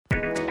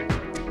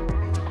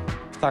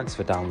Thanks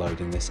for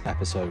downloading this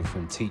episode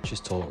from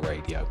Teachers Talk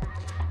Radio.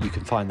 You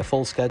can find the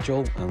full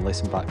schedule and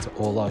listen back to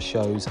all our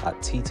shows at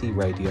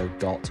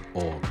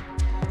ttradio.org.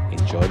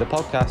 Enjoy the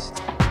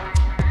podcast.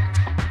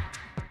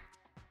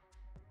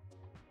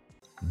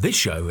 This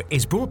show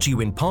is brought to you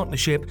in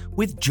partnership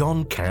with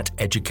John Catt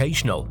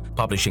Educational,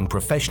 publishing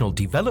professional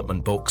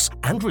development books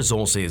and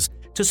resources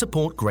to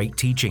support great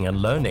teaching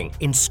and learning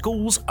in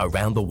schools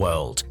around the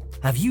world.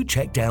 Have you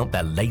checked out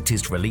their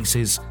latest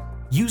releases?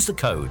 Use the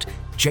code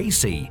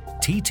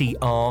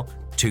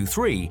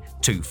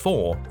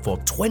JCTTR2324 for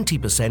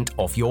 20%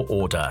 off your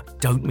order.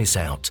 Don't miss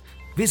out.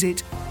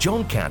 Visit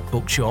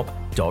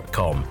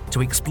johncattbookshop.com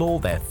to explore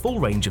their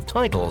full range of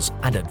titles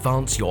and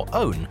advance your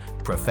own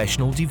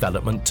professional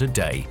development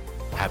today.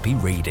 Happy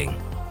reading.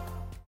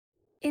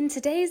 In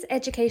today's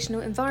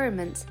educational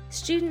environment,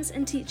 students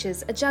and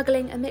teachers are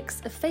juggling a mix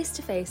of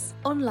face-to-face,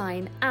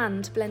 online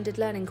and blended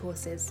learning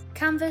courses.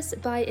 Canvas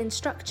by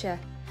Instructure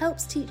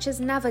helps teachers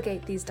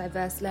navigate these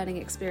diverse learning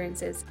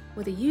experiences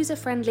with a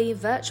user-friendly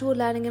virtual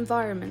learning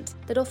environment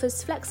that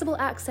offers flexible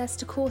access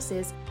to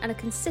courses and a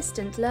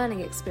consistent learning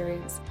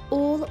experience,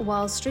 all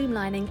while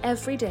streamlining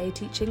everyday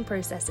teaching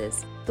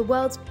processes. The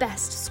world's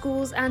best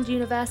schools and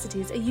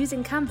universities are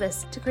using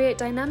Canvas to create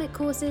dynamic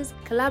courses,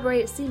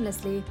 collaborate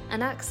seamlessly,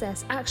 and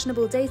access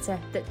actionable data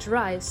that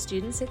drives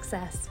student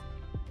success.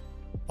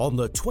 On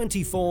the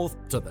 24th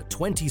to the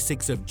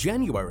 26th of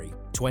January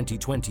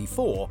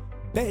 2024,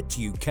 Bet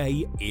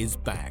UK is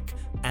back,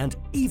 and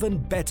even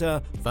better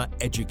for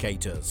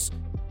educators.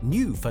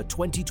 New for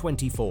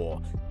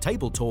 2024,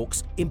 Table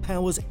Talks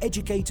empowers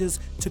educators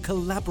to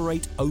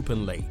collaborate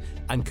openly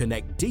and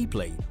connect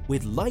deeply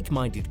with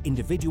like-minded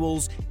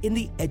individuals in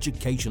the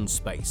education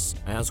space,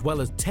 as well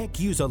as tech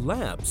user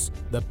labs,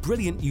 the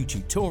brilliant new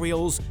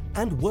tutorials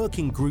and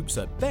working groups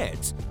at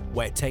Bet,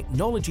 where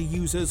technology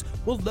users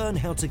will learn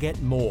how to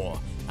get more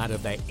out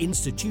of their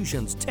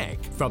institution's tech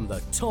from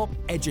the top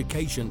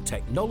education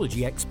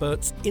technology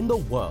experts in the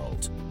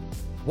world.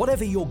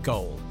 Whatever your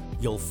goal,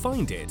 you'll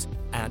find it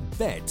at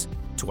Bet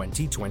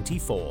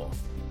 2024.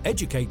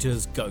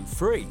 Educators go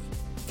free.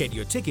 Get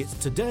your tickets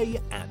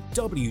today at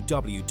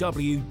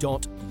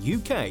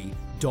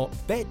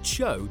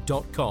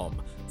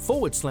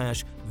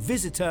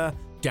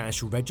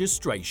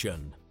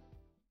www.uk.betshow.com/visitor-registration.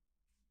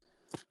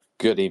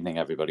 Good evening,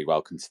 everybody.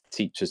 Welcome to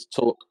Teachers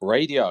Talk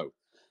Radio.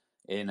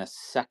 In a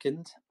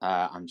second,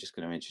 I'm just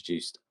going to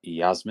introduce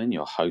Yasmin,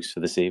 your host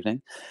for this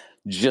evening.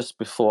 Just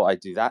before I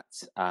do that,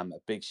 a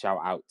big shout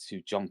out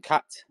to John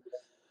Catt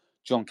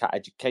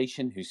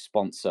Education, who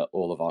sponsor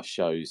all of our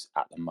shows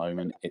at the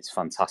moment. It's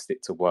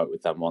fantastic to work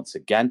with them once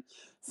again.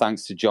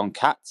 Thanks to John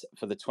Catt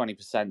for the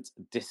 20%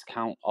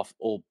 discount off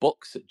all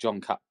books at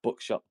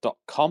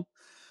johncattbookshop.com.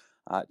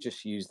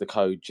 Just use the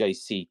code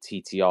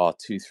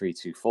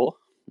JCTTR2324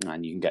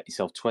 and you can get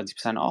yourself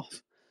 20%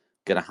 off.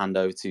 Going to hand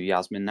over to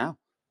Yasmin now.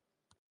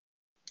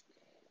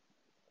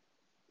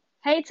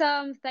 Hey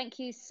Tom, thank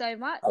you so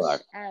much. Hello.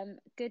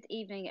 Good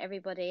evening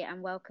everybody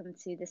and welcome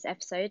to this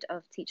episode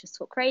of Teachers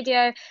Talk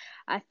Radio.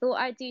 I thought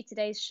I'd do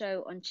today's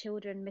show on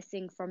children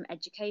missing from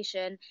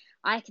education.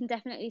 I can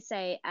definitely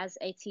say as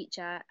a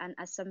teacher and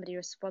as somebody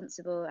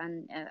responsible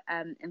and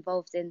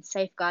involved in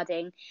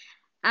safeguarding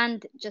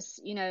and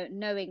just,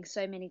 knowing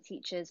so many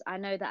teachers, I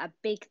know that a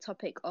big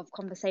topic of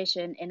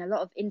conversation in a lot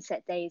of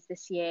inset days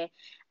this year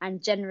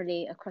and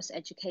generally across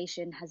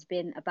education has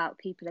been about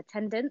pupil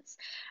attendance.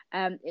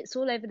 It's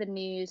all over the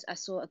news. I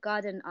saw a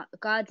Guardian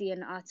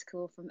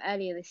article from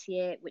earlier this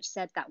year which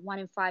said that 1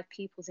 in 5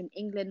 pupils in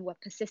England were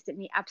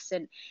persistently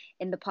absent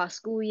in the past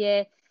school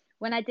year.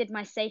 When I did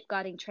my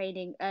safeguarding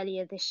training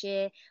earlier this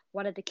year,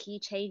 one of the key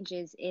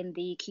changes in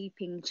the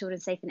keeping children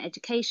safe in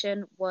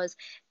education was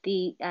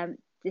the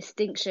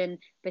distinction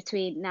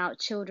between now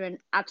children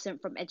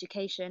absent from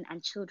education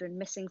and children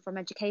missing from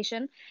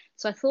education.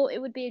 So I thought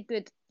it would be a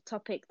good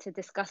topic to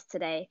discuss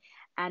today.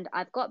 And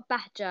I've got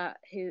Bagha,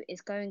 who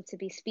is going to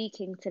be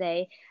speaking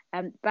today.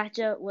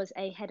 Bagha was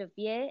a head of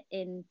year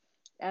in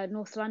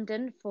North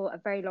London for a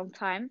very long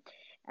time.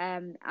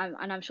 And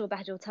I'm sure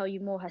Bagha will tell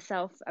you more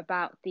herself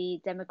about the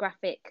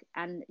demographic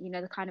and,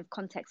 the kind of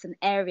context and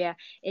area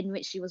in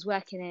which she was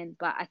working in.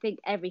 But I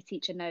think every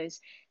teacher knows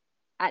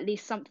at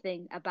least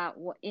something about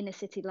what inner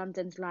city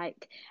London's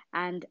like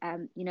and,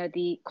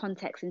 the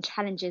context and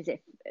challenges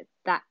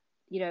that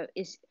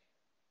is,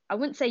 I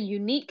wouldn't say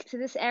unique to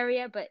this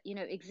area, but,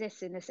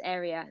 exists in this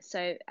area.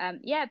 So,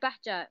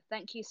 Bagha,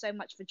 thank you so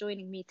much for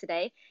joining me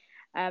today.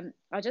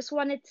 I just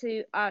wanted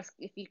to ask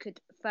if you could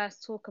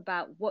first talk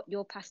about what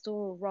your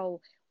pastoral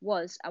role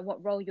was and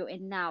what role you're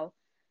in now.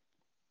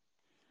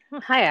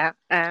 Hiya.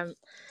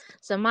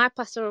 So my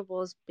pastoral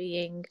was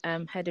being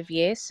head of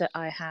year. So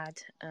I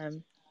had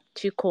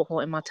 2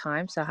 cohort in my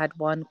time. So I had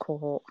 1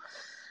 cohort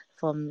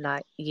from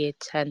like year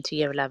 10 to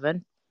year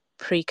 11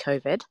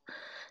 pre-COVID.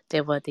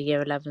 They were the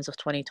year 11s of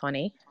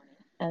 2020.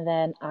 And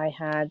then I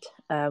had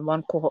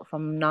 1 cohort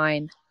from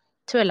 9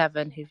 to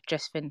 11 who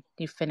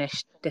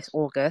finished this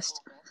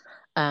August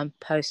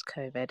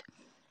post-COVID.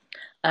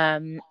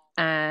 And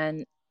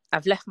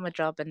I've left my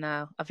job and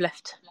now I've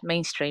left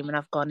mainstream and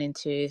I've gone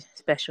into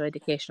special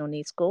educational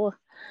needs school,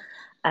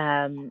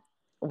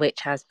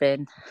 which has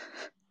been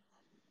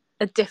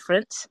a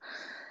difference.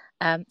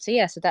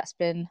 So that's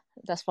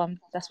what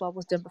I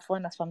was doing before,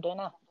 and that's what I'm doing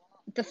now.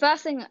 The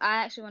first thing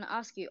I actually want to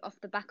ask you off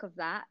the back of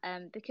that,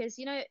 because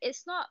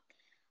it's not,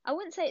 I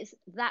wouldn't say it's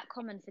that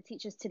common for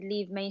teachers to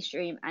leave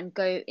mainstream and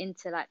go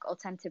into like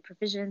alternative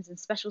provisions and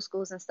special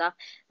schools and stuff.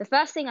 The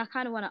first thing I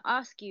kind of want to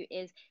ask you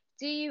is,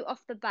 do you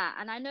off the bat,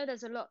 and I know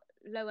there's a lot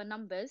lower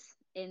numbers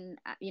in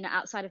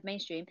outside of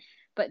mainstream,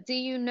 but do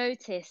you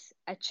notice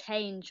a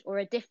change or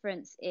a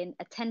difference in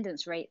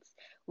attendance rates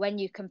when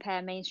you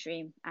compare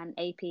mainstream and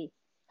AP?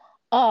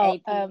 Oh,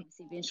 AP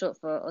obviously being short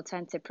for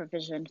alternative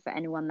provision for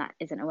anyone that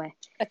isn't aware.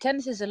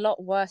 Attendance is a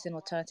lot worse in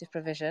alternative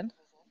provision.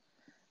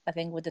 I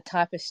think with the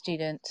type of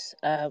students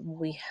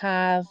we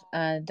have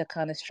and the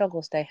kind of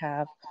struggles they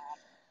have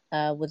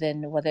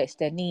within, whether it's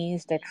their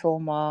needs, their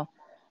trauma,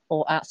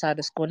 or outside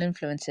of school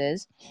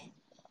influences,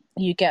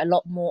 you get a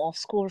lot more of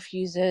school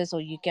refusers, or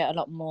you get a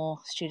lot more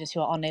students who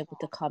are unable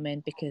to come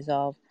in because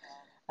of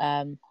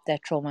their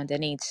trauma and their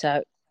needs.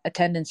 So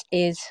attendance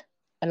is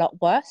a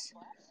lot worse,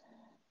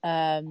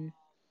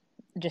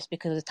 just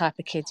because of the type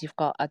of kids you've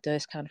got at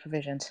those kind of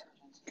provisions.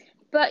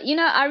 But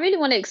I really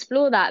want to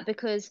explore that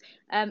because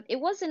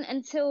it wasn't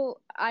until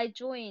I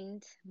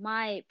joined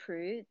my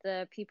PRU,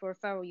 the pupil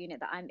referral unit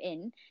that I'm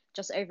in,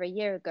 just over a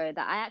year ago,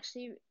 that I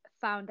actually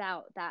found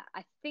out that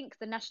I think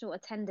the national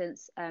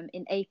attendance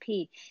in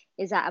AP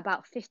is at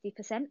about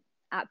 50%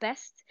 at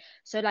best.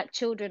 So like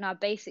children are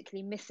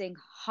basically missing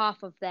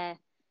half of their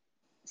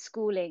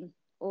schooling,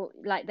 or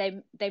like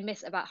they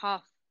miss about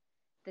half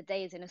the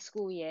days in a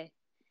school year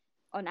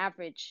on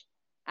average.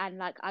 And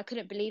like I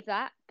couldn't believe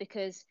that,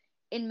 because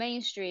in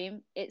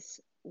mainstream it's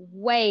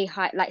way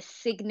high, like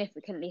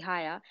significantly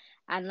higher.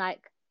 And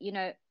like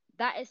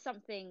that is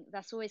something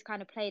that's always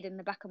kind of played in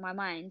the back of my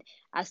mind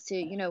as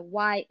to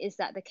why is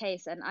that the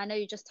case. And I know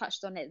you just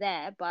touched on it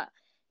there, but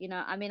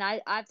I mean,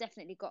 I've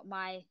definitely got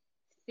my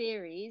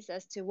theories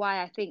as to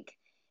why I think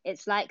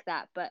it's like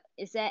that. But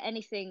is there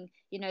anything,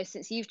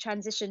 since you've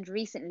transitioned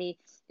recently,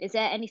 is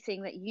there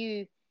anything that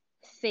you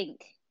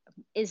think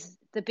is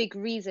the big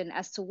reason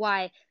as to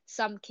why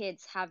some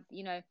kids have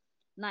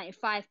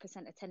 95%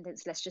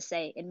 attendance, let's just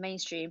say, in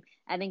mainstream,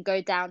 and then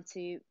go down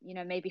to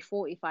maybe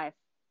 45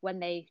 when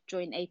they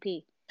join AP?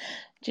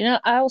 Do you know,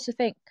 I also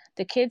think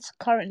the kids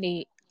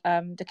currently,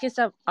 the kids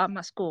that are at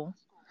my school,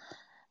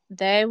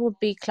 they would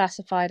be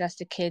classified as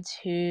the kids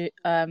who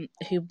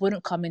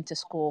wouldn't come into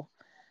school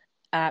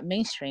at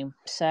mainstream.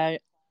 So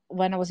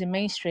when I was in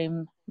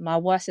mainstream, my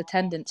worst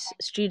attendance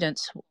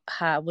students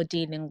were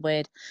dealing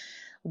with,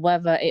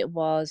 whether it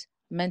was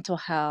mental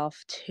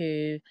health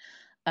to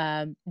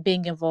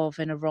being involved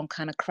in a wrong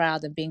kind of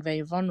crowd and being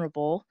very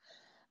vulnerable,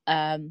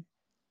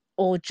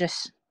 or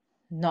just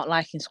not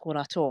liking school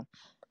at all.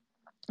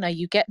 Now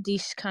you get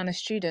these kind of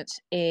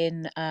students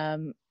in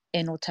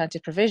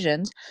alternative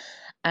provisions,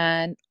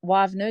 and what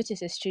I've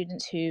noticed is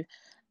students who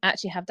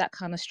actually have that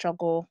kind of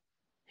struggle,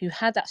 who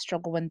had that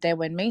struggle when they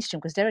were in mainstream,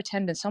 because their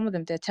attendance, some of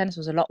them, their attendance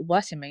was a lot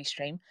worse in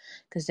mainstream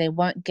because they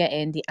weren't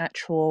getting the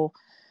actual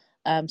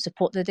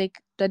support that they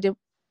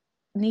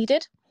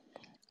needed.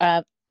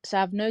 So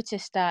I've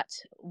noticed that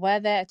where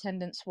their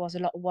attendance was a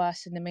lot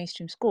worse in the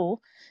mainstream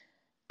school,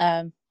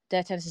 their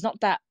attendance is not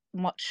that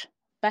much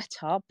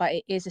better, but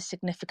it is a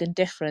significant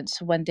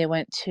difference when they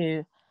went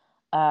to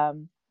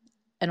an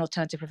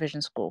alternative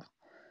provision school.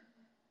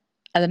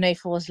 I don't know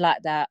if it was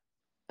like that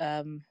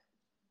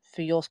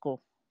for your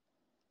school.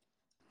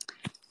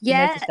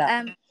 Yeah,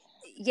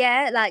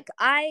 yeah, like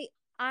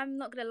I'm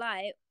not gonna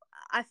lie,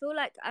 I feel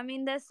like, I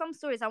mean, there's some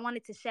stories I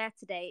wanted to share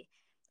today.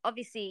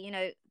 Obviously,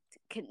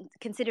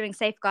 considering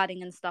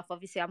safeguarding and stuff,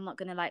 obviously I'm not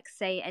gonna like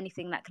say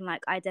anything that can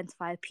like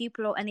identify a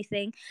pupil or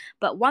anything.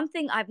 But one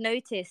thing I've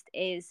noticed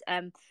is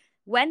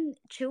when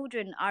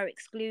children are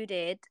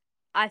excluded,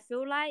 I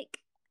feel like,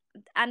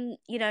 and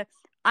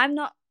I'm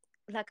not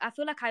like, I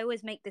feel like I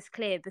always make this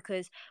clear,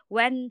 because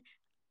when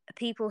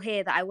people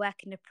hear that I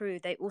work in the PRU,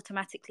 they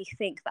automatically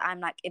think that I'm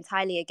like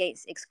entirely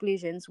against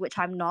exclusions, which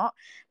I'm not.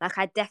 Like,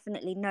 I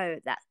definitely know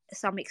that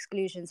some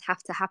exclusions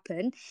have to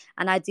happen,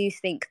 and I do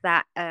think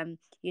that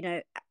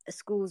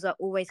schools are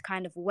always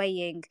kind of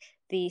weighing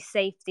the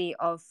safety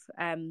of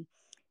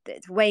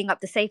weighing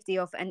up the safety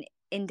of an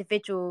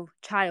individual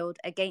child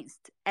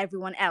against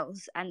everyone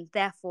else, and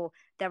therefore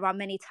there are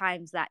many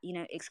times that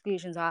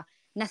exclusions are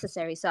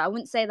necessary. So I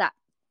wouldn't say that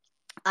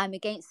I'm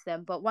against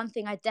them, but one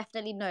thing I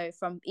definitely know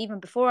from even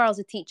before I was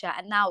a teacher,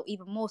 and now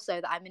even more so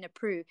that I'm in a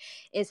PRU,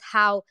 is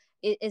how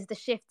it is the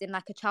shift in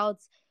like a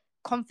child's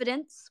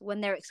confidence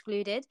when they're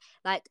excluded.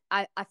 Like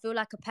I feel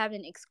like a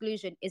permanent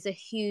exclusion is a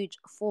huge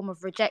form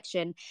of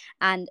rejection,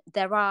 and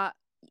there are,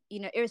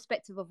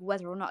 irrespective of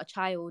whether or not a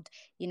child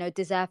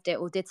deserved it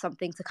or did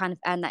something to kind of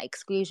earn that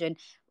exclusion,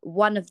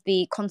 one of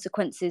the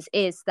consequences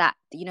is that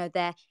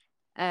their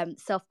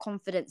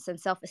self-confidence and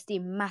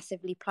self-esteem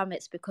massively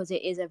plummets, because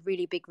it is a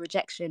really big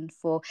rejection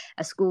for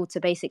a school to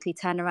basically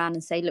turn around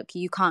and say, look,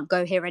 you can't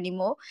go here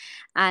anymore.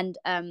 And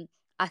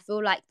I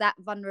feel like that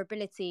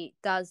vulnerability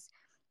does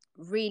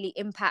really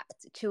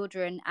impact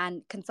children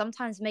and can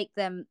sometimes make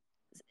them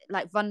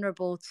like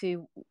vulnerable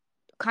to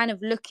kind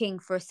of looking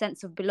for a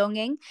sense of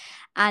belonging.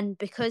 And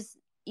because,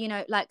 you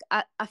know, like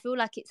I feel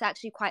like it's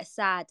actually quite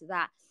sad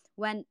that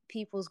when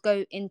pupils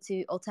go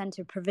into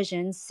alternative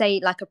provisions,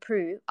 say like a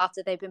PRU,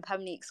 after they've been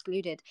permanently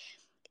excluded,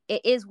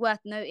 it is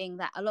worth noting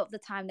that a lot of the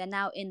time they're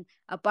now in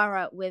a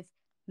borough with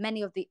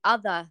many of the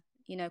other,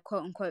 you know,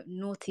 quote unquote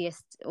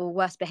naughtiest or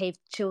worst behaved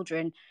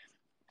children,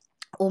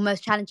 or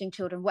most challenging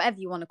children, whatever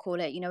you want to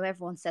call it. You know,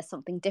 everyone says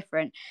something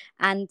different.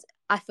 And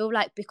I feel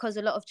like because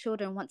a lot of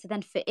children want to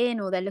then fit in,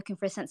 or they're looking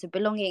for a sense of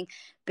belonging,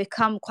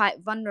 become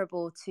quite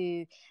vulnerable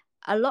to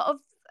a lot of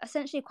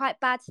essentially quite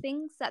bad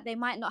things that they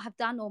might not have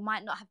done or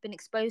might not have been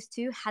exposed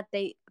to had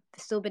they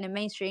still been in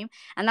mainstream.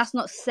 And that's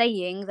not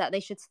saying that they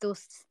should still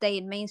stay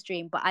in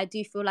mainstream, but I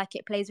do feel like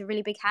it plays a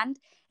really big hand,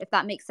 if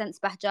that makes sense,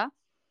 Bahja.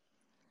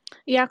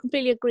 Yeah, I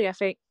completely agree. I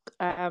think,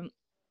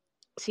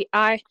 see,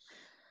 I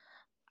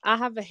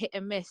have a hit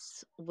and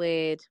miss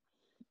with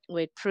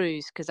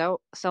PRUs, because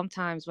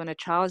sometimes when a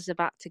child is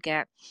about to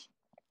get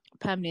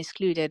permanently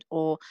excluded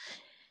or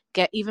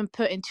get even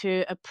put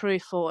into a PRU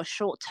for a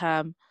short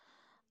term,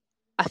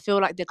 I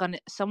feel like there's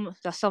some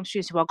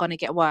students who are gonna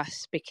get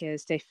worse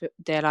because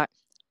they're like,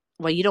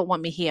 well, you don't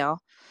want me here.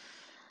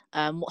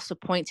 What's the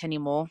point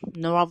anymore?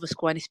 No other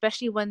school, and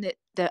especially when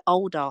they're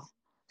older.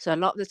 So a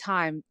lot of the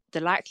time,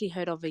 the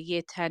likelihood of a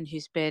year 10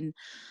 who's been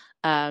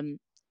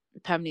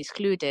permanently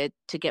excluded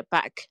to get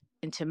back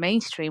into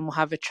mainstream or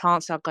have a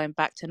chance of going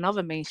back to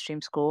another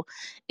mainstream school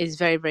is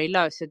very, very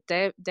low. So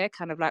they're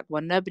kind of like,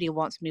 well, nobody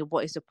wants me.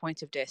 What is the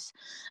point of this?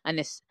 And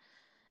it's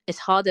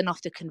hard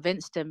enough to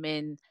convince them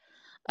in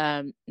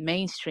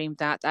mainstream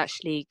that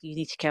actually you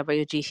need to care about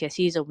your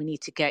GCSEs, or we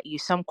need to get you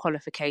some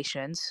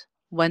qualifications.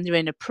 When they're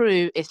in a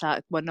PRU, it's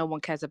like, well, no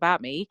one cares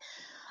about me.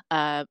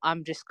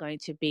 I'm just going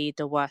to be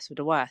the worst of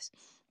the worst.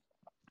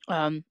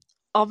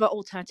 Other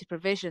alternative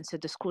provisions, so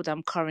the school that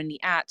I'm currently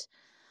at,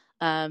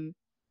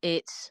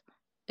 it's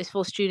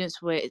for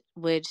students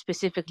with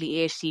specifically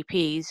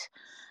EHCPs,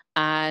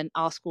 and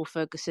our school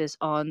focuses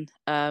on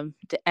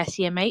the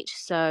SEMH,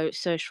 so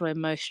social,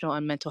 emotional,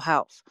 and mental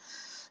health.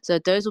 So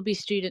those will be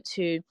students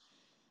who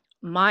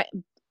might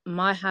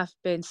have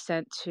been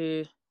sent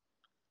to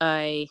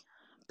a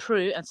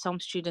PRU, and some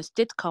students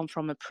did come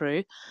from a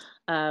PRU,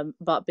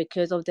 but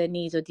because of their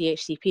needs of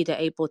DHCP, they're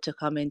able to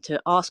come into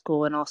our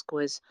school, and our school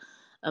is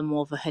a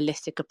more of a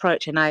holistic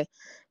approach. And I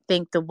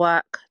think the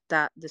work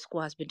that the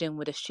school has been doing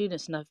with the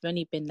students, and I've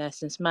only been there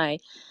since May,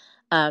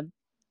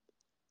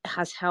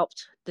 has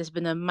helped. There's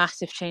been a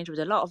massive change with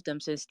a lot of them.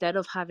 So instead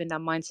of having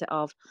that mindset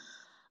of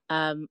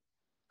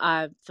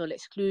I feel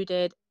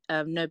excluded,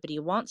 nobody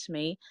wants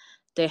me,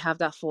 they have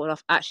that thought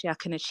of, actually, I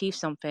can achieve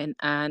something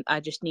and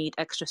I just need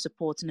extra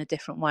support in a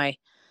different way.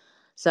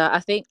 So I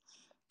think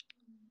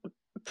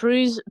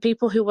PRUs,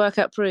 people who work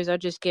at PRUs,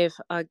 I'd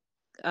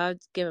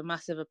give a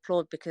massive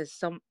applaud, because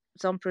some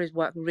PRUs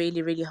work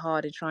really, really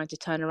hard in trying to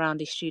turn around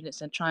these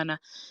students and trying to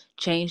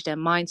change their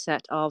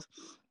mindset of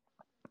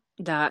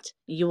that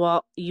you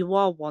are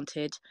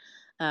wanted,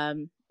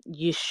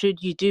 you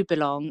do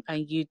belong,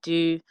 and you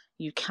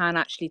can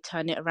actually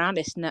turn it around.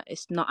 It's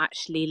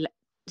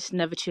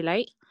never too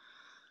late.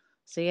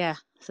 So yeah,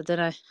 so I don't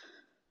know.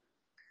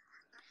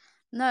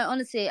 No,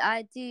 honestly,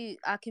 I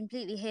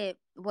completely hear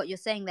what you're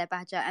saying there,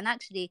 Badger. And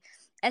actually,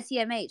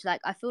 SEMH,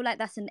 like, I feel like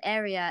that's an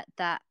area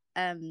that,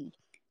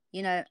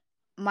 you know,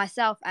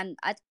 myself and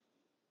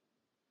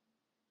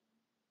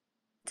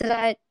did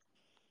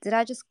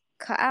I just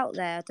cut out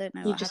there? I don't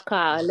know You what just happened.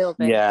 cut out a little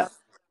bit.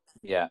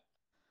 Yeah.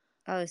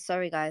 Oh,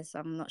 sorry guys,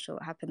 I'm not sure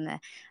what happened there.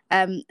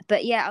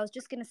 But yeah, I was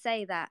just gonna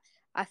say that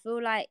I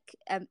feel like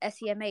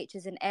SEMH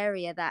is an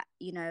area that,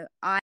 you know,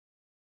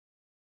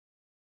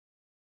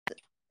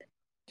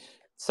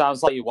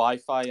 Sounds like your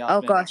Wi-Fi, Yasmin, oh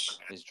gosh,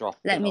 is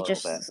dropping let a me little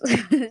just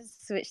bit.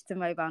 switch to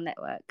mobile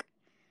network.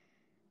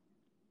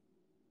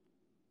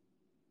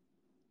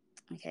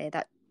 Okay,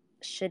 that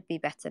should be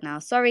better now.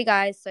 Sorry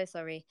guys, so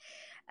sorry.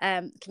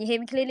 Can you hear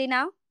me clearly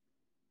now?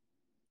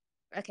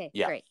 Okay,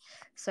 Yeah. great.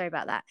 Sorry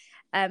about that.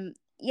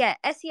 Yeah,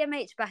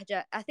 SEMH,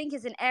 Bahja, I think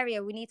is an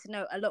area we need to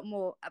know a lot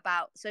more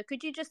about. So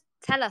could you just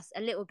tell us a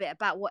little bit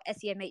about what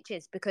SEMH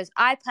is? Because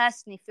I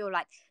personally feel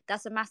like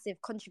that's a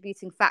massive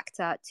contributing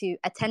factor to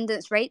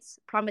attendance rates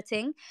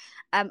plummeting.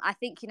 I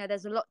think, you know,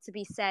 there's a lot to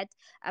be said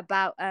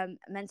about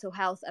mental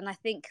health. And I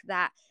think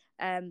that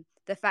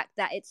the fact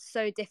that it's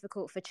so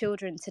difficult for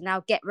children to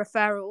now get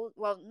referral,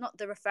 well, not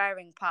the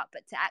referring part,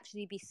 but to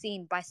actually be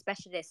seen by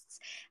specialists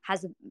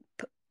has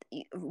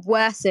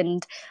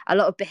worsened a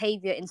lot of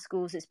behavior in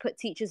schools. It's put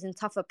teachers in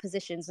tougher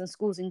positions, and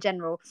schools in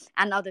general,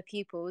 and other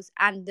pupils,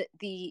 and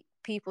the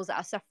pupils that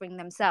are suffering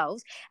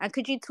themselves. And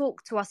could you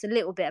talk to us a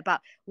little bit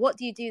about what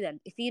do you do then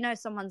if you know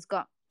someone's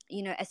got,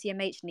 you know,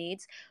 SEMH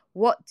needs?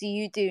 What do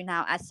you do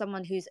now as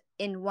someone who's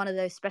in one of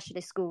those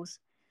specialist schools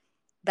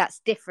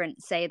that's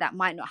different, say, that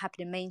might not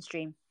happen in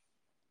mainstream?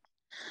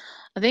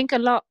 I think a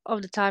lot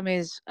of the time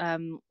is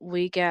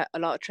we get a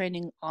lot of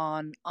training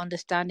on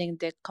understanding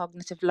the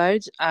cognitive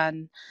loads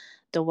and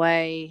the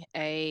way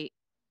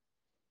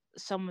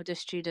some of the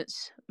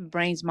students'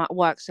 brains might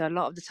work. So a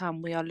lot of the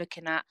time we are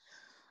looking at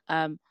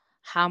um,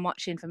 how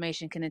much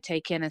information can they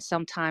take in, and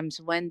sometimes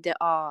when they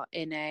are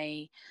in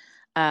a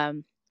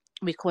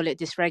we call it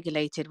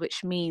dysregulated,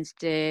 which means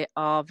they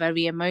are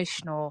very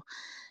emotional,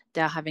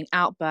 they're having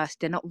outbursts,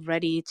 they're not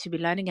ready to be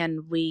learning,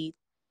 and we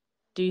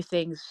do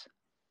things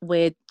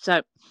with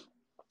so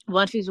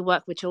one of the things we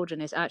work with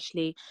children is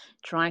actually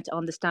trying to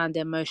understand the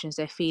emotions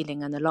they're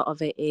feeling, and a lot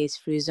of it is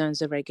through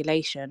zones of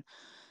regulation.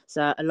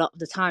 So a lot of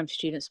the time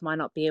students might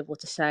not be able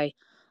to say,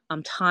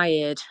 I'm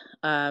tired,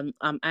 I'm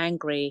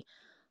angry,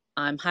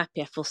 I'm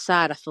happy, I feel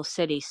sad, I feel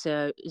silly.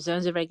 So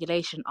zones of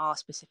regulation are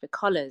specific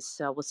colors.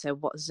 So I would say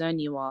what zone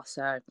you are.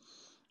 So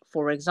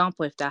for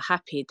example, if they're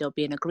happy, they'll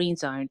be in a green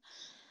zone.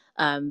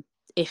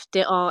 If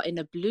they are in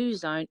a blue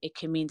zone, it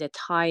can mean they're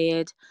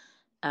tired,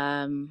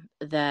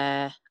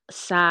 they're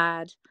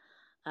sad,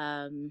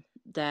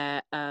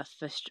 they're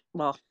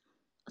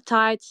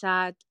tired,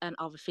 sad, and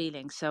other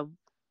feelings. So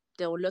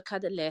they'll look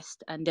at the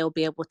list and they'll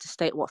be able to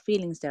state what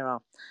feelings there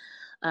are.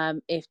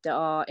 If they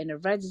are in a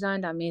red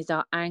zone, that means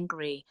they're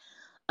angry,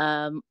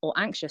 or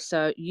anxious.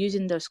 So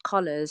using those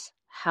colors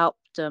help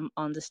them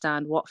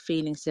understand what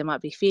feelings they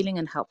might be feeling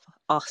and help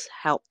us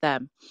help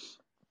them.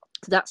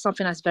 So that's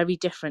something that's very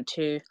different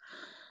to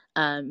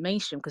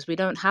mainstream, because we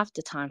don't have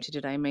the time to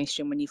do that in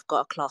mainstream when you've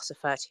got a class of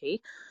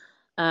 30.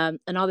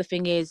 Another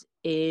thing is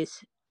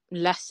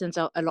lessons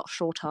are a lot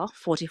shorter,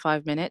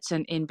 45 minutes,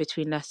 and in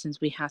between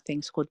lessons we have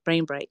things called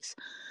brain breaks.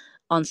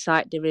 On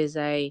site there is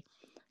a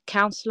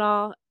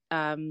counselor,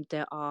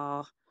 there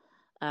are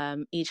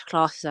each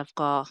classes have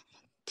got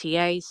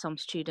TAs, some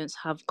students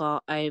have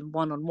got a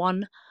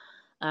one-on-one,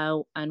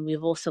 and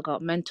we've also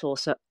got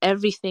mentors. So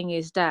everything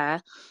is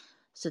there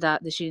so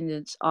that the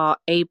students are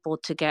able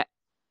to get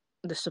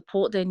the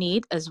support they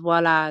need as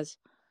well as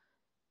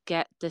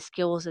get the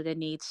skills that they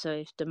need. So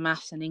if the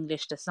maths and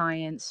English, the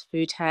science,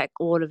 food tech,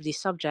 all of these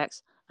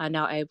subjects are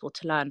now able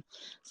to learn.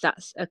 So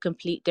that's a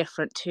complete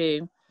different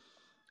to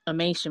a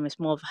mainstream. It's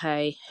more of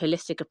a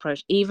holistic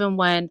approach. Even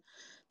when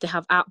they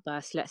have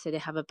outbursts, let's say they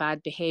have a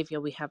bad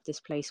behavior, we have this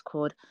place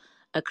called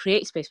a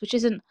create space, which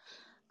isn't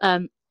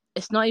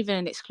it's not even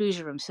an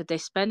exclusion room. So they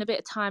spend a bit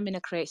of time in a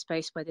create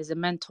space where there's a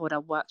mentor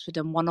that works with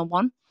them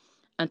one-on-one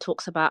and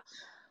talks about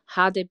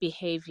how their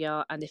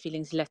behavior and their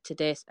feelings led to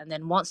this. And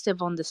then once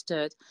they've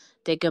understood,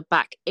 they go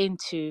back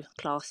into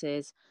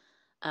classes.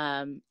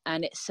 And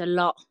it's a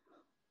lot,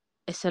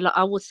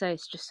 I would say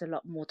it's just a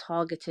lot more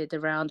targeted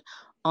around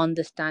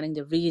understanding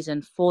the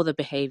reason for the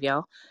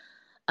behavior,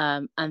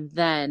 and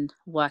then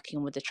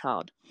working with the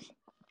child.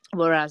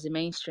 Whereas in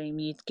mainstream,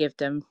 you'd give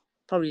them,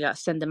 probably like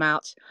send them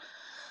out,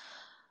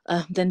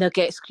 then they'll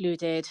get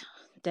excluded,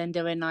 then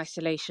they're in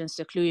isolation,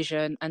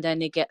 seclusion, and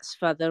then it gets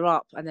further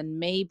up, and then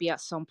maybe at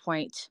some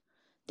point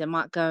they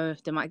might get a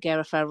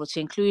referral to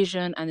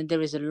inclusion, and then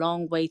there is a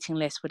long waiting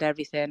list with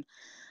everything.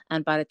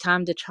 And by the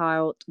time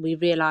we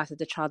realize that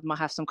the child might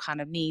have some kind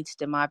of needs,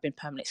 they might have been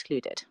permanently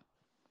excluded.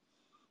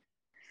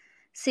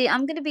 See,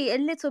 I'm going to be a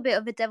little bit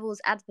of a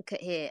devil's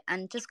advocate here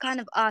and just kind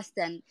of ask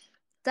then,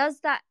 does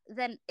that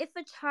then, if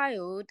a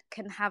child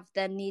can have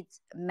their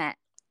needs met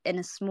in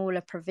a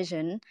smaller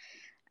provision,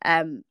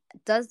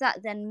 does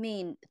that then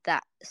mean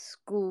that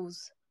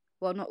schools,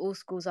 well, not all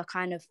schools are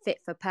kind of fit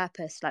for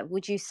purpose? Like,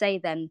 would you say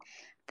then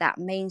that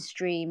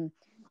mainstream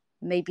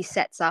maybe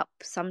sets up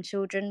some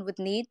children with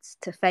needs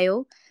to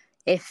fail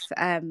if,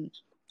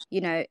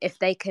 if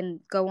they can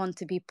go on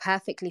to be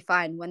perfectly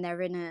fine when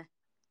they're in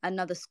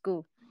another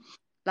school?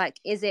 Like,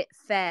 is it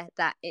fair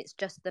that it's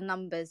just the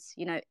numbers?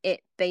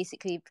 It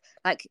basically,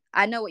 like,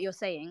 I know what you're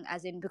saying,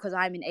 as in, because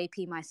I'm in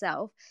AP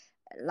myself,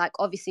 like,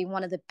 obviously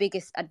one of the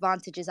biggest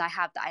advantages I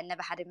have that I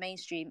never had in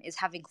mainstream is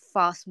having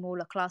far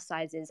smaller class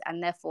sizes,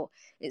 and therefore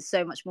it's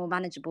so much more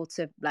manageable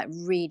to like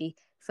really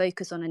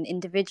focus on an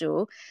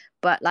individual.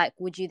 But like,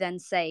 would you then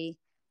say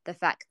the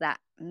fact that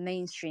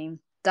mainstream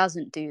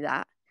doesn't do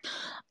that?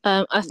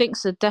 I think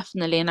so,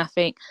 definitely. And I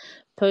think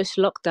post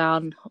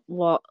lockdown,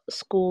 what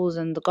schools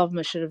and the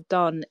government should have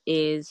done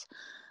is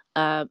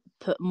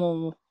put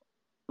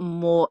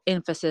more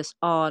emphasis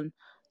on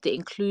the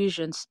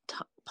inclusion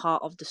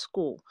part of the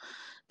school.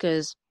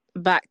 Because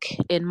back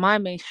in my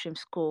mainstream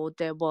school,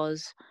 there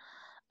was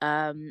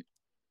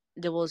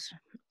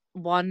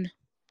one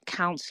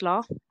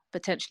counselor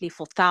potentially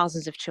for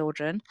thousands of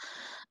children,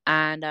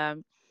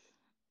 and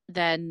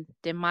then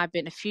there might have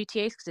been a few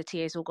TAs because the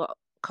TAs all got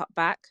cut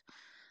back.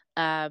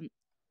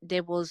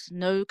 There was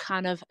no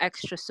kind of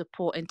extra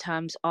support in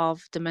terms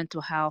of the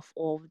mental health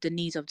or the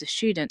needs of the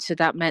students. So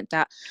that meant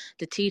that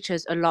the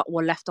teachers a lot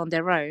were left on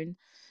their own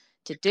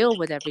to deal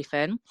with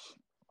everything.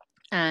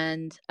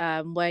 And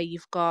where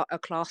you've got a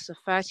class of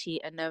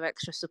 30 and no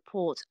extra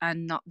support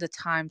and not the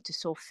time to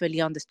sort of fully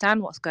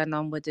understand what's going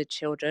on with the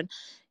children,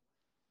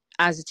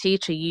 as a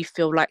teacher, you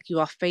feel like you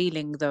are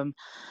failing them,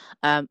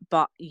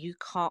 but you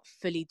can't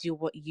fully do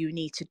what you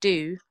need to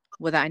do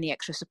without any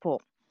extra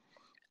support.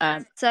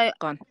 So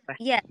Gone.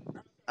 yeah.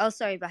 Oh,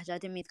 sorry, Bahja, I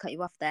didn't mean to cut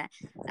you off there.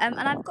 And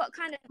I've got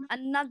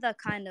another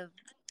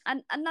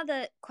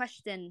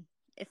question,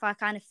 if I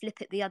kind of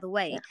flip it the other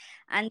way.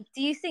 And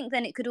do you think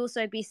then it could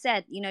also be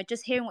said,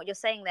 just hearing what you're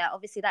saying there,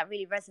 obviously that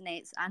really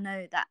resonates. I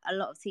know that a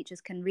lot of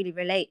teachers can really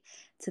relate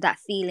to that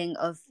feeling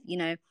of,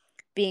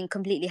 being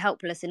completely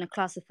helpless in a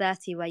class of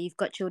 30 where you've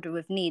got children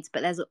with needs,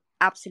 but there's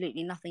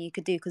absolutely nothing you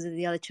could do because of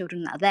the other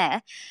children that are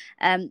there.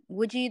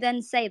 Would you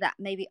then say that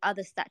maybe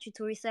other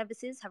statutory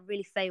services have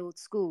really failed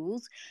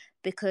schools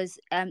because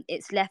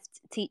it's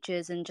left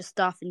teachers and just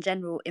staff in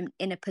general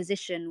in a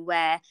position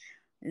where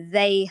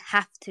they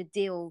have to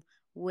deal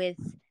with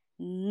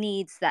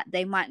needs that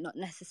they might not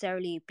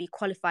necessarily be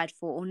qualified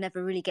for or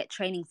never really get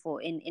training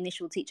for in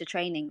initial teacher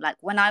training? Like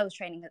when I was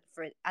training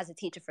as a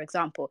teacher, for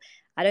example,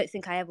 I don't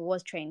think I ever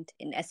was trained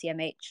in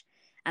SEMH,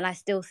 and I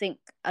still think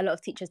a lot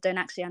of teachers don't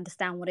actually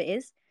understand what it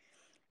is.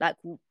 Like,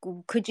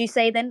 could you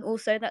say then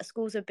also that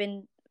schools have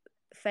been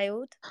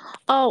failed?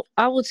 Oh,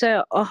 I would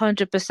say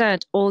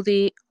 100%. All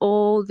the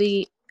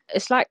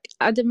it's like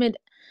at the mid.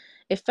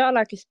 It felt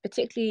like it's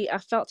particularly. I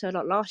felt it a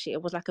lot last year.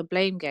 It was like a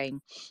blame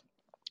game.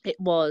 It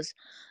was,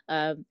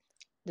 um,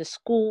 the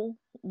school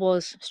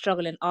was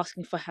struggling,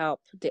 asking for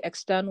help. The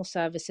external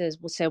services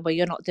would say, "Well,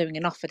 you're not doing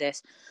enough for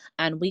this,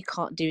 and we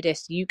can't do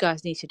this. You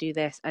guys need to do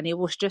this." And it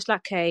was just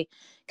like a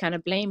kind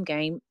of blame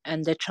game,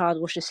 and the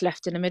child was just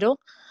left in the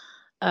middle.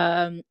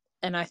 Um,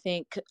 and I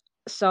think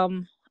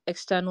some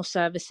external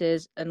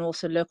services and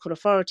also local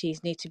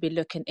authorities need to be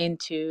looking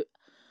into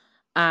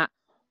at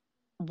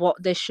what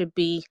they should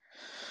be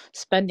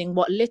spending,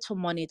 what little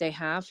money they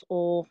have,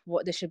 or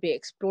what they should be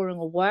exploring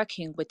or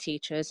working with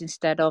teachers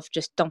instead of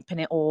just dumping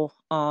it all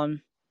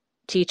on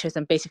teachers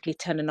and basically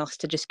telling us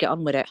to just get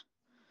on with it.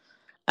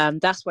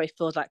 That's what it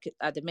feels like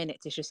at the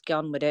minute, to just get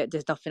on with it.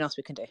 There's nothing else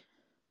we can do.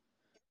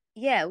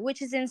 Yeah,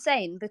 which is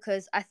insane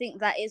because I think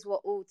that is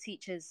what all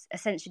teachers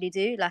essentially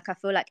do. Like, I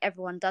feel like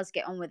everyone does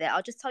get on with it.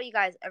 I'll just tell you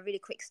guys a really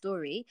quick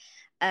story.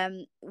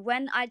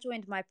 When I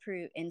joined my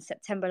PRU in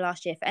September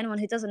last year, for anyone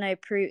who doesn't know,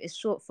 PRU is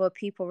short for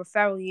Pupil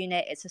Referral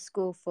Unit. It's a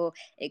school for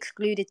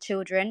excluded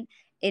children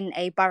in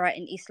a borough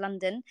in East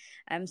London.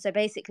 So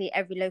basically,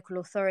 every local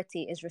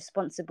authority is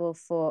responsible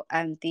for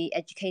the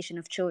education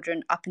of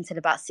children up until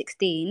about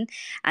 16.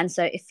 And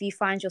so if you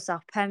find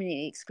yourself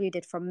permanently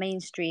excluded from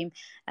mainstream,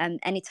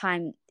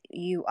 anytime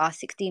you are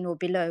 16 or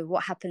below,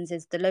 what happens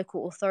is the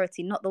local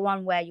authority, not the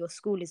one where your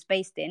school is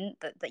based in,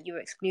 that you were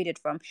excluded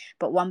from,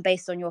 but one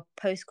based on your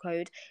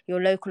postcode, your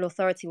local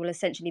authority will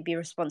essentially be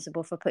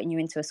responsible for putting you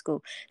into a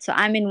school. So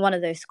I'm in one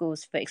of those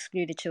schools for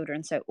excluded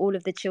children. So all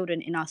of the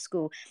children in our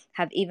school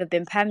have either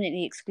been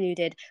permanently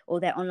excluded or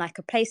they're on like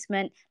a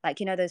placement, like,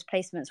 those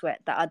placements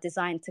that are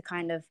designed to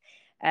kind of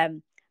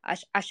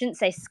I shouldn't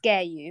say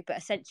scare you, but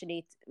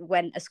essentially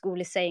when a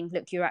school is saying,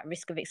 look, you're at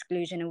risk of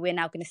exclusion and we're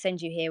now going to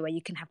send you here where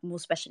you can have more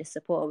specialist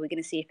support, or we're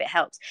going to see if it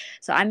helps.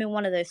 So I'm in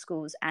one of those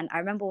schools, and I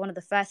remember one of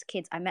the first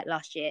kids I met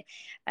last year.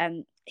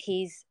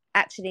 He's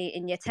actually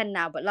in year 10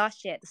 now, but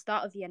last year at the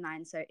start of year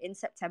 9, so in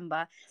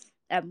September,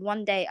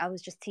 one day I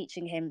was just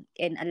teaching him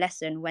in a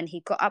lesson when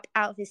he got up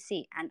out of his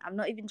seat, and I'm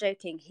not even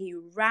joking, he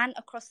ran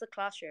across the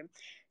classroom,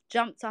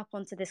 jumped up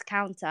onto this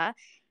counter,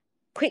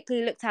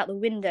 quickly looked out the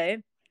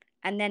window,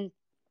 and then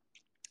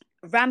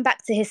ran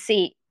back to his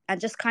seat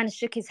and just kind of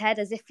shook his head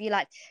as if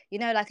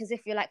as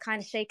if you're like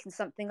kind of shaking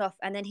something off.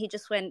 And then he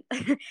just went,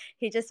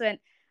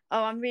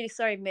 "Oh, I'm really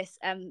sorry, miss.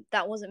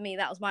 That wasn't me.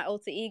 That was my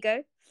alter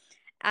ego."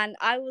 And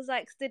I was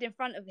like stood in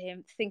front of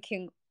him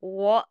thinking,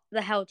 what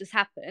the hell just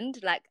happened?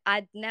 Like,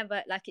 I'd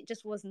never, like, it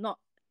just was not,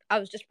 I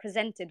was just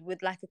presented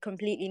with like a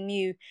completely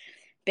new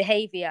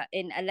behavior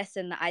in a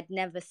lesson that I'd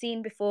never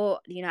seen before.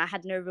 I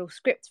had no real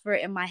script for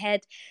it in my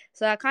head.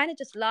 So I kind of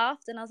just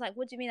laughed and I was like,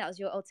 what do you mean that was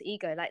your alter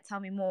ego? Like,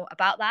 tell me more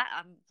about that.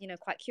 I'm,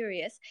 quite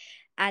curious.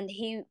 And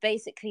he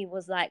basically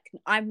was like,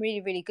 I'm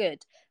really, really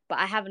good, but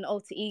I have an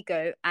alter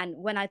ego. And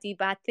when I do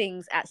bad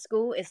things at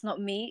school, it's not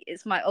me,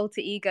 it's my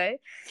alter ego.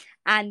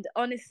 And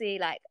honestly,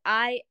 like,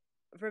 I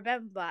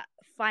remember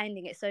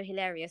finding it so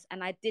hilarious,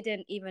 and I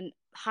didn't even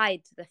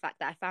hide the fact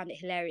that I found it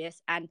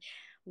hilarious. And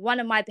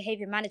one of my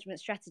behavior management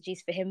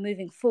strategies for him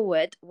moving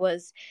forward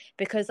was,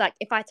 because like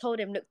if I told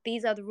him, look,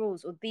 these are the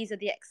rules or these are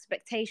the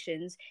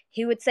expectations,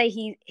 he would say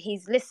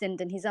he's listened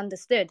and he's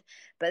understood,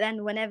 but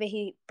then whenever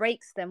he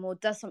breaks them or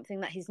does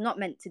something that he's not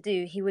meant to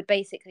do, he would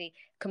basically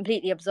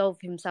completely absolve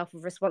himself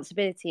of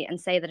responsibility and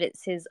say that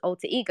it's his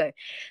alter ego.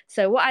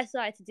 So what I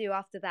started to do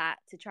after that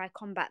to try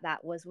combat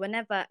that was,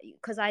 whenever,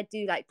 because I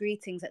do like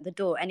greetings at the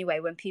door anyway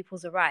when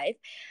pupils arrive,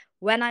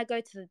 when I go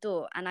to the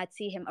door and I'd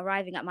see him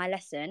arriving at my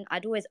lesson,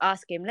 I'd always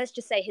ask him, let's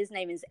just say his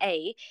name is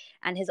A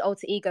and his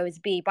alter ego is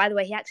B. By the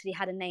way, he actually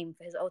had a name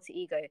for his alter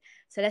ego.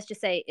 So let's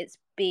just say it's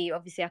B.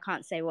 Obviously, I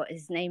can't say what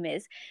his name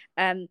is.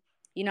 I'd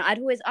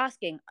always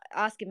ask him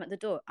at the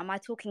door, am I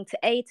talking to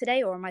A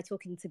today or am I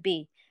talking to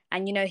B?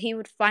 And, he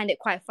would find it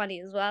quite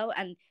funny as well.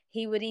 And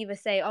he would either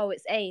say, oh,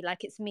 it's A,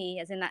 like it's me,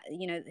 as in that,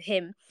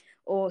 him.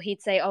 Or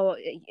he'd say, oh,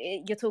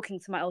 you're talking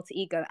to my alter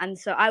ego. And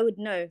so I would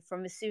know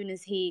from as soon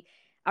as he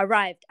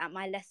arrived at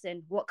my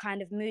lesson, what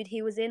kind of mood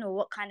he was in or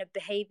what kind of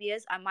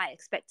behaviors I might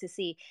expect to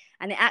see.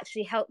 And it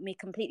actually helped me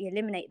completely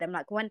eliminate them.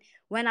 Like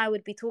when I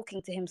would be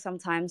talking to him,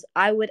 sometimes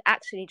I would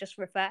actually just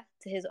refer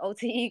to his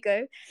alter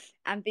ego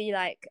and be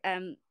like,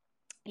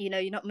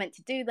 you're not meant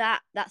to do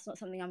that, that's not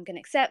something I'm going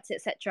to accept,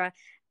 etc.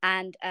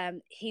 And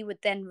he would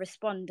then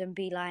respond and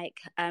be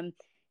like,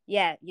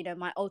 yeah,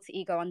 my alter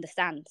ego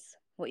understands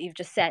what you've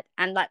just said.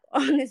 And like,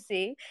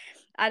 honestly,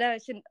 I know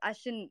I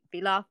shouldn't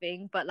be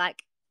laughing, but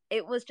like,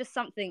 it was just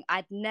something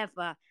I'd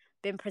never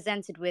been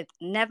presented with,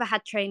 never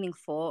had training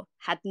for,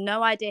 had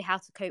no idea how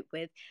to cope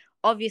with.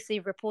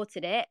 Obviously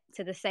reported it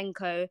to the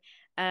Senko.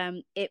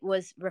 It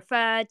was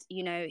referred,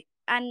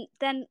 and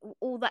then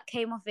all that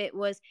came off it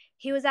was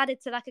he was added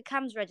to like a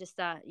CAMS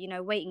register,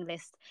 waiting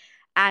list.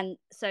 And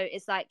so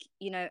it's like,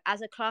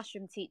 as a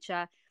classroom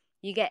teacher,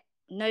 you get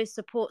no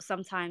support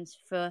sometimes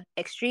for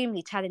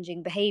extremely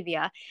challenging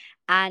behavior,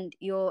 and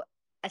you're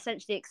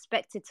essentially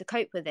expected to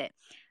cope with it.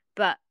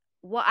 But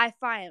what I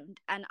find,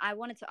 and I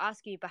wanted to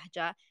ask you,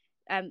 Bahja,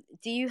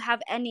 do you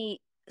have any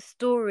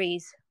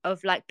stories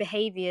of like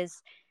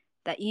behaviors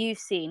that you've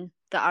seen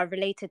that are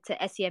related to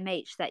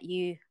SEMH that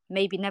you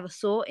maybe never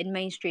saw in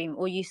mainstream,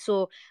 or you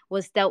saw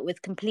was dealt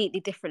with completely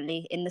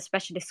differently in the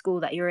specialist school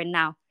that you're in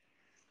now?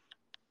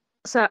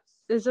 So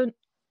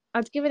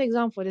I'd give an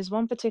example. There's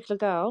one particular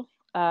girl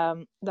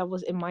that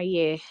was in my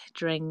year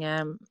during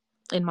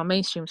in my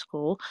mainstream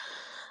school.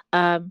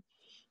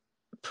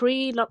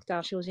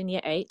 Pre-lockdown, she was in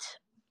year 8.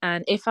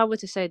 And if I were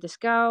to say this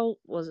girl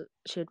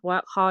she would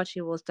work hard,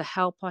 she was the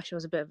helper, she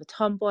was a bit of a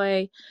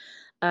tomboy.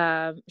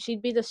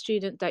 She'd be the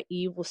student that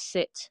you will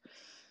sit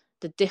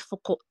a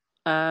difficult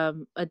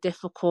boy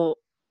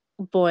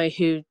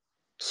who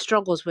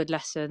struggles with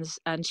lessons,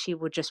 and she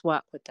would just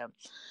work with them.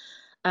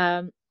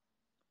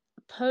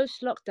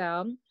 Post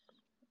lockdown,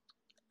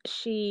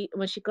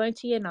 when she got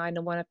into year 9,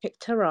 and when I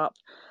picked her up,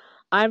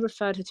 I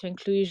referred her to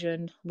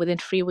inclusion within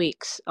 3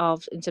 weeks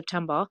in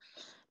September,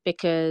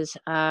 because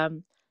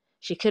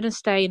she couldn't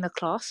stay in the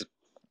class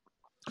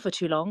for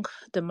too long.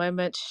 The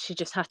moment she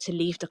just had to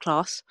leave the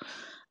class,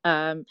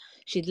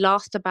 she'd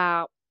last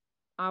about,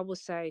 I would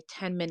say,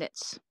 10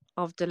 minutes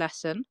of the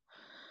lesson,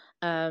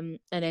 and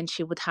then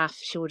she would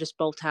just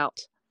bolt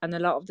out. And a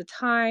lot of the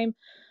time,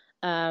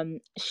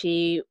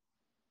 she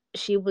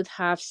would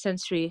have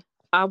sensory,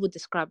 I would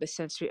describe as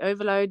sensory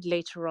overload.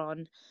 Later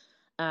on,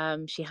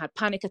 she had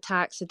panic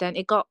attacks, and then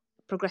it got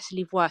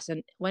progressively worse.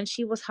 And when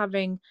she was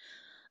having,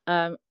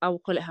 I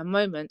would call it her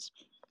moments,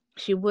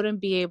 she wouldn't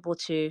be able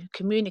to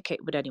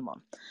communicate with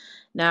anyone.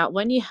 Now,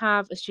 when you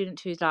have a student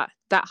who's like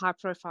that high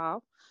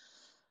profile,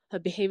 her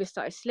behavior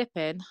started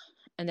slipping,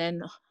 and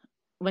then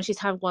when she's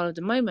having one of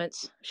the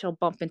moments, she'll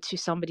bump into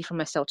somebody from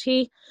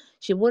SLT.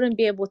 She wouldn't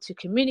be able to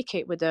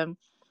communicate with them.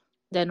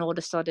 Then all of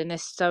a sudden,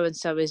 if so and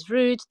so is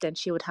rude, then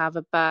she would have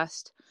a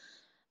burst.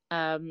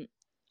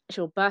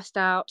 She'll burst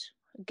out,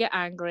 get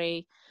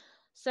angry,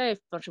 say a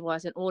bunch of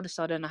words, and all of a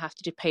sudden I have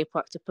to do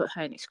paperwork to put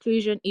her in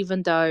exclusion,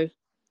 even though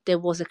there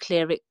was a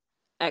clear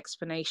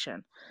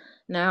explanation.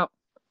 Now,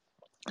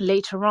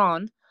 later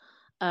on,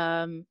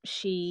 I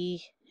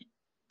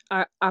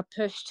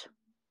pushed.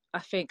 I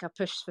think I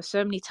pushed for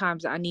so many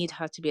times that I need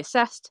her to be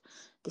assessed.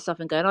 There's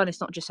something going on. It's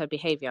not just her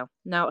behavior.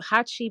 Now,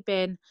 had she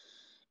been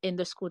in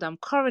the school that I'm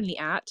currently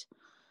at,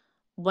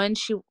 when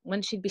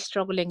she'd be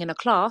struggling in a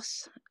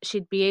class,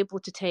 she'd be able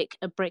to take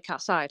a break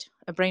outside,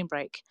 a brain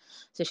break.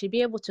 So she'd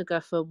be able to go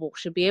for a walk,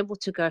 she'd be able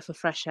to go for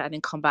fresh air and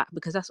then come back,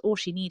 because that's all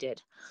she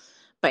needed.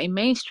 But in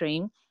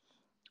mainstream,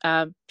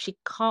 she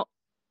can't.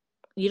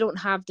 You don't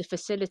have the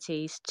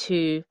facilities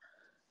to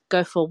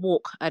go for a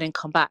walk and then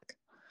come back,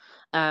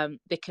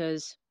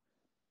 because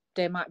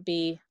there might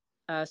be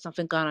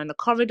something going on in the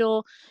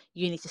corridor.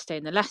 You need to stay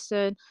in the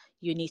lesson.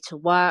 You need to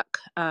work.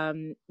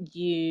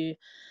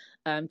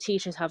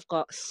 Teachers have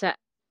got set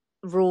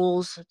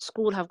rules.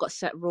 School have got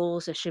set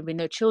rules. There should be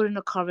no children in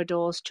the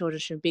corridors. Children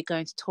shouldn't be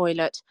going to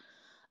toilet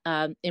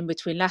in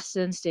between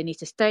lessons. They need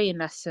to stay in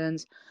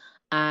lessons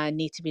and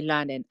need to be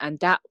learning. And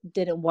that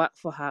didn't work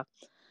for her.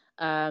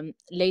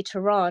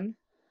 Later on,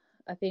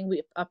 I think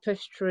I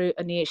pushed through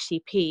an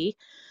EHCP,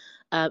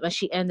 and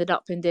she ended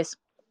up in this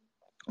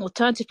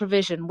alternative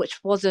provision,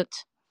 which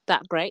wasn't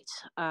that great.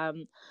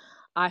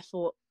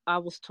 I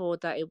was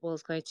told that it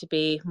was going to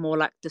be more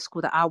like the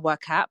school that I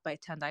work at, but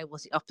it turned out it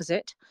was the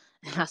opposite,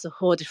 and that's a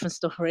whole different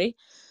story.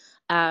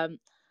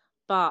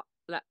 But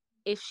like,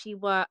 if she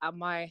were at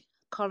my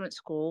current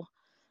school,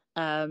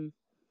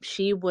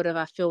 she would have,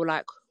 I feel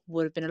like,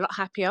 would have been a lot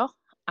happier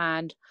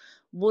and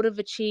would have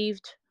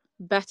achieved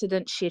better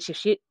than she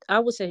achieved. I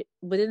would say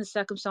within the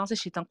circumstances,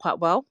 she's done quite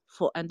well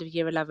for end of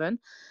year 11.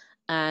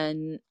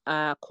 And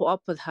caught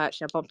up with her.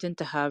 Actually, I bumped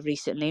into her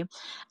recently,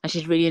 and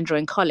she's really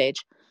enjoying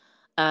college.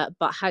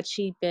 But had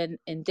she been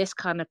in this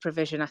kind of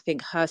provision, I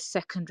think her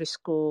secondary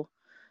school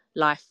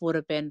life would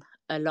have been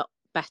a lot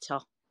better,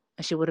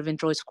 and she would have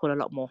enjoyed school a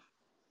lot more.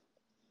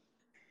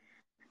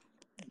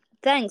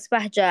 Thanks,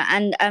 Bahja.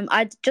 And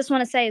I just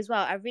want to say as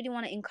well, I really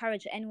want to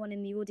encourage anyone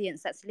in the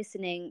audience that's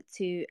listening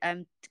to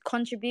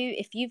contribute.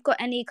 If you've got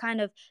any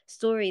kind of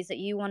stories that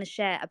you want to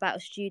share about a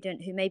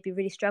student who maybe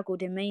really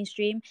struggled in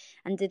mainstream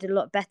and did a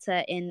lot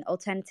better in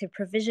alternative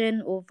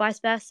provision, or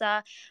vice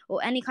versa,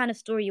 or any kind of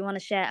story you want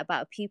to share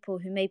about a pupil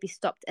who maybe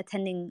stopped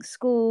attending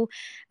school,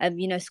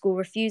 school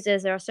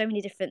refusers, there are so many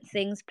different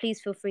things.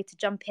 Please feel free to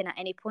jump in at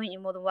any point. You're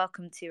more than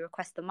welcome to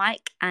request the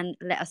mic and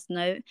let us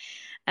know.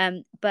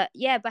 But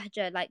yeah,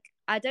 Bahja, like,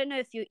 I don't know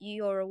if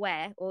you're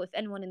aware, or if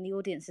anyone in the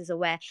audience is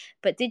aware,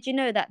 but did you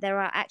know that there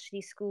are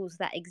actually schools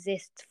that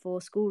exist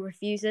for school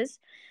refusers?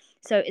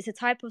 So it's a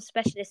type of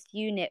specialist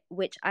unit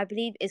which I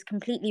believe is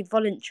completely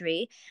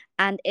voluntary,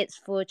 and it's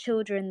for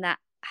children that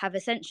have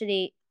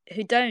essentially,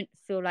 who don't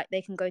feel like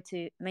they can go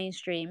to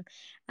mainstream,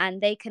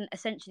 and they can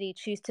essentially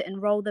choose to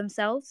enroll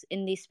themselves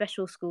in these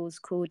special schools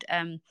called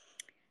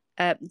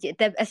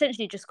they're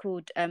essentially just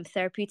called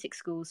therapeutic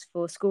schools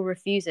for school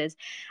refusers.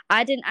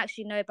 I didn't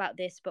actually know about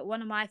this, but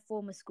one of my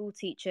former school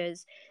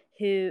teachers,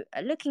 who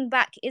looking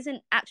back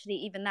isn't actually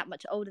even that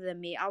much older than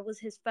me, I was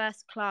his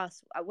first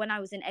class when I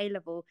was in A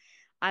level.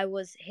 I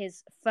was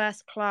his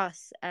first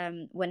class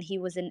when he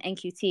was in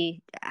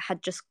NQT,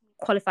 had just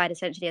qualified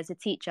essentially as a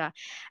teacher,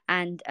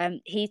 and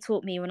he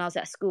taught me when I was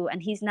at school,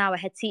 and he's now a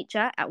head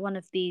teacher at one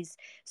of these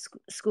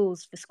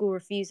schools for school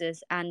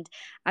refusers. And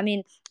I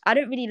mean, I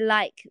don't really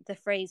like the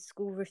phrase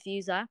school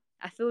refuser.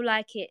 I feel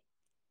like it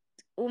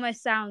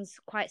almost sounds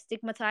quite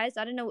stigmatized.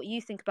 I don't know what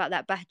you think about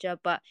that, Bahja,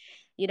 but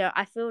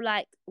I feel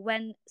like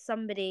when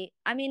somebody,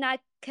 I mean, I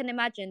can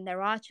imagine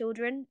there are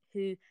children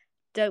who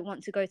don't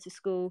want to go to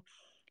school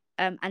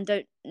and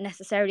don't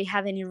necessarily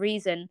have any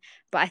reason.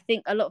 But I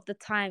think a lot of the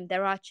time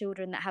there are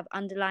children that have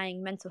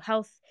underlying mental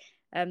health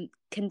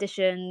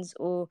conditions,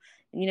 or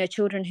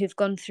children who've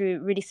gone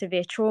through really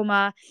severe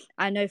trauma.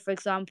 I know, for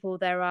example,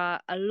 there are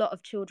a lot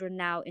of children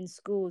now in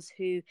schools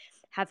who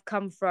have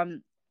come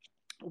from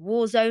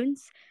war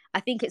zones. I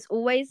think it's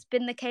always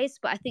been the case,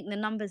 but I think the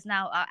numbers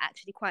now are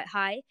actually quite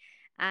high.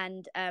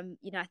 And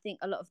I think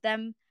a lot of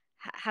them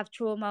have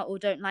trauma, or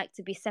don't like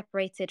to be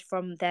separated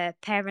from their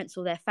parents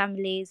or their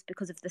families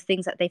because of the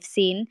things that they've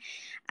seen.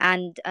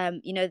 And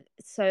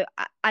so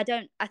I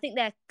think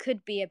there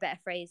could be a better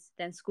phrase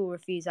than school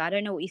refuser. I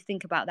don't know what you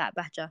think about that,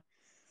 Bahja.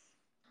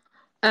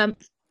 I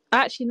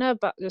actually know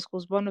about this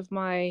because one of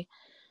my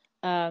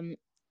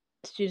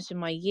students in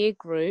my year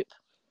group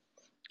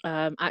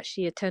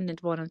actually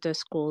attended one of those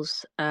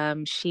schools.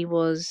 She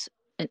was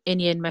an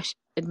Indian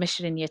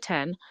admission in year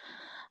 10,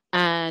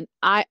 and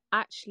I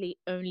actually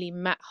only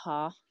met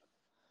her,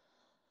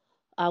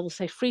 I will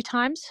say, 3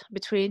 times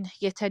between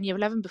year 10 and year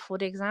 11 before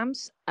the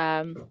exams.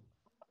 And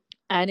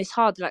it's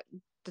hard, like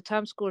the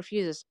term school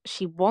refusers,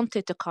 she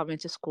wanted to come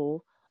into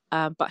school,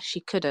 but she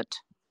couldn't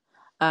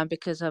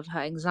because of her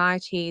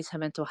anxieties, her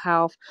mental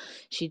health.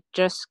 She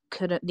just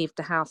couldn't leave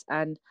the house.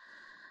 And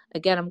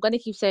again, I'm going to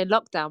keep saying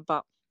lockdown,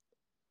 but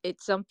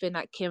it's something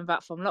that came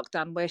back from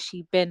lockdown, where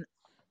she'd been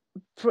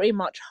pretty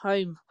much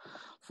home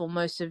for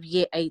most of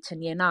year 8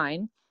 and year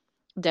 9.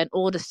 Then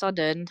all of a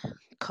sudden,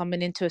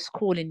 coming into a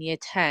school in year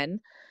 10,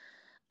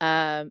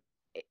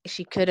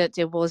 she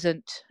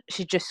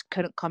just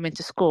couldn't come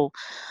into school.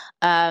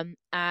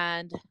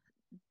 And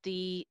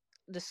the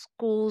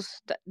school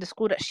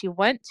that she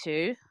went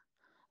to,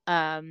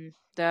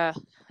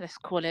 let's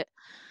call it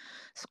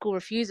school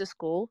refuser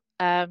school,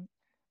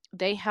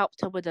 they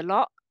helped her with a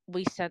lot.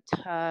 We sent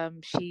her,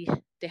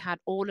 they had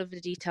all of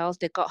the details.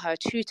 They got her a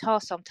tutor.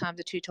 Sometimes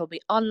the tutor will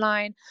be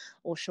online,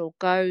 or she'll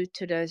go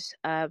to the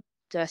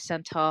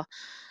centre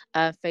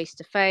face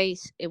to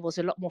face. It was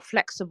a lot more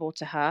flexible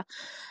to her,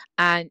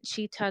 and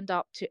she turned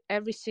up to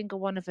every single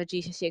one of her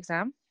GCSE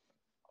exam,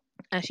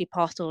 and she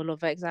passed all of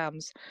her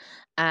exams.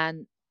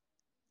 And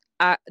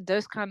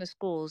those kind of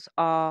schools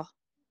are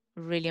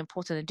really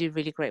important and do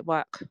really great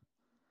work. And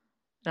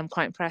I'm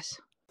quite impressed.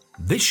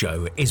 This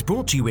show is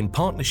brought to you in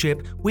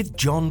partnership with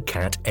John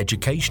Catt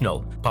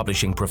Educational,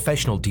 publishing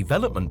professional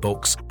development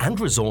books and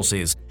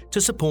resources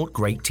to support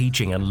great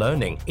teaching and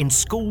learning in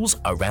schools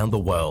around the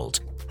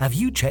world. Have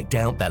you checked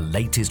out their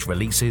latest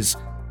releases?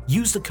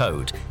 Use the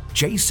code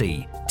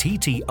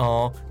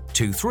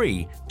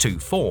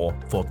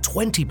JCTTR2324 for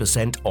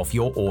 20% off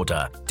your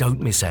order.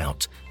 Don't miss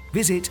out.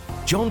 Visit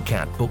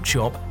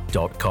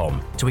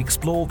johncattbookshop.com to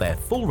explore their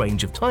full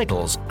range of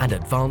titles and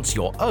advance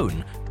your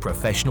own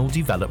professional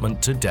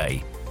development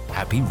today.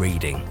 Happy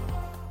reading.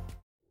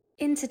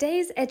 In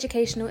today's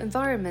educational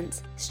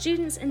environment,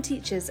 students and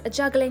teachers are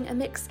juggling a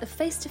mix of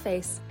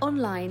face-to-face,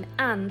 online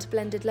and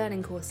blended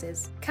learning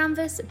courses.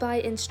 Canvas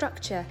by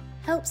Instructure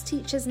helps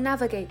teachers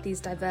navigate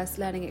these diverse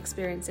learning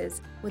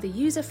experiences with a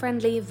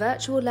user-friendly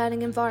virtual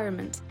learning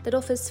environment that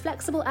offers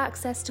flexible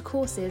access to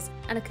courses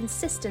and a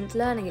consistent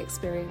learning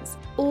experience,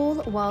 all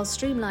while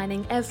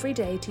streamlining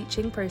everyday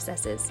teaching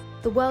processes.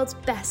 The world's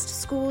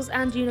best schools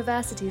and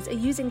universities are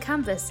using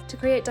Canvas to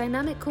create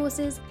dynamic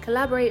courses,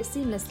 collaborate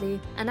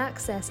seamlessly, and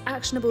access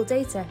actionable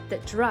data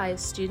that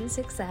drives student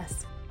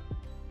success.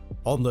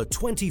 On the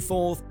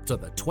 24th to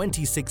the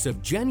 26th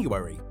of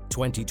January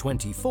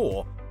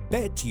 2024,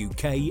 Bet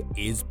UK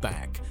is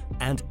back,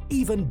 and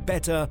even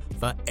better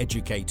for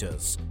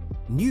educators.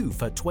 New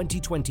for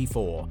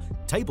 2024,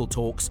 Table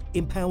Talks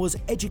empowers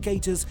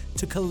educators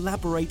to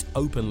collaborate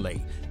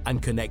openly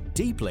and connect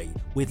deeply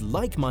with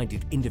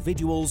like-minded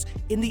individuals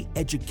in the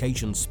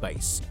education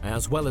space,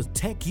 as well as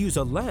tech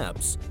user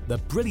labs, the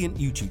brilliant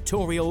new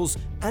tutorials,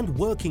 and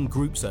working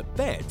groups at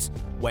BET,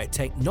 where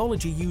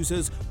technology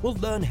users will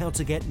learn how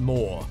to get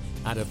more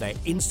out of their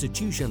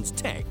institution's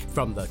tech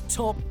from the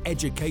top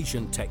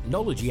education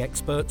technology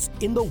experts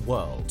in the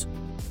world.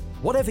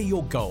 Whatever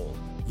your goal,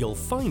 you'll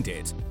find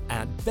it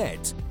at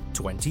BET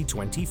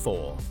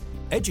 2024.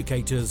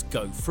 Educators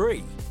go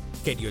free.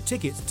 Get your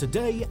tickets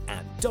today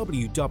at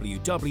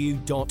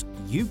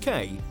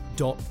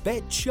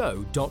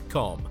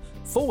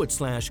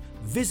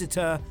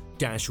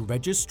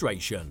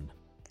www.uk.betshow.com/visitor-registration.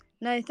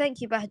 No, thank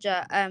you,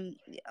 Bahja.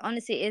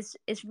 Honestly, it's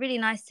really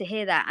nice to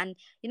hear that. And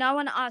I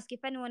want to ask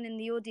if anyone in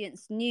the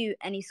audience knew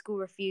any school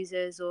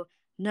refusers or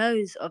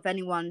knows of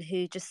anyone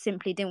who just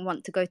simply didn't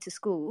want to go to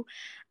school.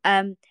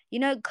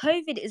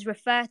 COVID is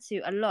referred to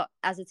a lot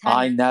as a term.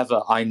 I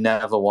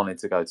never wanted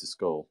to go to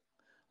school,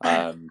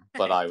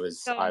 but I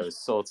was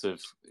sort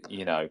of,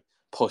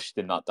 pushed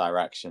in that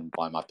direction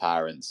by my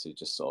parents, who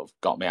just sort of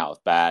got me out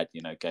of bed,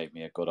 gave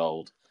me a good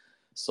old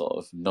sort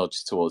of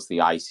nudge towards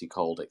the icy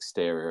cold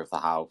exterior of the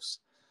house.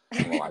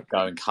 And were like,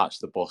 go and catch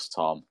the bus,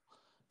 Tom.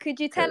 Could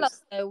you tell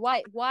us though,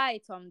 why,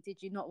 Tom,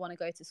 did you not want to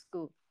go to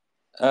school?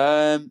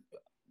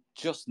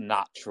 Just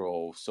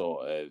natural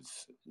sort of,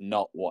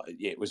 not what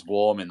it was.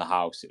 Warm in the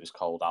house, it was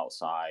cold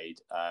outside.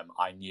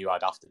 I knew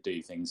I'd have to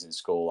do things in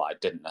school that I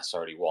didn't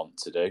necessarily want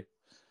to do,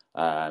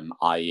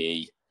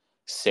 i.e.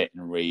 sit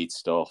and read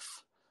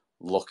stuff,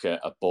 look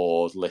at a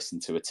board, listen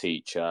to a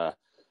teacher,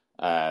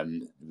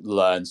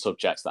 learn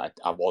subjects that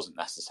I wasn't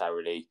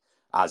necessarily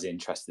as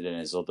interested in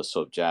as other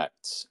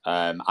subjects,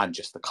 and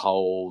just the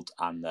cold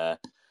and the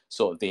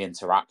sort of the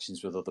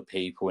interactions with other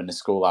people in the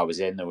school I was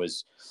in. There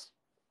was,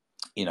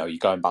 you're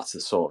going back to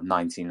the sort of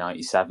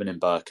 1997 in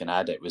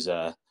Birkenhead. I was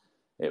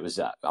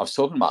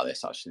talking about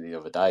this actually the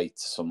other day to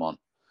someone,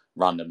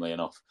 randomly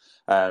enough.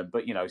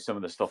 But some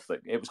of the stuff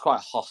that it was quite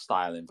a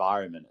hostile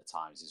environment at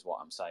times, is what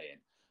I'm saying,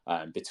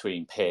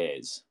 between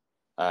peers.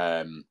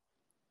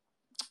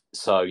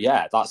 So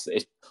yeah,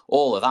 it's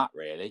all of that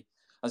really.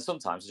 And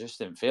sometimes I just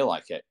didn't feel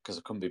like it because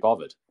I couldn't be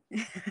bothered.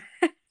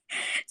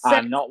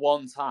 And not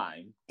one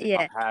time did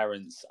my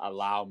parents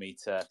allow me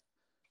to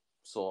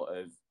sort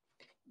of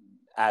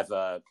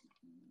ever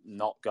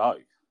not go.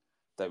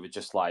 They were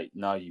just like,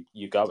 no,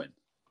 you're going.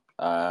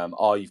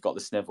 Oh, you've got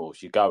the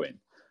snivels, you're going.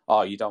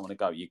 Oh, you don't want to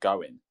go, you're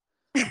going.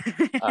 Like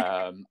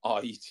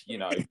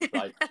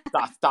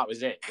that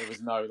was it. There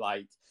was no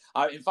like.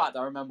 In fact,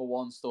 I remember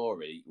one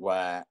story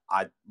where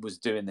I was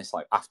doing this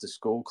like after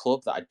school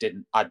club that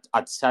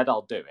I'd said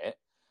I'll do it,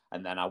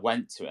 and then I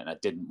went to it and I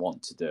didn't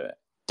want to do it.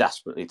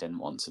 Desperately didn't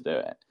want to do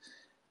it.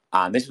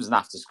 And this was an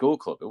after school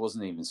club. It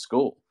wasn't even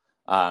school.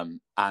 And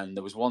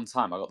there was one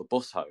time I got the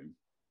bus home,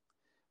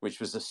 which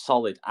was a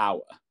solid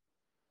hour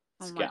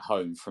to get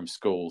home from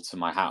school to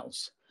my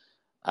house.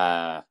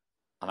 And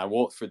I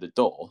walked through the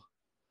door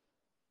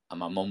and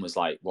my mum was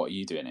like, what are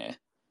you doing here?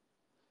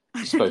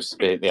 You're supposed to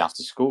be at the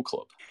after school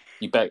club.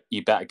 You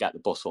better get the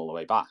bus all the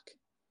way back.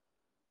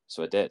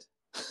 So I did.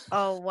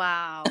 Oh,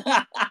 wow.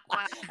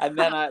 And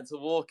then I had to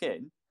walk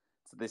in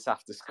to this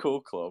after school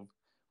club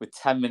with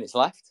 10 minutes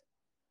left.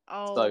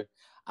 Oh. So,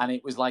 and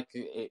it was like,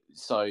 it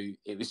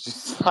was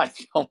just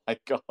like, oh my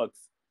God.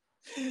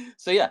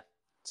 So yeah,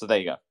 so there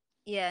you go.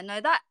 Yeah, no,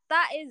 that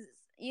is,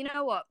 you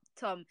know what,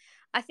 Tom,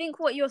 I think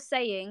what you're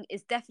saying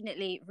is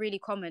definitely really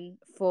common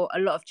for a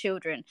lot of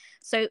children.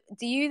 So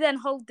do you then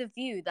hold the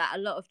view that a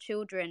lot of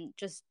children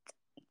just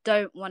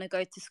don't want to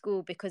go to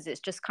school because it's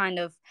just kind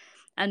of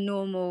a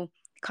normal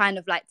kind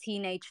of like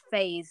teenage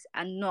phase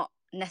and not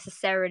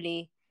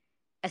necessarily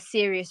a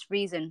serious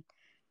reason?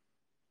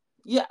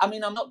 Yeah, I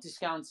mean, I'm not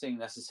discounting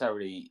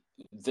necessarily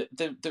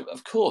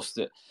of course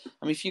that,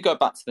 I mean, if you go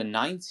back to the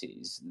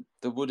 90s,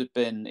 there would have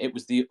been, it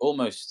was the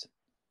almost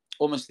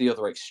the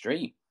other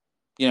extreme.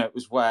 It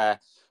was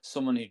where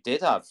someone who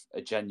did have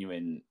a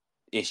genuine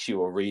issue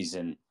or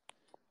reason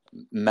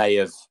may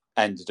have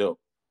ended up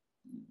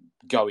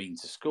going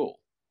to school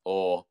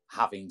or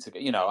having to,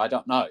 I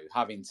don't know,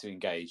 having to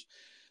engage.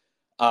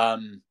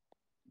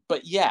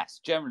 But yes,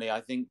 generally, I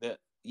think that,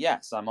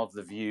 yes, I'm of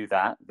the view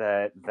that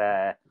there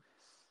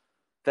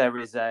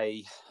is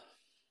a,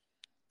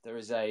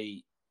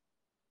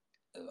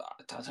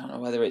 I don't know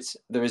whether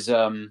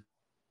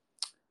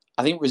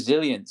I think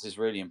resilience is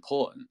really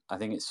important. I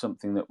think it's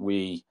something that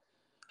we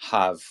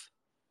have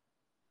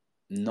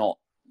not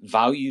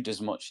valued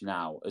as much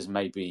now as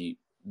maybe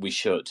we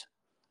should,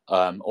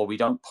 or we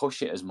don't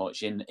push it as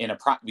much in a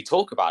practice. We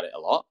talk about it a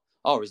lot.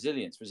 Oh,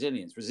 resilience. But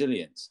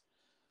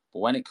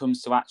when it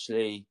comes to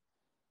actually,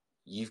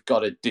 you've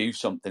got to do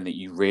something that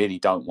you really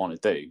don't want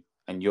to do,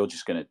 and you're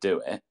just going to do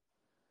it.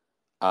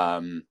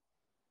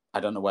 I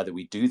don't know whether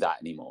we do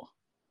that anymore.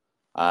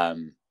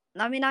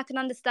 I mean, I can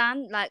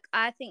understand. Like,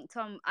 I think,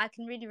 Tom, I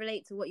can really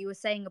relate to what you were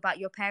saying about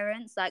your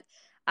parents. Like,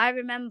 I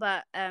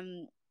remember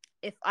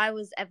if I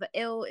was ever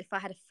ill, if I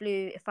had a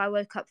flu, if I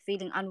woke up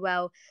feeling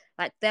unwell,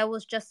 like there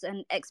was just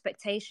an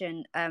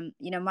expectation.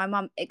 My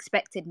mum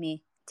expected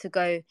me to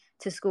go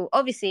to school.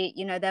 Obviously,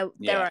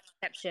 there are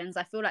exceptions.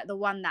 I feel like the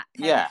one that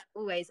parents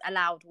always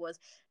allowed was,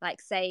 like,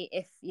 say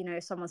if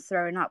someone's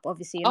throwing up,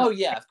 obviously you're not.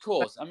 Yeah, of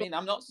course. I mean,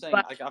 I'm not saying,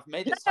 But like, I've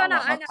made it sound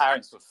like my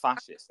parents were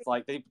fascists.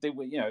 Like they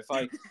were, if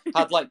I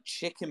had like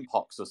chicken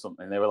pox or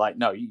something, they were like,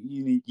 no,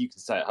 you can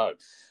stay at home.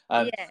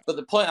 But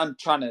the point I'm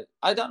trying to,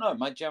 I don't know.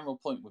 My general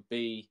point would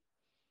be,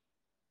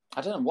 I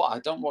don't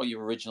know what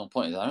your original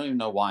point is. I don't even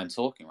know why I'm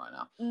talking right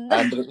now.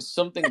 But it was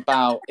something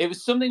about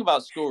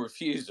school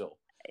refusal,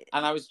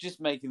 and I was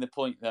just making the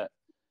point that,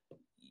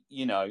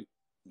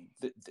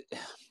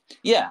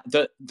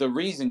 the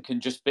reason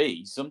can just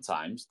be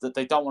sometimes that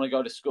they don't want to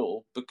go to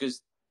school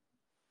because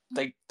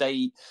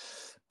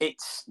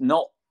it's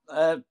not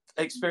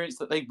experience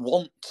that they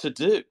want to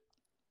do,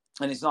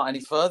 and it's not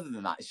any further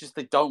than that. It's just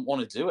they don't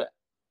want to do it.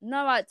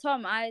 No,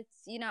 Tom, I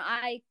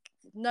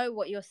know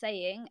what you're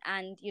saying,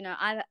 and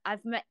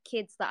I've met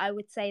kids that I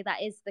would say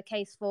that is the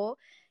case for.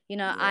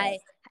 I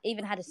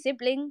even had a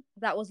sibling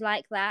that was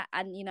like that,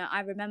 and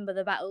I remember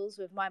the battles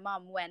with my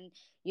mum when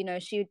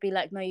she would be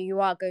like, no,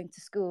 you are going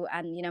to school,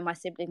 and my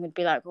sibling would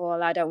be like,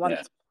 well, I don't want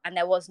to, and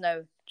there was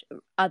no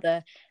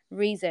other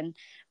reason.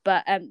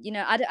 But I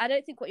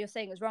don't think what you're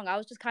saying is wrong. I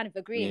was just kind of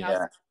agreeing. I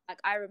was like,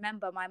 I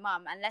remember my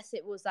mum, unless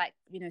it was like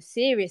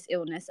serious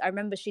illness, I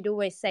remember she'd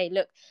always say,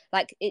 look,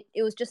 like it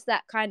was just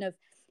that kind of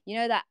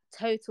that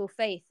total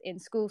faith in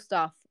school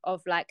staff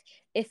of like,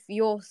 if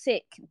you're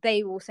sick,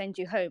 they will send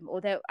you home,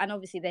 and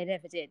obviously they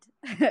never did.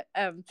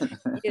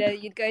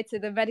 You'd go to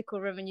the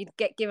medical room and you'd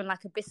get given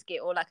like a biscuit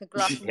or like a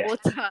glass of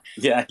water.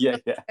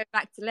 Go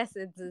back to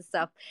lessons and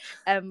stuff.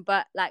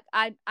 But like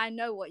I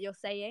know what you're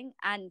saying,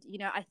 and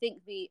I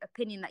think the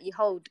opinion that you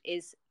hold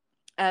is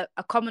a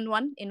common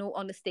one, in all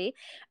honesty.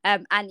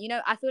 And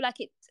I feel like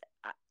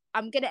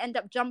I'm going to end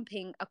up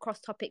jumping across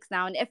topics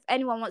now, and if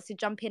anyone wants to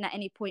jump in at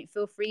any point,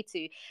 feel free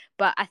to.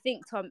 But I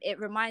think, Tom, it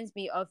reminds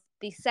me of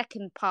the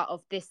second part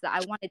of this that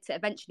I wanted to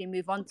eventually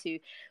move on to,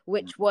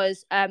 which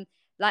was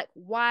like,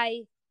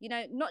 why,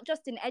 not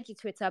just in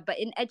EduTwitter, but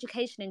in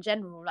education in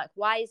general, like,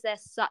 why is there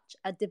such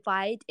a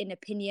divide in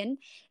opinion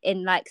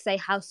in, like, say,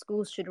 how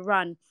schools should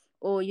run,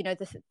 or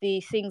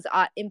the things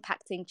are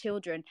impacting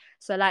children?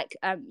 So like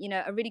a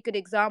really good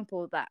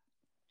example that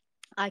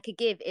I could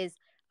give is,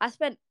 I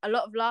spent a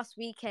lot of last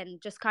weekend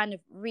just kind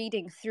of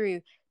reading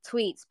through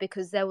tweets,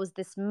 because there was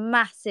this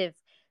massive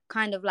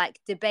kind of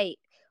like debate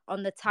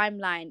on the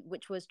timeline,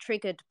 which was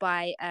triggered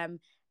by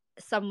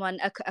someone,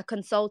 a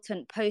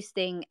consultant,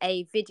 posting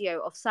a video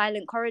of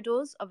silent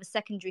corridors of a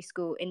secondary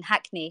school in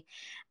Hackney.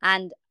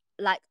 And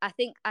like, I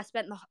think I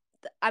spent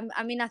I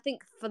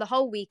think for the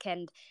whole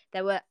weekend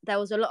there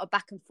was a lot of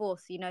back and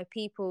forth,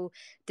 people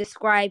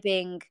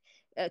describing,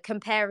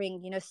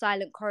 comparing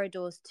silent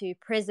corridors to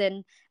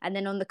prison, and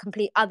then on the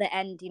complete other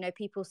end,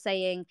 people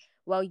saying,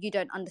 well, you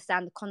don't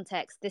understand the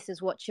context, this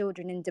is what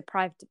children in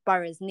deprived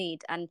boroughs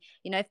need. And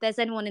if there's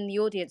anyone in the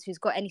audience who's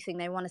got anything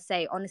they want to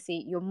say,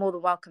 honestly, you're more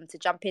than welcome to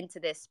jump into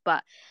this.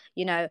 But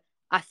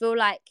I feel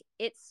like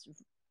it's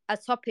a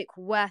topic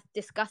worth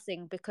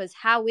discussing, because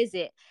how is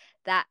it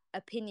that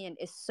opinion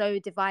is so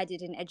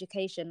divided in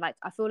education? Like,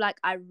 I feel like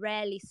I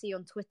rarely see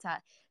on Twitter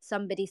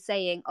somebody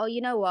saying, oh,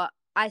 you know what,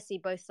 I see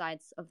both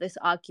sides of this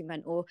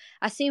argument, or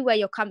I see where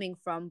you're coming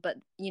from, but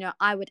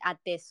I would add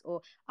this,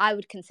 or I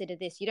would consider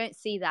this. You don't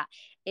see that.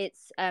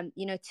 It's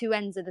two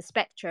ends of the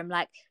spectrum.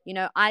 Like,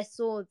 I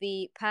saw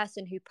the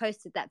person who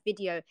posted that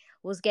video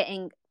was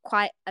getting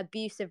quite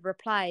abusive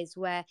replies,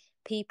 where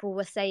people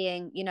were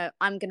saying,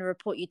 I'm going to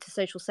report you to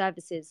social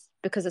services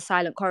because of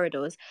silent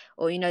corridors,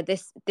 or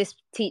this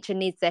teacher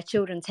needs their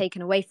children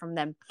taken away from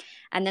them.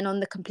 And then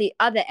on the complete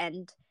other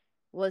end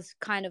was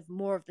kind of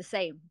more of the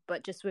same,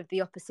 but just with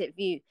the opposite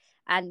view.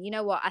 And you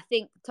know what, I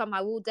think, Tom, I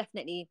will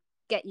definitely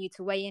get you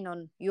to weigh in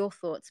on your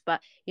thoughts,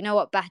 but you know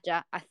what,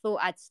 Bagha, I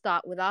thought I'd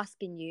start with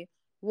asking you,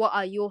 what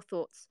are your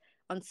thoughts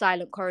on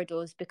silent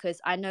corridors,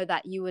 because I know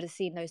that you would have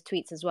seen those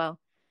tweets as well.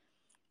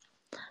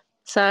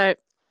 So,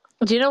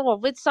 do you know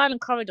what, with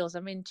silent corridors,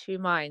 I'm in two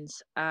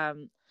minds,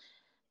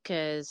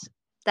 because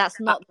that's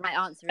not my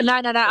answer. No,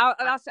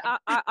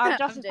 I'll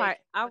justify it.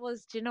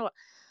 Do you know what,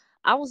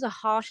 I was a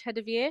harsh head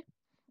of year,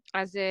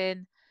 as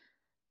in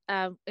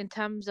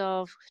terms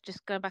of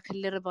just going back a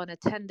little bit on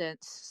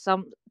attendance.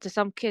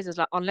 Some kids, it's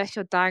like, unless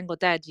you're dying or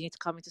dead, you need to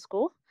come into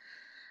school.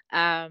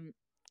 That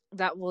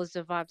was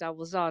the vibe that I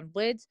was on.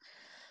 With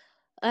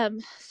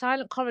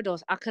silent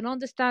corridors, I can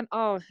understand,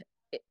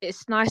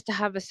 it's nice to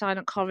have a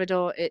silent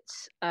corridor,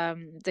 it's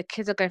the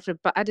kids are going through,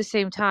 but at the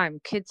same time,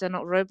 kids are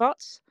not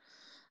robots.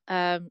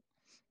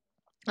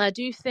 I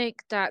do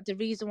think that the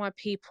reason why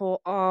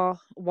people are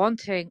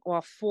wanting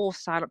or for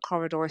silent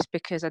corridor is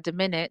because at the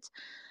minute,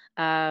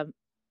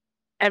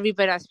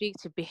 everybody I speak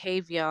to,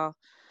 behavior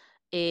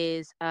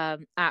is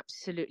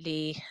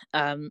absolutely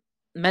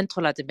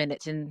mental at the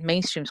minute in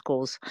mainstream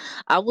schools.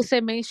 I will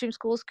say mainstream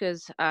schools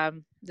because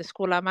the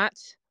school I'm at,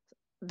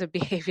 the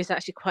behavior is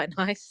actually quite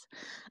nice,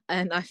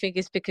 and I think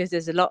it's because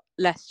there's a lot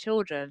less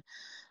children.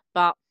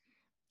 But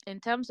in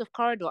terms of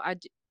corridor, I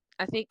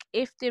think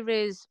if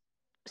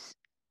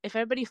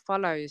everybody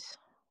follows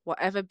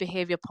whatever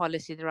behavior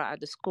policy they're at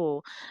the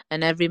school,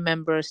 and every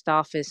member of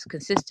staff is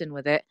consistent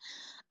with it,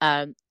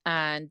 and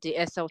the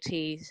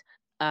SLTs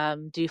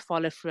do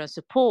follow through and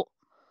support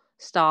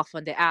staff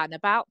when they're out and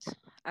about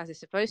as they're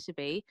supposed to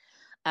be,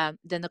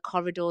 then the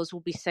corridors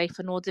will be safe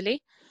and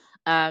orderly.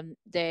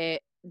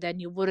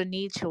 Then you wouldn't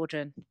need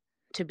children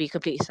to be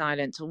completely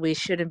silent. We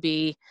shouldn't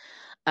be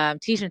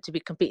teaching them to be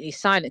completely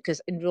silent,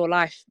 because in real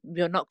life,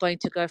 you're not going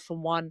to go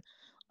from one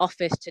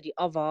office to the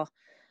other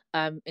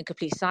in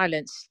complete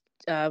silence.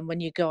 When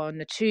you go on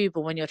the tube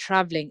or when you're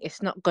traveling,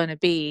 it's not going to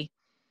be.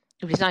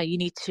 If it's not, you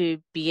need to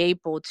be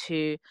able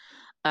to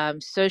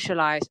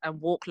socialize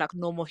and walk like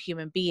normal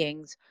human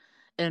beings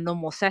in a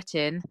normal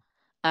setting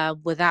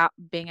without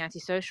being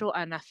antisocial.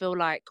 And I feel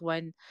like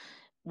when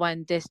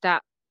there's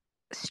that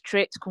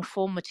strict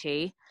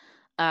conformity,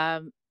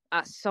 at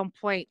some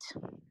point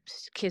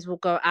kids will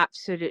go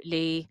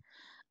absolutely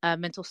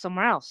mental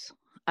somewhere else.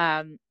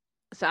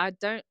 So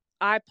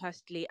I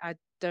personally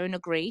don't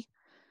agree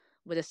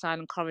with the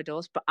silent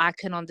corridors, but I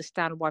can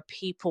understand why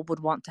people would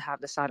want to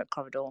have the silent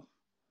corridor.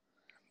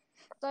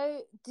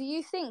 So do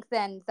you think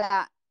then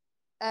that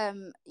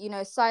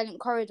silent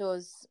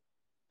corridors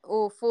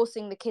or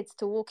forcing the kids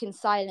to walk in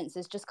silence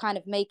is just kind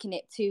of making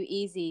it too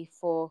easy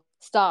for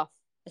staff,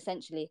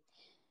 essentially,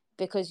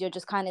 because you're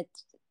just kind of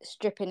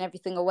stripping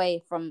everything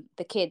away from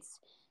the kids?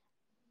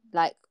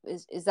 Like,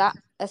 is that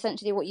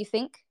essentially what you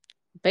think?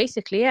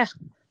 Basically, yeah.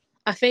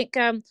 I think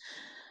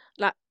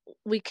like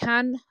we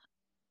can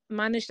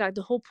manage, like,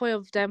 the whole point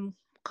of them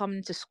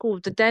coming to school.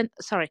 Then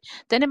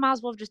they might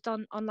as well have just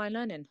done online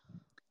learning.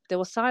 They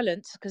were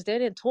silent because they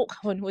didn't talk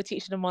when we were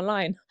teaching them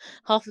online.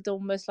 Half of them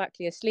were most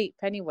likely asleep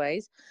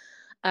anyways.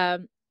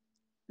 The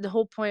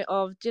whole point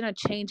of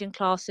changing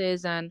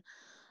classes and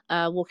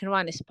walking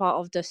around is part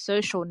of the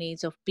social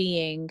needs of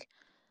being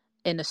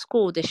in a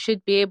school. They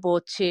should be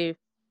able to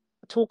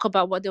talk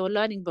about what they were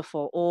learning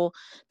before, or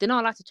they're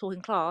not allowed to talk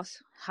in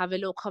class, have a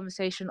little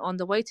conversation on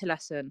the way to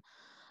lesson.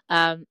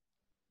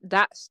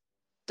 That's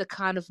the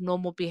kind of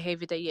normal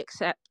behavior that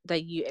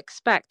you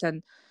expect,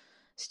 and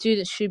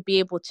students should be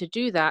able to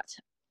do that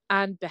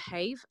and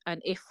behave. And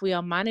if we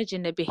are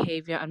managing the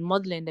behavior and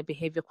modeling the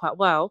behavior quite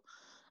well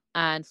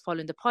and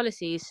following the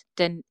policies,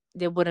 then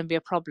there wouldn't be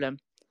a problem.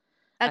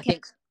 Okay. I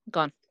think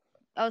gone.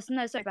 Oh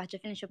no, sorry, Badger,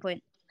 finish your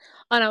point.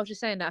 And I was just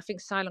saying that I think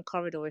silent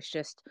corridor is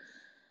just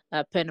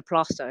putting a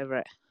plaster over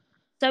it.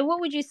 So what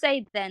would you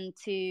say then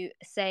to,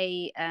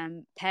 say,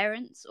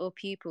 parents or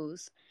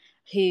pupils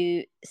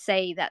who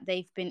say that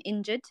they've been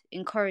injured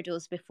in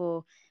corridors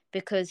before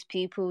because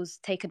pupils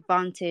take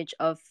advantage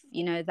of,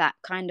 that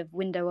kind of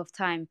window of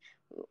time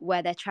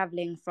where they're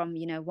traveling from,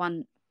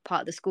 one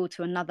part of the school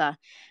to another,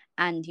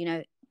 and,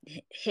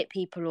 hit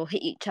people or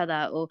hit each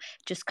other, or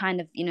just kind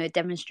of,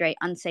 demonstrate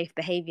unsafe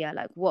behavior?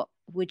 Like, what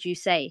would you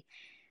say?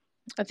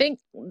 I think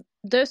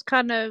those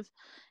kind of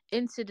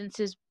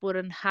incidences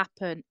wouldn't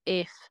happen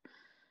if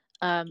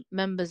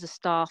members of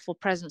staff or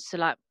present. So,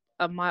 like,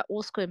 my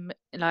old school,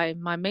 like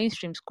my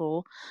mainstream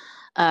school,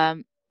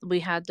 we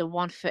had the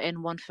 1 foot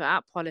in, 1 foot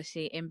out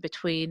policy in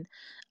between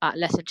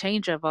lesson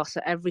changeover.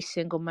 So every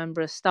single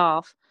member of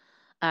staff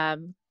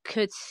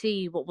could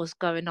see what was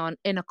going on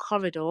in a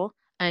corridor,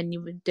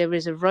 and there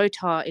is a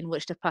rota in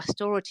which the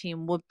pastoral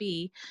team would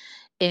be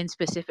in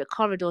specific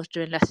corridors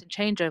during lesson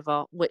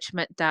changeover, which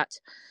meant that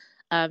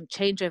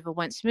changeover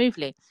went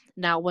smoothly.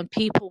 Now, when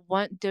people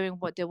weren't doing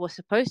what they were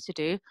supposed to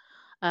do,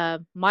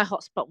 my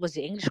hotspot was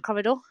the English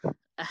corridor.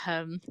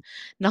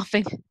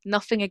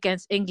 Nothing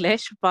against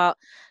English, but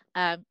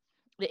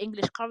the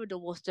English corridor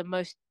was the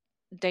most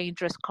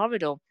dangerous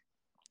corridor,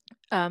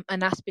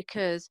 and that's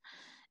because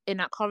in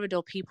that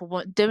corridor people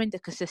weren't doing the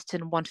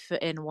consistent 1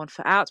 foot in, 1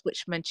 foot out,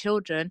 which meant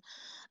children,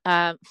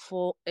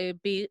 for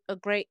it'd be a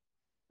great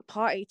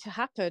party to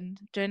happen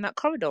during that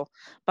corridor.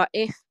 But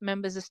if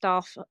members of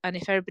staff and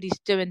if everybody's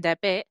doing their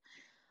bit,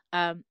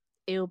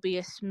 it'll be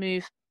a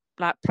smooth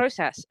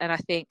process. And I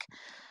think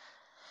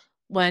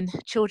when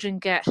children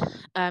get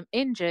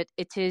injured,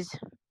 it is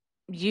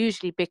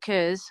usually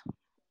because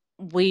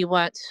we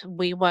weren't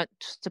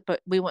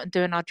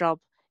doing our job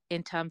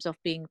in terms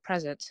of being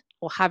present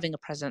or having a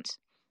presence.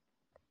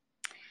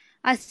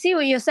 I see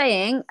what you're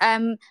saying.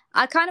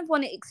 I kind of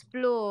want to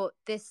explore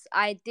this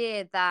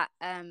idea that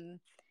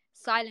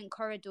silent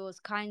corridors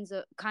kind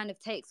of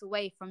takes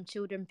away from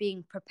children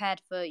being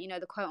prepared for,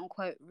 the quote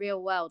unquote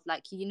real world.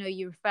 Like,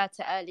 you referred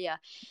to earlier,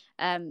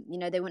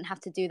 they wouldn't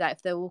have to do that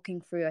if they're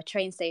walking through a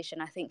train station,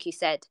 I think you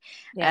said.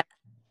 Yeah.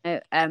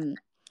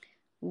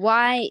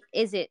 Why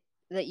is it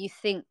that you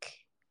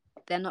think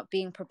they're not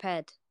being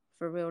prepared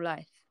for real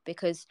life?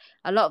 Because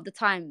a lot of the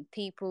time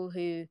people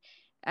who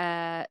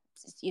kind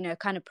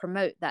of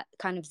promote that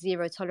kind of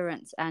zero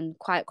tolerance and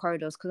quiet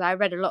corridors, because I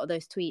read a lot of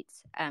those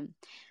tweets,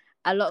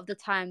 a lot of the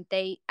time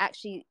they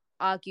actually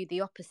argue the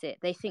opposite.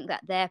 They think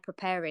that they're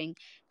preparing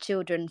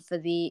children for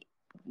the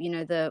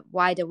the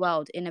wider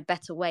world in a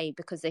better way,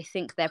 because they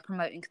think they're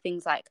promoting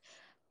things like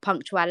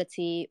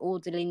punctuality,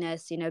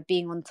 orderliness,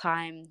 being on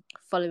time,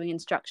 following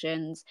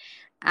instructions.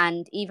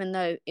 And even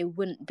though it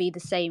wouldn't be the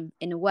same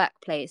in a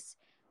workplace,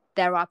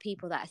 there are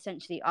people that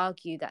essentially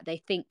argue that they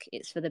think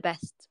it's for the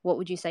best. What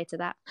would you say to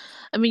that?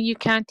 I mean, you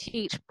can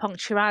teach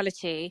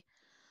punctuality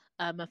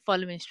and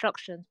following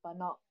instructions, but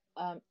not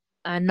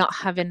and not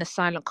having a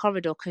silent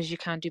corridor, because you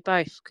can do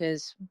both,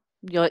 because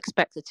you're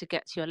expected to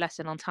get to your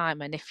lesson on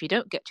time, and if you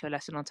don't get to your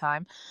lesson on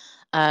time,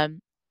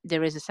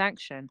 there is a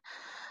sanction.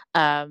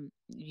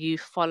 You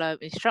follow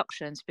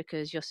instructions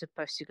because you're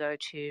supposed to go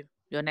to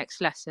your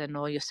next lesson,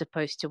 or you're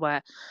supposed to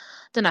wear,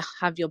 don't know,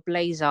 have your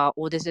blazer,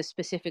 or there's a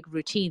specific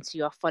routine, so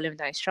you are following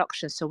that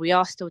instruction. So we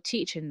are still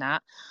teaching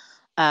that,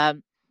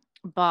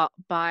 but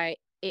by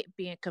it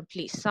being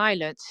complete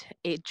silence,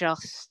 it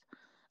just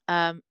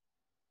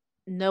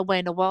nowhere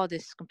in the world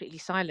is completely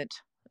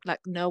silent, like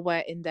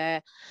nowhere in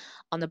there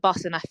on the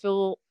bus. And I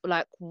feel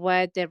like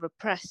where they're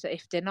repressed,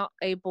 if they're not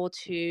able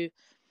to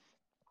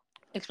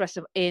express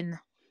them in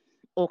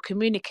or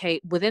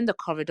communicate within the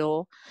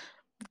corridor,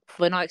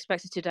 we're not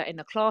expected to do that in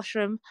the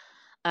classroom,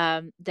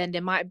 then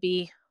there might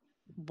be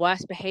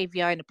worse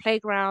behavior in the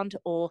playground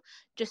or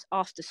just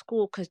after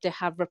school, because they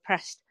have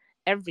repressed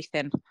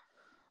everything,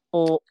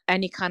 or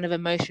any kind of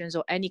emotions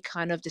or any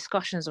kind of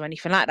discussions or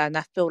anything like that. And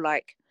I feel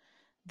like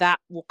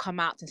that will come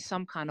out in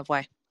some kind of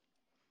way.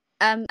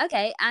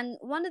 Okay, and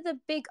one of the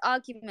big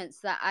arguments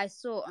that I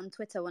saw on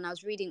Twitter when I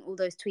was reading all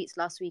those tweets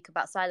last week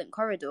about silent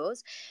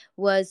corridors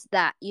was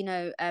that,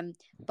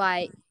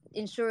 by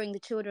ensuring the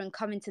children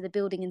come into the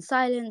building in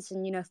silence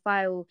and,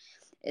 file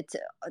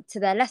to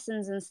their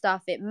lessons and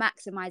stuff, it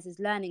maximizes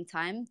learning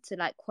time, to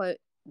like quote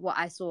what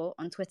I saw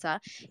on Twitter.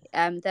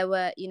 There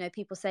were,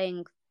 people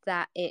saying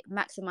that it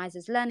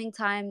maximizes learning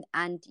time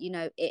and,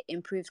 it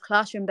improves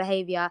classroom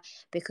behavior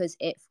because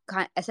it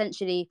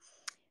essentially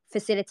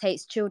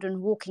facilitates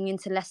children walking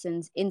into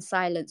lessons in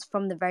silence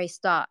from the very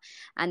start,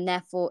 and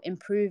therefore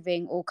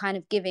improving or kind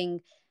of giving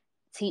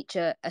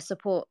teacher a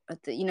support,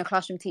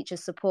 classroom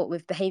teachers support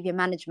with behavior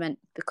management,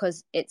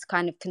 because it's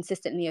kind of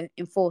consistently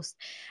enforced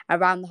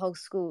around the whole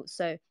school.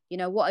 So,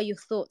 what are your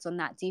thoughts on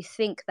that? Do you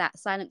think that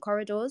silent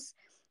corridors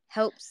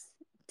helps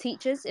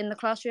teachers in the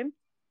classroom?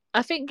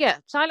 I think, yeah,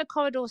 silent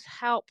corridors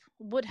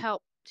would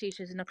help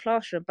teachers in the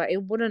classroom, but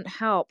it wouldn't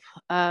help,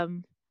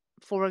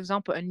 for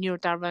example, a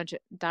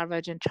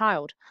neurodivergent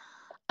child.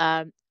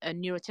 A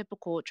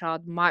neurotypical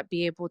child might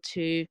be able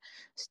to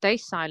stay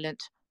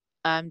silent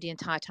the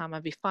entire time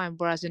and be fine,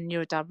 whereas a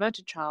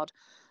neurodivergent child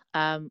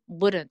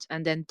wouldn't,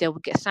 and then they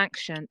would get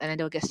sanctioned, and then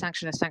they'll get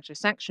sanctioned,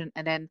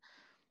 and then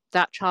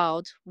that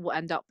child will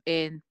end up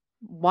in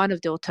one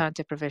of the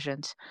alternative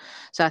provisions.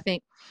 So I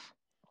think,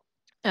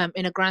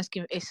 in a grand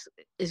scheme,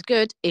 is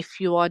good if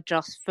you are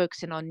just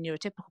focusing on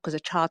neurotypical, because a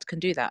child can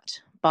do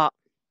that.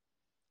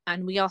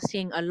 And we are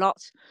seeing a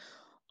lot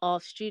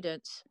of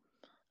students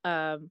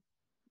are,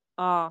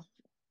 I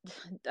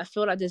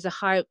feel like there's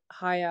a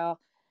higher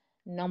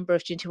number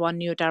of students who are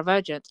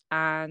neurodivergent,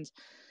 and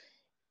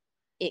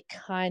it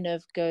kind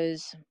of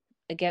goes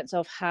against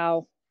of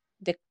how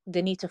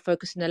they need to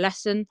focus in the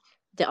lesson.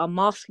 They are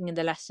masking in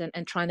the lesson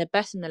and trying their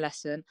best in the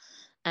lesson,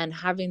 and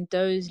having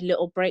those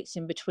little breaks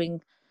in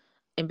between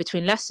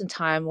lesson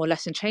time or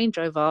lesson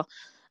changeover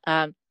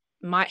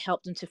might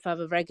help them to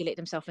further regulate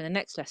themselves in the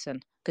next lesson,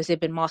 because they've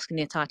been masking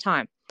the entire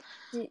time.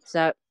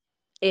 So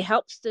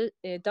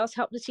it does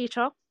help the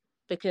teacher,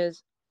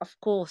 because of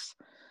course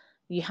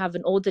you have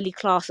an orderly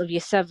class of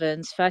year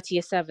 7s, 30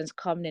 year 7s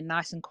coming in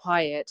nice and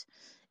quiet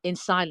in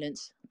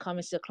silence, come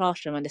into the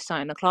classroom and they're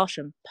sat in the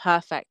classroom.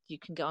 Perfect, you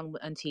can get on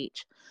and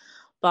teach.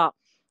 But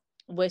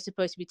we're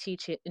supposed to be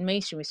teaching in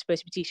mainstream, we're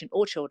supposed to be teaching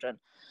all children,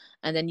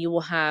 and then you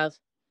will have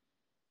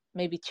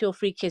maybe 2 or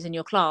 3 kids in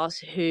your class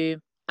who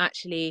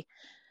actually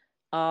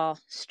are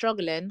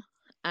struggling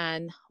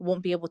and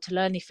won't be able to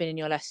learn anything in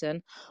your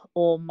lesson,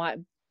 or might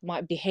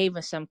behave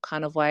in some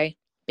kind of way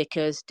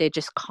because they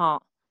just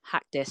can't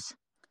hack this.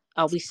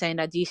 Are we saying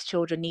that these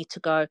children need to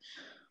go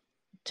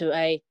to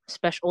a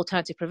special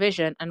alternative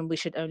provision and we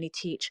should only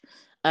teach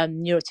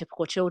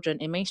neurotypical children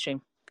in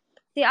mainstream?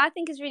 See, I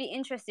think it's really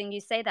interesting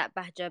you say that,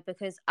 Bahja,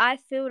 because I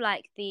feel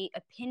like the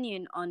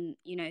opinion on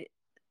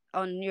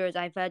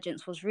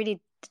neurodivergence was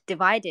really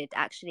divided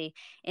actually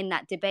in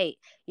that debate.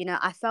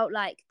 I felt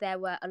like there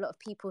were a lot of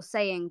people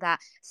saying that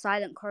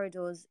silent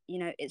corridors,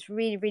 it's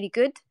really, really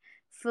good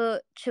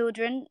for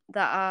children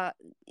that are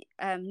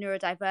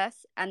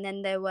neurodiverse. And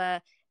then there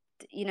were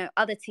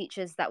other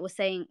teachers that were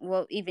saying,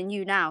 well, even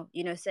you now,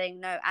 saying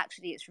no,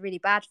 actually it's really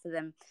bad for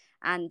them,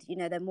 and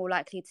they're more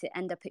likely to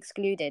end up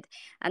excluded.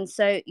 And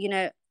so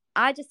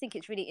I just think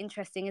it's really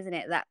interesting, isn't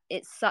it, that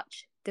it's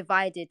such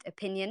divided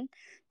opinion,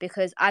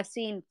 because I've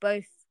seen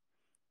both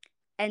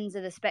ends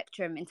of the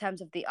spectrum in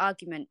terms of the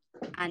argument.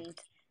 And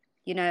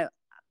I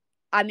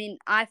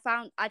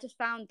just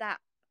found that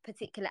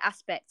particular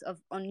aspect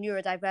on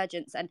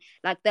neurodivergence, and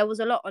like there was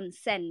a lot on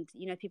SEND,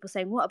 people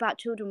saying, what about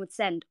children with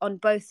SEND, on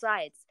both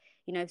sides.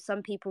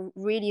 Some people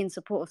really in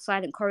support of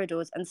silent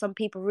corridors and some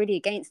people really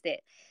against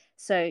it.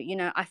 So,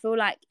 I feel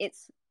like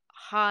it's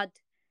hard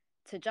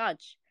to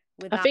judge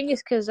I without. think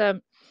it's because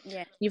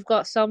Yeah. you've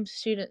got some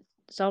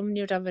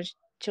neurodivergent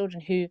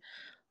children who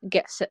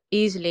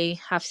easily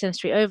have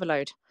sensory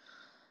overload,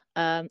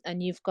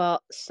 and you've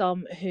got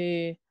some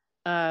who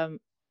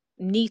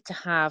need to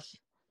have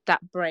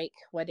that break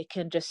where they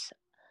can just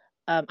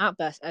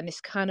outburst, and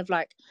it's kind of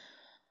like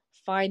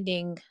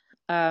finding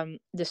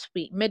the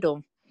sweet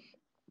middle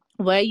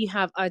where you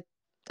have. I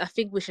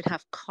think we should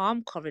have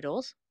calm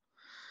corridors,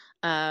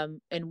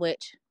 in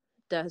which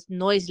the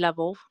noise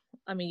level.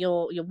 I mean,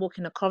 you're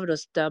walking the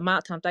corridors. The amount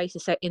of times I used to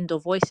say indoor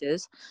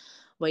voices,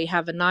 where you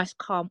have a nice,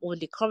 calm,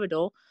 orderly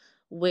corridor,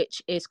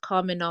 which is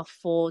calm enough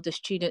for the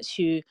students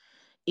who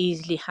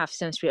easily have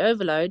sensory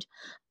overload,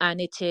 and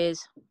it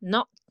is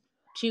not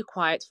too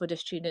quiet for the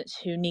students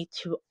who need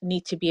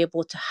to be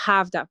able to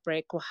have that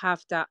break or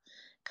have that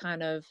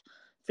kind of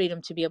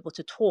freedom to be able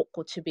to talk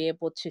or to be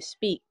able to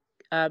speak,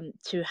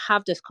 to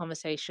have those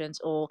conversations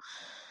or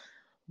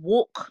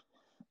walk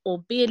or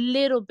be a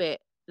little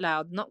bit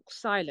loud, not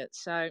silent.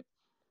 So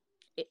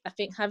I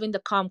think having the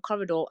calm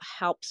corridor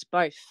helps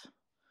both.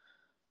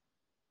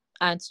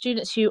 And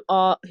students who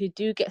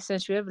do get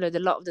sensory overload, a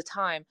lot of the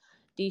time,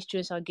 these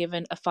students are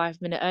given a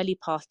 5-minute early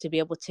pass to be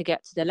able to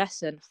get to the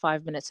lesson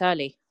 5 minutes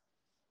early.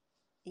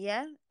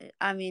 Yeah,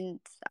 I mean,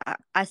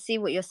 I see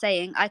what you're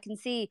saying. I can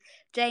see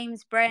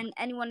James, Bren,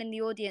 anyone in the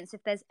audience,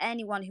 if there's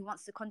anyone who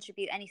wants to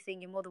contribute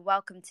anything, you're more than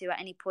welcome to at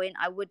any point.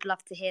 I would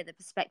love to hear the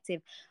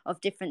perspective of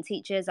different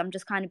teachers. I'm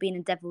just kind of being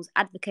a devil's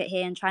advocate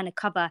here and trying to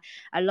cover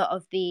a lot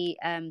of the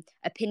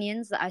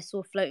opinions that I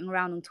saw floating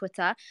around on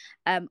Twitter.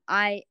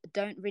 I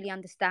don't really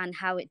understand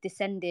how it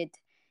descended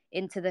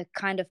into the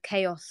kind of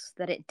chaos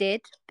that it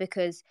did,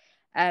 because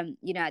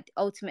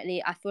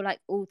ultimately I feel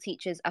like all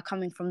teachers are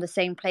coming from the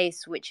same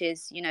place, which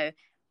is,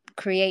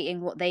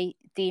 creating what they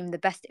deem the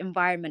best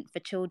environment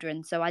for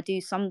children. So I do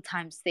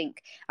sometimes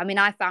think, I mean,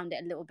 I found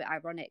it a little bit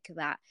ironic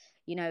that,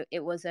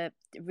 it was a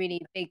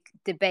really big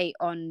debate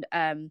on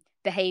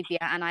behavior,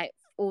 and I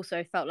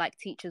also felt like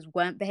teachers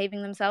weren't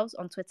behaving themselves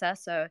on Twitter.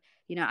 So,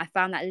 I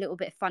found that a little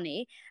bit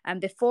funny.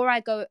 And before I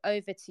go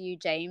over to you,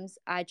 James,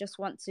 I just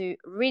want to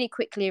really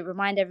quickly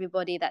remind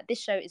everybody that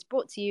this show is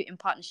brought to you in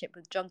partnership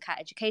with John Catt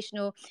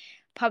Educational,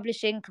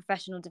 publishing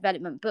professional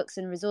development books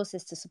and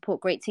resources to support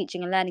great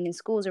teaching and learning in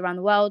schools around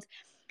the world.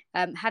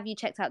 Have you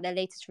checked out their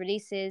latest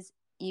releases?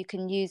 You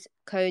can use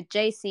code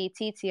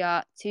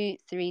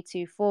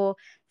JCTTR2324 for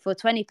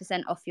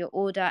 20% off your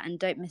order, and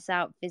don't miss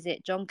out.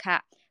 Visit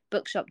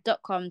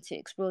johncattbookshop.com to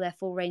explore their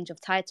full range of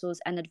titles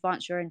and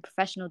advance your own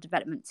professional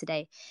development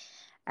today.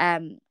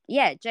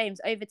 James,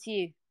 over to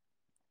you.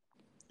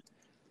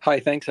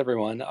 Hi, thanks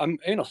everyone. I'm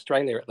in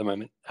Australia at the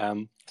moment,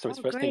 so it's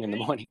first thing in the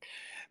morning,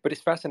 but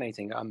it's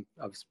fascinating. I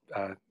was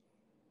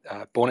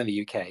born in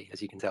the UK,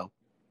 as you can tell,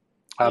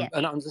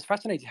 and I'm just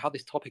fascinated how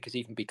this topic has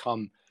even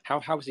become.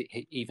 How has it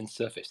even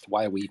surfaced?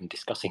 Why are we even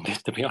discussing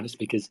this? To be honest,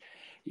 because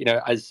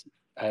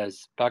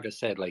as Bagha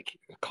said, like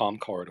a calm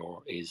corridor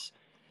is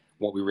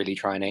what we really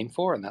try and aim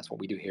for, and that's what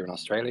we do here in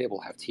Australia.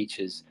 We'll have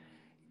teachers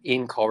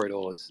in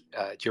corridors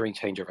during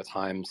changeover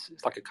times.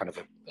 It's like a kind of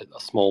a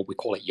small, we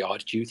call it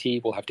yard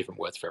duty. We'll have different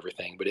words for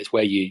everything, but it's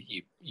where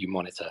you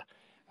monitor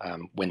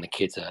when the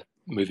kids are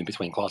moving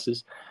between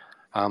classes.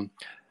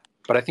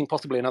 But I think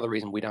possibly another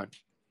reason we don't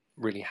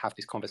really have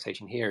this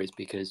conversation here is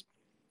because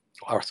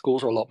our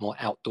schools are a lot more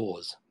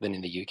outdoors than in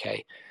the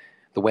UK.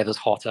 The weather's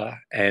hotter,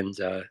 and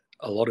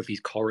a lot of these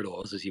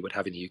corridors, as you would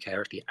have in the UK,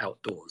 are actually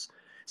outdoors.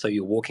 So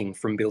you're walking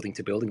from building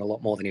to building a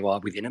lot more than you are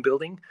within a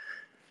building.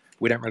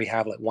 We don't really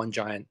have like one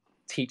giant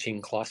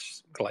teaching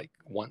class, like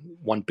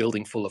one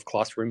building full of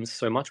classrooms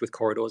so much with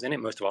corridors in it.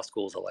 Most of our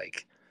schools are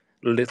like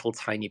little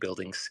tiny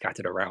buildings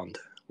scattered around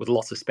with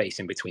lots of space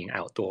in between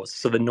outdoors.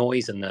 So the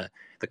noise and the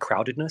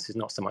crowdedness is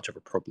not so much of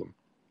a problem.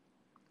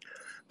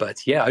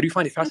 But yeah, I do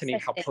find it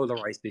fascinating how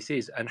polarized this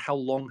is, and how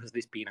long has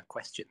this been a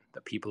question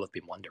that people have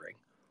been wondering.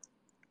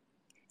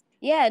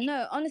 Yeah,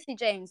 no, honestly,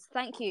 James,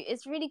 thank you.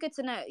 It's really good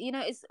to know.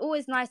 It's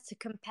always nice to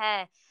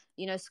compare,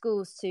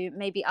 schools to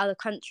maybe other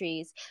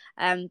countries,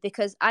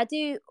 because I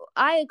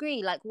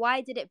agree. Like,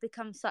 why did it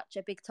become such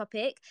a big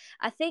topic?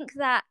 I think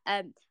that,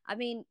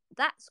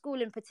 that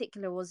school in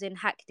particular was in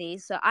Hackney.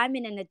 So I'm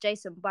in an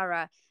adjacent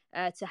borough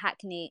to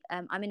Hackney.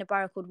 I'm in a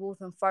borough called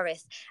Waltham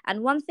Forest.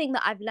 And one thing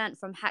that I've learned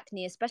from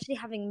Hackney, especially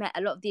having met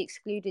a lot of the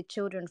excluded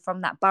children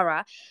from that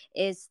borough,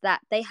 is that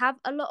they have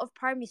a lot of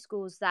primary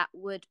schools that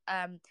would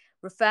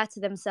refer to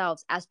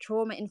themselves as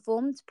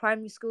trauma-informed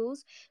primary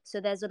schools.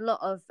 So there's a lot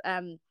of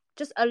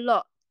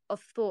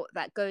thought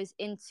that goes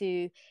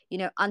into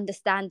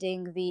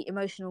understanding the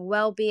emotional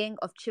well-being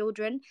of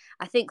children.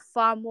 I think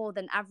far more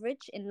than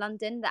average in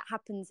London that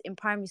happens in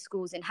primary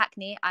schools in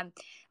Hackney. I'm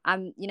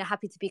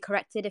happy to be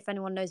corrected if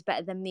anyone knows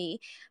better than me.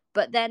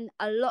 But then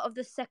a lot of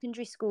the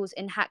secondary schools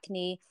in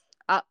Hackney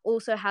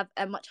also have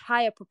a much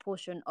higher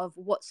proportion of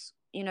what's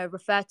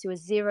referred to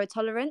as zero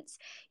tolerance,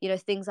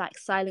 things like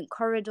silent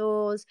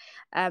corridors.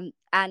 And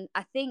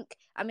I think,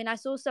 I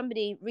saw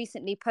somebody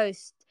recently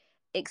post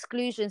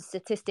exclusion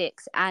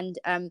statistics, and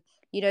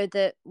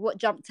what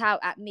jumped out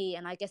at me,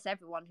 and I guess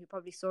everyone who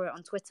probably saw it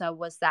on Twitter,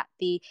 was that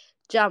the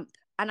jump.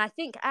 And I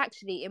think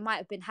actually it might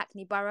have been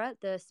Hackney Borough,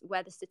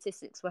 where the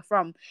statistics were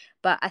from.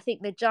 But I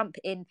think the jump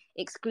in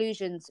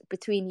exclusions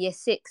between year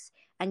 6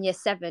 and year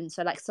 7,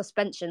 so like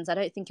suspensions, I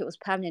don't think it was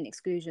permanent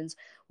exclusions,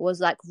 was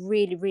like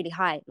really, really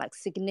high, like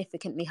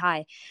significantly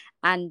high.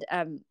 And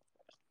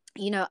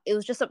it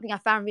was just something I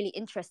found really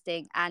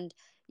interesting. And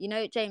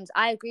James,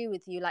 I agree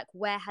with you. Like,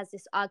 where has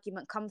this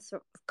argument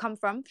come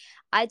from?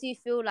 I do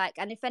feel like,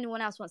 and if anyone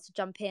else wants to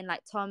jump in,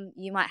 like Tom,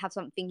 you might have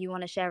something you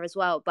want to share as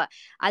well. But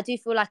I do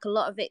feel like a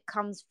lot of it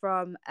comes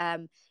from,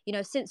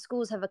 since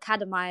schools have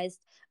academized,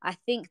 I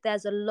think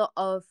there's a lot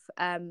of,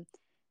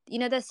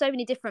 there's so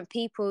many different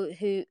people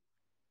who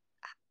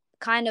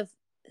kind of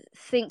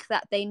think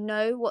that they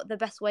know what the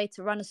best way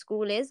to run a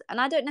school is. And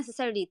I don't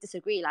necessarily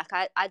disagree. Like,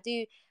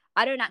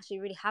 I don't actually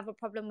really have a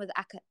problem with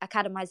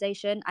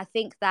academization. I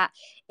think that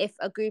if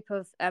a group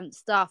of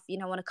staff,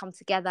 want to come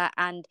together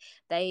and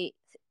they,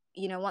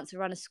 want to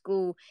run a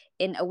school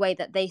in a way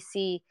that they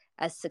see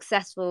as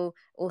successful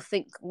or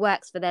think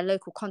works for their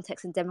local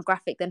context and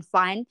demographic, then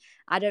fine.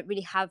 I don't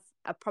really have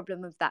a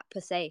problem with that per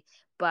se.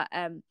 But,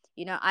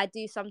 I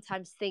do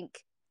sometimes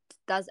think,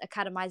 does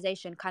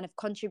academization kind of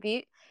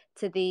contribute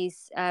to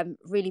these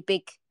really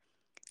big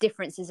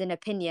differences in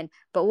opinion?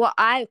 But what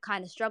I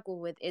kind of struggle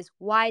with is,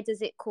 why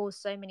does it cause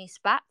so many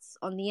spats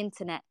on the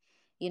internet?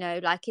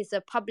 Like, it's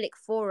a public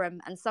forum,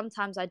 and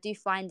sometimes I do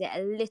find it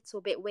a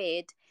little bit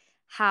weird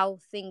how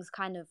things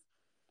kind of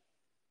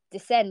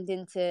descend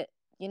into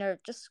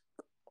just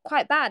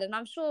quite bad. And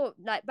I'm sure,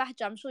 like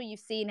Bahja, I'm sure you've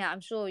seen it,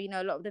 I'm sure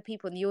a lot of the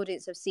people in the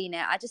audience have seen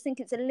it. I just think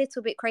it's a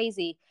little bit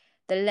crazy,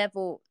 the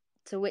level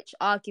to which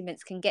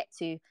arguments can get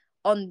to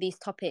on these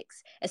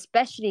topics,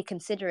 especially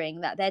considering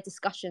that they're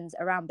discussions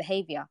around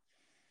behaviour.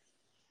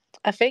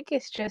 I think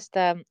it's just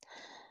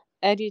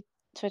Edu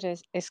Twitter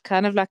is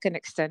kind of like an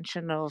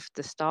extension of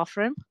the staff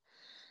room.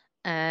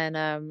 And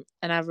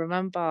I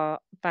remember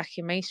back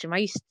in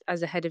mainstream,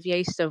 as a head of year, I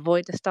used to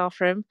avoid the staff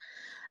room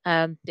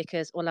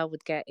because all I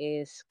would get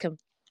is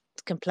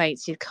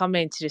complaints. You'd come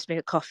in to just make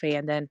a coffee,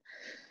 and then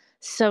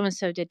so and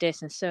so did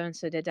this and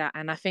so did that.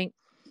 And I think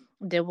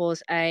there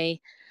was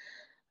a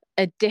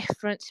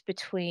difference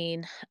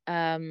between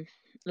there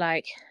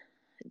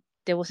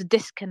was a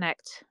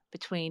disconnect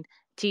between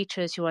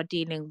teachers who are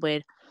dealing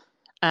with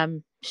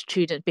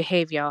student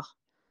behavior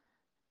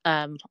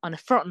on a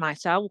frontline.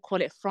 So I will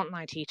call it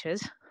frontline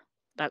teachers,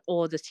 like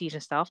all the teaching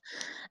staff,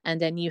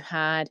 and then you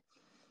had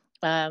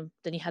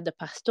the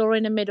pastoral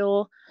in the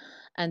middle,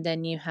 and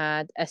then you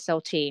had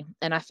SLT.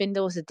 And I think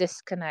there was a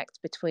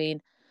disconnect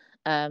between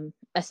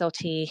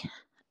SLT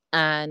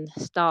and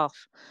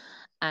staff,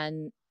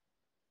 and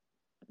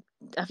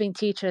I think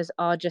teachers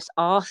are just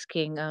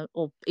asking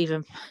or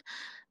even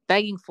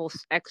begging for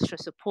extra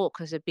support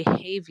because the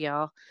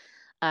behaviour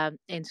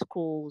in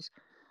schools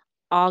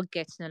are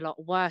getting a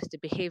lot worse. The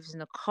behaviours in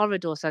the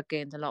corridors are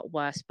getting a lot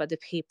worse, but the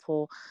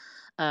people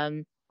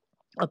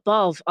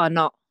above are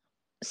not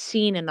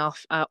seen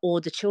enough,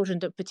 or the children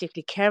don't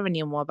particularly care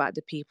anymore about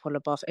the people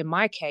above. In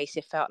my case,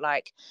 it felt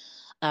like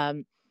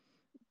I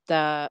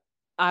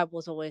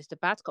was always the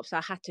bad cop, so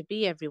I had to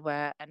be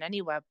everywhere and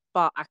anywhere,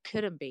 but I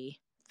couldn't be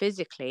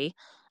physically.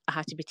 I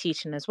had to be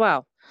teaching as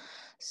well.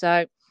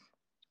 So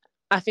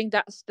I think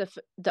that's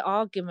the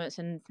arguments,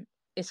 and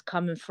it's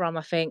coming from,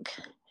 I think,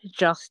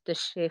 just the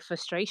sheer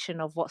frustration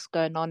of what's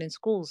going on in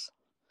schools.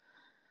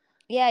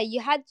 Yeah,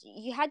 you had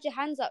your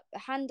hand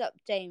up,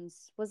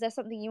 James. Was there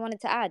something you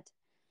wanted to add?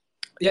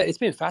 Yeah, it's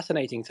been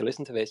fascinating to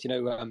listen to this.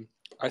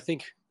 I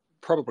think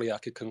probably I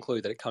could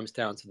conclude that it comes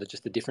down to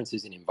just the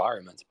differences in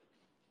environment.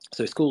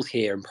 So schools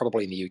here, and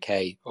probably in the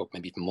UK, or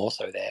maybe even more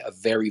so there, are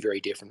very, very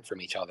different from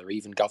each other.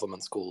 Even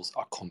government schools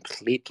are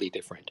completely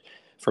different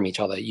from each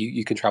other.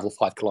 You can travel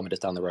 5 kilometers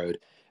down the road,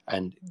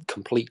 and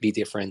completely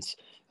different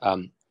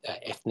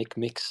ethnic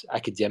mix,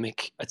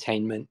 academic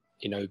attainment,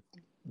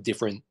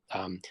 different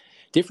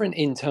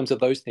in terms of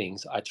those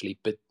things, actually,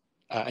 but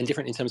and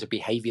different in terms of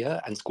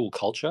behavior and school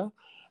culture.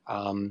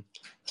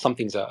 Some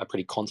things are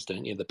pretty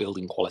constant, the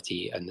building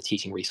quality and the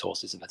teaching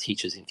resources and the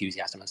teachers'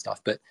 enthusiasm and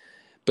stuff.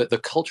 But the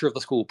culture of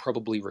the school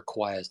probably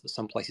requires that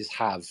some places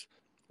have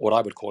what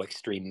I would call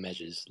extreme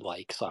measures,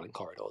 like silent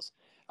corridors.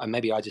 And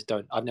maybe I've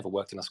never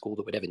worked in a school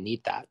that would ever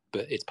need that,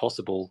 but it's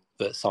possible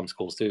that some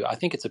schools do. I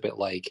think it's a bit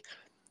like,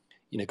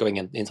 going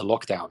into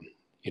lockdown.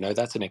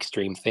 That's an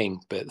extreme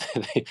thing, but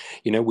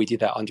we did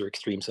that under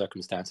extreme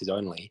circumstances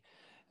only.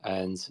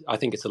 And I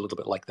think it's a little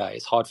bit like that.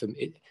 It's hard for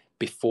me.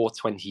 Before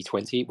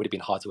 2020, it would have been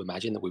hard to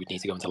imagine that we would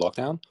need to go into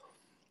lockdown.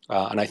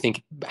 And I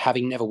think,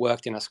 having never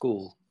worked in a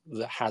school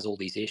that has all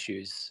these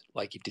issues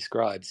like you've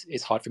described,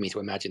 it's hard for me to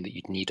imagine that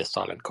you'd need a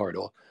silent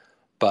corridor.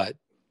 But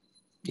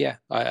yeah,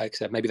 I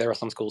accept maybe there are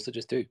some schools that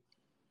just do.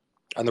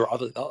 And there are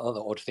other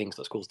odd things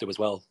that schools do as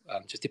well.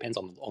 Just depends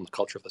on the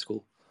culture of the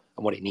school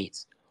and what it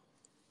needs.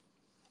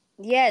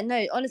 Yeah,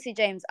 no, honestly,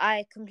 James,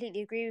 I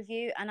completely agree with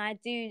you. And I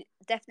do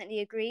definitely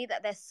agree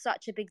that there's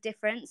such a big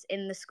difference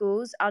in the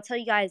schools. I'll tell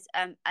you guys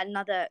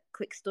another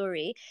quick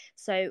story.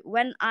 So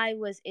when I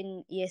was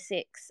in year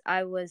 6,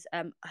 I was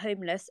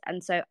homeless.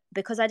 And so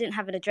because I didn't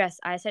have an address,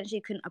 I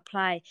essentially couldn't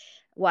apply.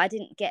 Well, I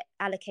didn't get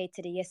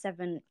allocated a year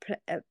 7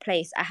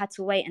 place. I had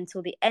to wait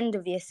until the end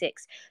of year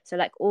 6. So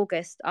like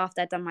August,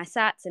 after I'd done my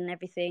SATs and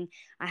everything,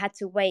 I had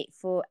to wait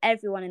for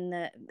everyone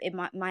in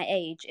my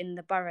age in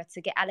the borough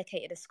to get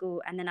allocated a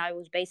school, and then I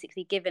was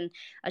basically given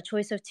a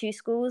choice of 2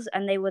 schools,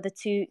 and they were the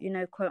 2,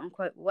 quote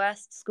unquote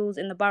worst schools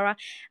in the borough.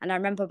 And I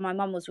remember my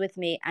mum was with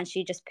me, and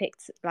she just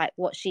picked like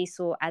what she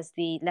saw as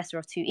the lesser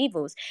of 2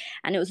 evils,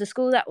 and it was a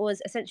school that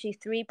was essentially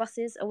 3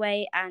 buses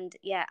away, and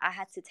yeah, I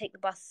had to take the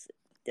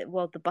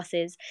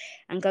buses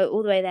and go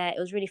all the way there. It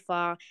was really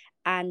far,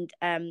 and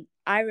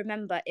I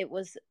remember it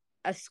was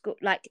a school,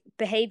 like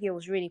behavior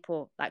was really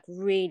poor, like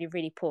really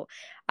really poor.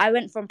 I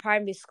went from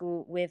primary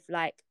school with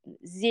like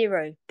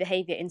 0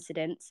 behavior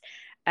incidents,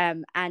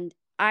 and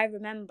I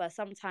remember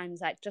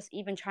sometimes like just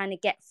even trying to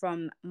get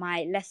from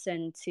my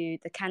lesson to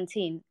the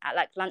canteen at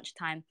like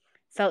lunchtime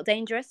felt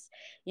dangerous.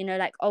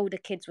 Like older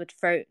kids would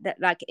throw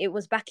that, like it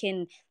was back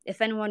in, if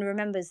anyone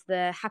remembers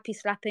the happy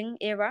slapping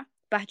era.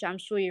 Bahja, I'm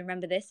sure you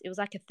remember this. It was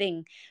like a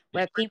thing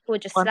where people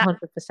would just slap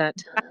 100%.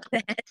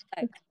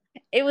 like,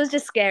 it was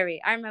just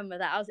scary. I remember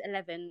that I was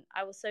 11.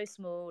 I was so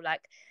small, like,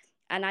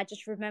 and I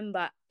just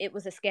remember it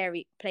was a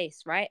scary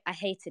place, right? I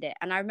hated it.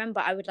 And I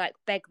remember I would like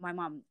beg my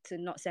mum to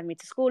not send me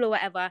to school or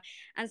whatever.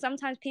 And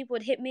sometimes people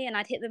would hit me and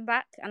I'd hit them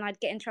back and I'd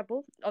get in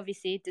trouble,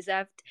 obviously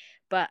deserved.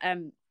 But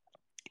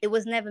it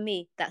was never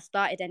me that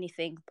started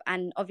anything.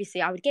 And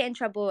obviously I would get in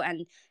trouble,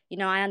 and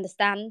I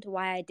understand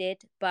why I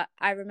did. But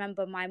I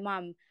remember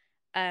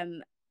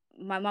um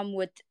my mum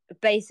would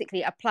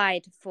basically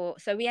applied for,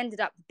 so we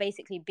ended up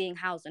basically being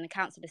housed on a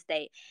council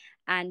estate,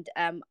 and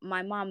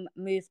my mum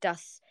moved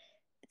us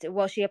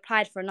well, she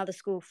applied for another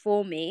school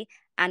for me,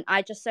 and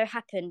I just so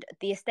happened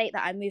the estate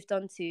that I moved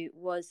on to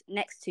was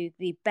next to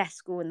the best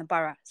school in the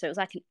borough. So it was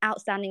like an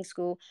outstanding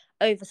school,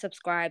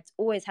 oversubscribed,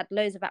 always had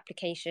loads of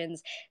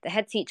applications. The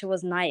head teacher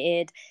was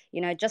knighted,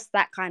 just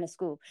that kind of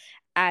school.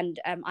 And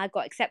I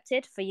got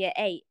accepted for year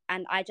 8,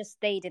 and I just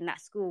stayed in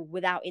that school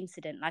without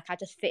incident. Like I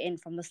just fit in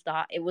from the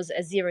start. It was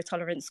a 0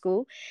 tolerance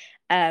school.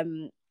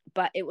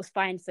 But it was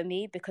fine for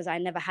me because I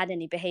never had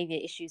any behavior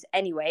issues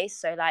anyway.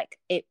 So like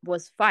it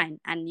was fine.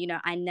 And,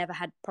 I never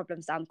had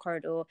problems down the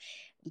corridor.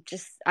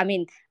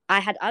 I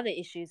had other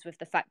issues with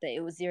the fact that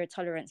it was 0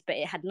 tolerance, but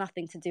it had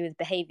nothing to do with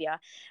behavior.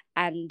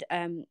 And,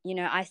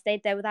 I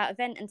stayed there without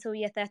event until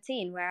year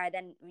 13, where I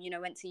then,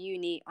 went to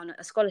uni on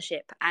a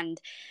scholarship.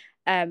 And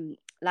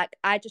like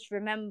I just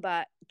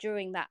remember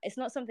during that, it's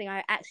not something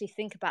I actually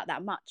think about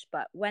that much,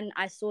 but when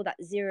I saw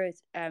that 0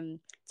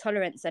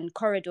 tolerance and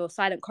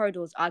silent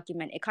corridors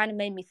argument, it kind of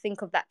made me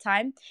think of that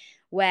time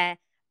where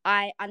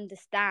I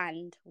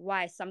understand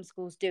why some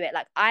schools do it.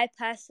 Like I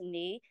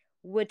personally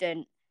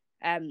wouldn't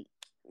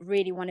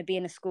really want to be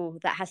in a school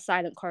that has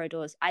silent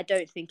corridors. I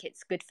don't think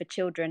it's good for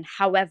children.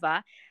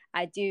 However,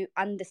 I do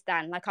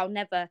understand, like I'll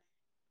never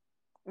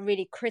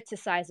really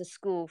criticize a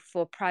school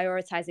for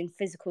prioritizing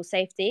physical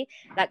safety.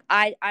 Like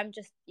I'm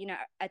just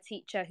a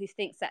teacher who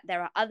thinks that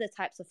there are other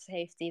types of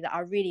safety that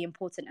are really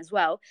important as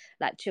well,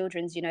 like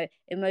children's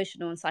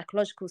emotional and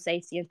psychological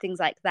safety and things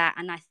like that.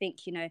 And I think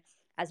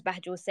as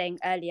Bahja was saying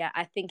earlier,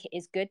 I think it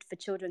is good for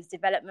children's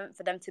development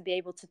for them to be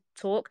able to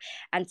talk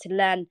and to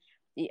learn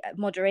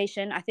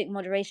moderation. I think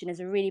moderation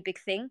is a really big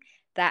thing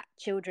that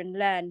children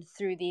learn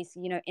through these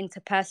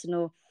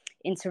interpersonal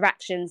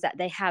interactions that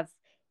they have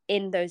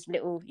in those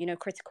little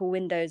critical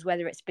windows,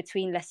 whether it's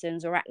between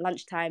lessons or at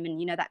lunchtime,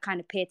 and that kind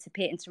of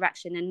peer-to-peer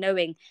interaction and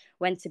knowing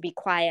when to be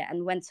quiet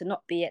and when to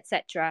not be,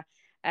 etc.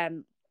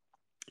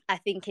 I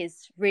think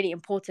is really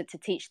important to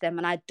teach them,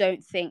 and I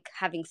don't think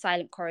having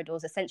silent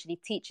corridors essentially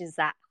teaches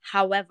that.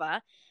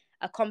 However,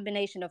 a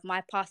combination of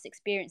my past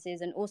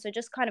experiences and also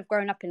just kind of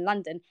growing up in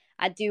London,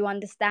 I do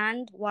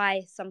understand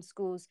why some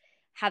schools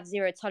have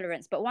 0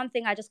 tolerance. But one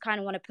thing I just kind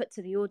of want to put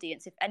to the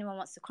audience, if anyone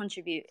wants to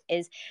contribute,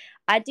 is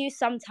I do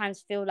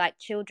sometimes feel like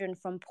children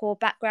from poor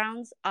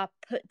backgrounds are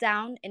put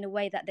down in a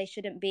way that they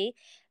shouldn't be.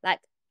 Like,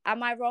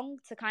 am I wrong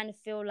to kind of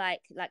feel like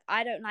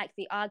I don't like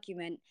the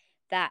argument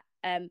that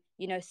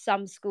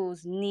some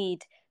schools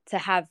need to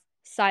have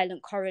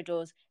silent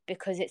corridors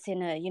because it's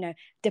in a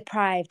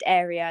deprived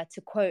area,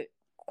 to quote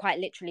quite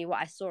literally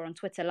what I saw on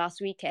Twitter last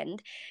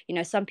weekend.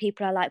 Some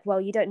people are like, well,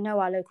 you don't know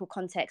our local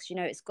context,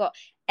 it's got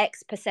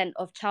X%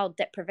 of child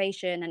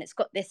deprivation, and it's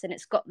got this and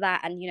it's got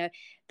that, and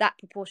that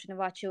proportion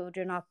of our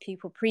children are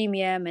pupil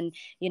premium, and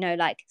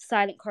like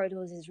silent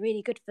corridors is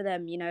really good for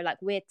them, like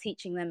we're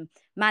teaching them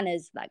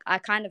manners. Like I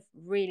kind of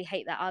really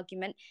hate that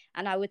argument,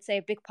 and I would say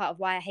a big part of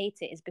why I hate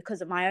it is because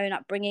of my own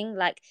upbringing.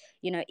 Like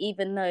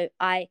even though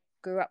I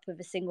grew up with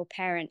a single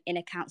parent in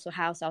a council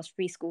house, I was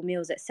free school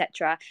meals,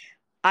 etc.,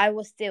 I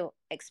was still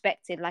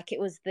expected, like it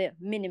was the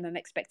minimum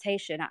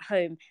expectation at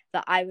home,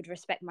 that I would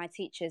respect my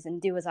teachers and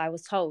do as I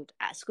was told.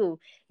 At school,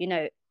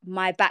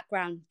 my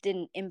background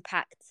didn't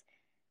impact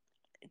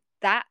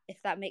that,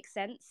 if that makes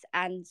sense.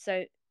 And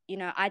so, you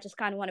know, I just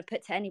kind of want to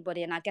put to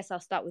anybody, and I guess I'll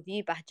start with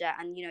you, Bahja,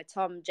 and, you know,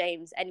 Tom,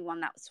 James, anyone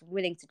that's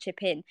willing to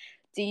chip in.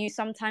 Do you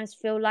sometimes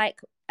feel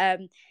like,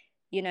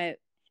 you know,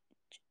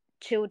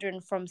 children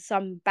from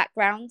some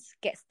backgrounds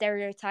get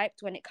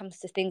stereotyped when it comes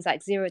to things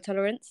like zero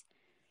tolerance?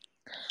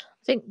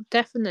 I think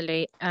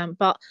definitely.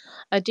 But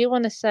I do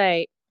want to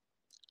say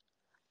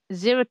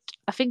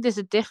I think there's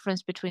a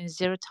difference between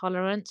zero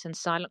tolerance and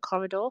silent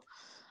corridor.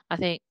 I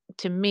think,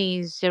 to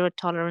me, zero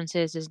tolerance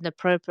is an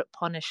appropriate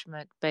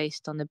punishment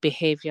based on the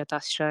behavior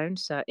that's shown.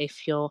 So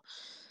if you're,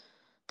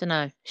 don't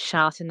know,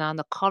 shouting down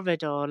the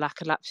corridor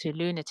like an absolute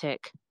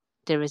lunatic,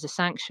 there is a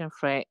sanction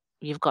for it.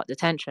 You've got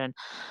detention.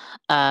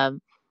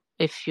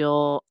 If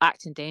you're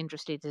acting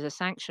dangerously, there's a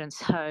sanction.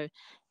 So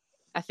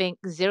I think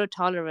zero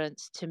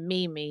tolerance to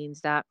me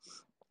means that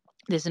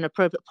there's an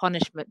appropriate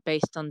punishment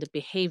based on the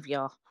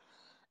behavior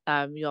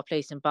you are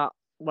placing. But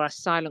whereas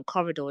silent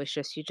corridor is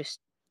just, you just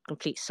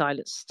complete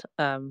silenced,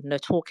 no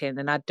talking,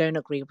 and I don't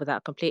agree with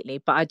that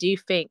completely. But I do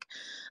think,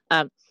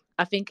 I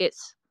think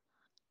it's,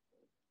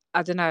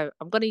 I don't know,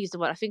 I'm going to use the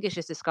word, I think it's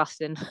just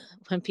disgusting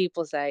when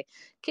people say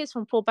kids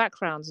from poor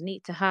backgrounds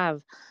need to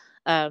have,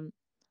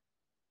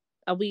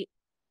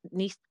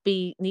 need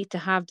to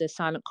have the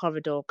silent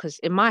corridor, because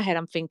in my head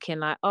I'm thinking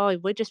like, oh,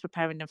 we're just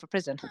preparing them for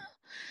prison.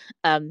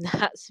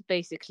 That's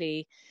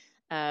basically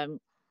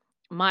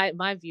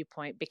my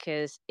viewpoint,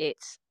 because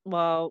it's,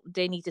 well,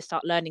 they need to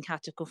start learning how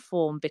to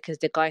conform because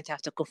they're going to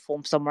have to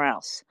conform somewhere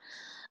else.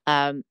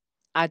 I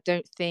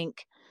don't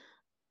think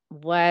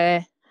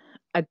I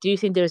do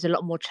think there's a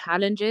lot more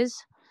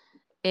challenges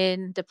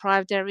in the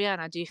private area,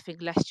 and I do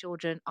think less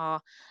children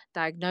are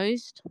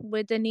diagnosed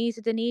with the needs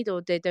that they need,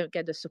 or they don't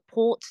get the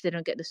support. They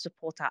don't get the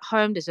support at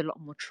home. There's a lot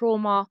more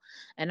trauma,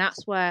 and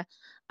that's where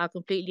I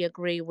completely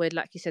agree with,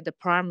 like you said, the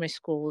primary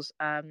schools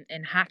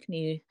in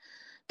Hackney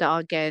that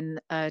are getting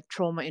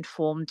trauma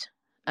informed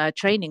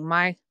training.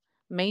 My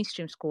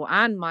mainstream school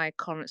and my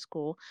current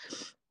school,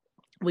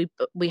 I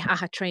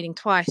had training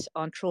twice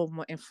on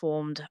trauma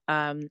informed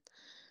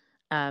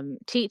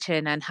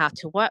teaching and how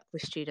to work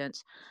with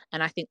students.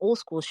 And I think all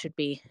schools should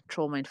be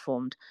trauma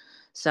informed.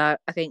 So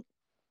I think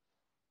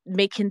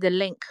making the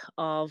link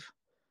of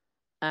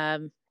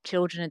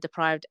children in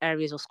deprived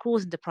areas or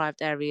schools in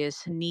deprived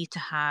areas need to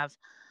have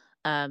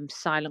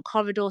silent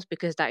corridors,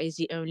 because that is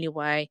the only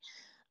way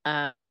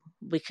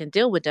we can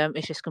deal with them,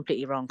 is just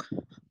completely wrong.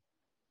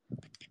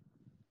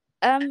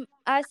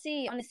 I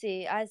see,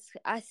 honestly, I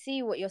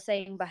see what you're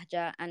saying,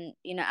 Bahja, and,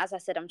 you know, as I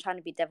said, I'm trying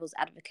to be devil's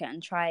advocate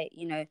and try,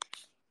 you know,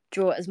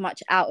 draw as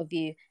much out of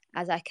you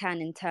as I can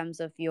in terms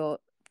of your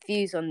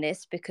views on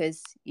this,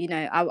 because, you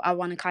know, I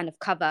want to kind of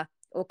cover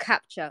or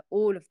capture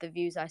all of the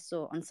views I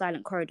saw on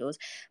silent corridors.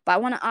 But I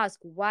want to ask,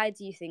 why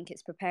do you think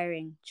it's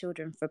preparing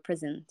children for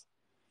prisons?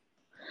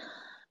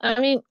 I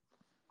mean,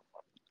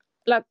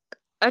 like,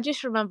 I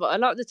just remember a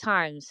lot of the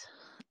times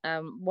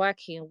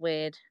working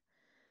with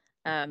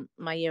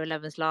my year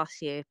 11s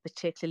last year,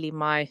 particularly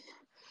my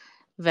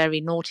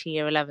very naughty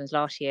year 11s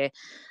last year,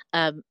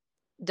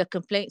 the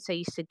complaints I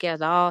used to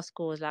get, our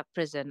school is like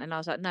prison. And I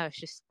was like, no,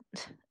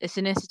 it's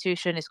an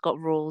institution, it's got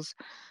rules,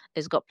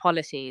 it's got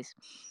policies.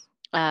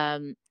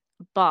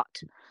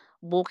 But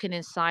walking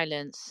in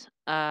silence,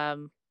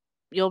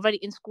 you're already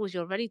in schools,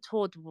 you're already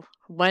told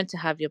when to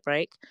have your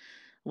break,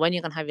 when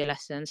you're going to have your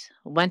lessons,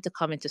 when to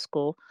come into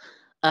school,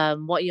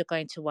 what you're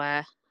going to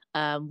wear,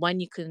 what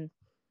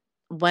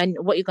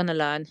you're going to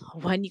learn,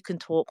 when you can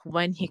talk,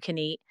 when you can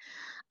eat.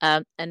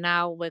 And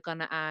now we're going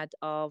to add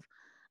of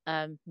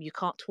you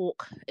can't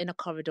talk in a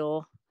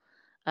corridor,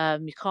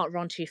 you can't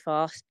run too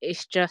fast.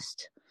 It's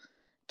just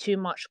too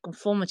much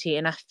conformity.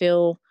 And I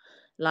feel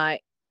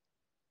like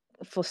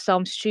for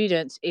some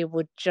students, it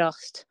would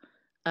just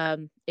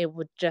to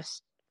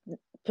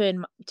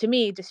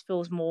me, it just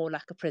feels more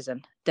like a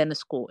prison than a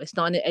school. It's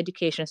not an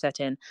education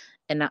setting,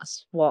 and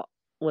that's what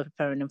we're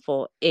preparing them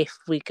for if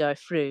we go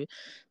through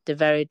the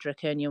very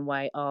draconian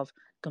way of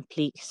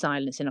complete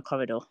silence in a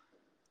corridor.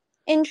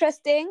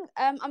 Interesting.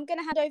 I'm going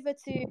to hand over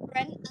to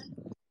Brent.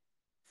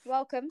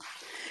 Welcome.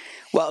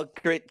 Well,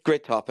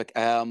 great topic.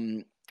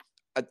 I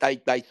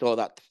saw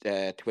that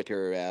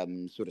Twitter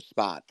sort of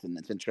spat, and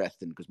it's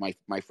interesting because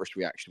my first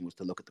reaction was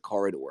to look at the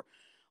corridor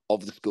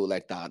of the school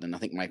like that, and I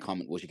think my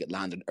comment was you could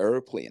land an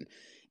airplane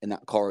in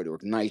that corridor,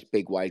 nice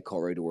big wide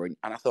corridor, and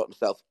I thought to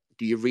myself,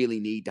 do you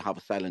really need to have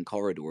a silent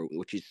corridor,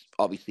 which is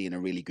obviously in a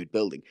really good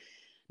building?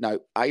 Now,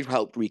 I've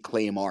helped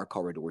reclaim our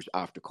corridors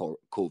after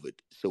COVID,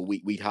 so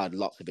we'd had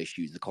lots of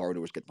issues. The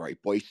corridors get very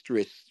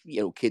boisterous,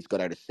 kids got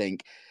out of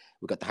sync.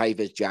 We got the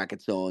high-vis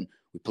jackets on,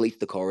 we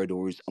policed the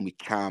corridors, and we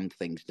calmed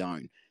things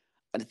down.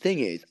 And the thing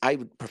is, I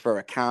would prefer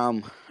a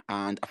calm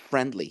and a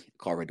friendly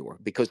corridor,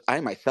 because I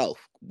myself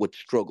would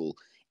struggle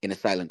in a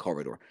silent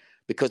corridor,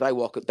 because I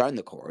walk down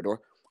the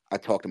corridor, I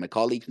talk to my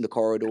colleagues in the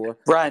corridor.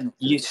 Brent,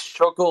 you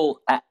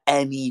struggle at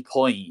any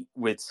point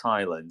with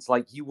silence.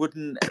 Like, you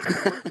wouldn't.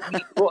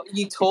 What are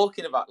you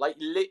talking about? Like,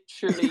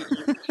 literally,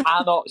 you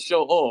cannot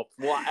shut up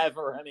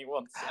whatever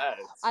anyone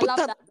says. I love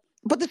that.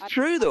 But it's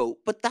true, though.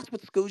 But that's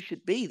what schools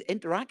should be, the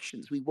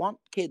interactions. We want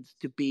kids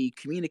to be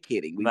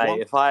communicating.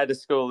 Mate, if I had a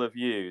school of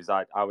yous,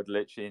 I would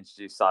literally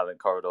introduce silent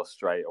corridor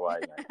straight away,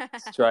 mate.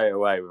 Straight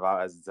away,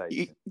 without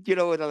hesitation. You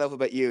know what I love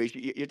about you is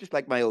you're just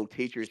like my old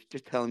teachers,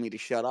 just telling me to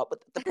shut up. But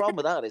the problem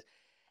with that is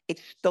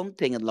it's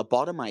stunting and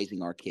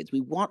lobotomizing our kids.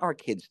 We want our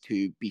kids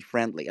to be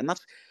friendly, and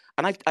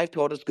I've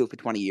taught at school for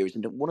 20 years,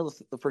 and one of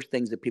the first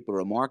things that people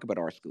remark about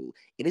our school,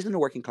 it is in a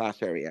working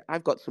class area.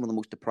 I've got some of the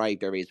most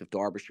deprived areas of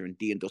Derbyshire and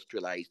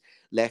deindustrialized,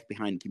 left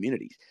behind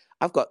communities.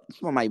 I've got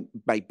some of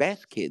my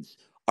best kids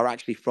are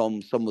actually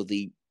from some of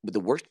the with the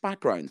worst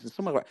backgrounds, and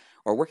some of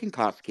our working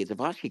class kids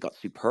have actually got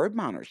superb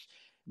manners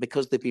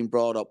because they've been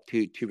brought up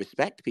to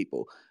respect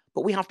people.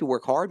 But we have to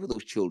work hard with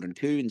those children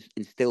too, and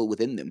instill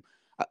within them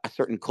a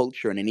certain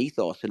culture and an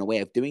ethos and a way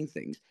of doing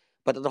things.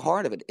 But at the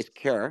heart of it is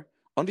care,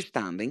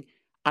 understanding,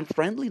 and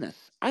friendliness.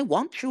 I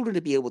want children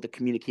to be able to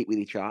communicate with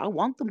each other. I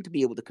want them to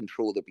be able to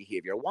control their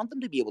behavior. I want them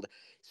to be able to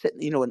sit,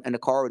 in a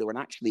corridor and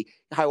actually,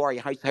 how are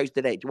you? How's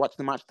today? Do you watch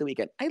the match the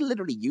weekend? I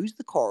literally use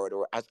the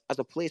corridor as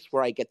a place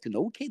where I get to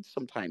know kids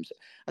sometimes,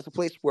 as a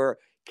place where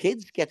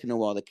kids get to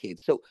know other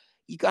kids. So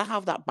you got to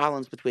have that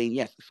balance between,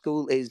 yes,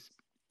 school is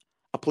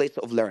a place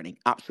of learning,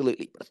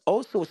 absolutely, but it's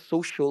also a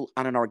social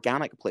and an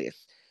organic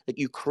place that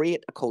you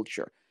create a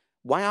culture.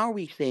 Why are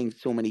we seeing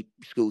so many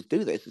schools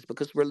do this? It's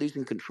because we're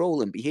losing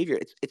control and behavior.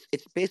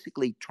 It's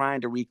basically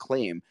trying to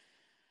reclaim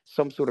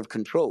some sort of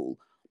control,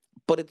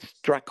 but it's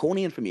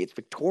draconian for me. It's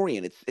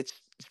Victorian. It's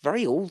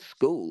very old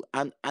school,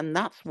 and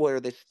that's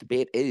where this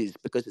debate is,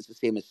 because it's the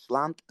same as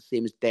slant,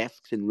 same as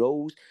desks in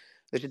rows.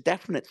 There's a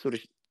definite sort of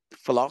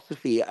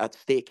philosophy at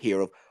stake here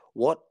of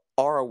what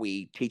are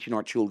we teaching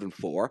our children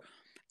for?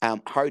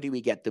 How do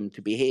we get them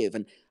to behave?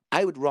 And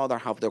I would rather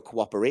have their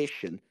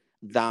cooperation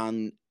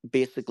than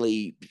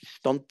basically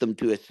stunt them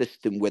to a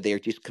system where they're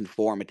just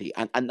conformity.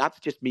 And that's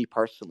just me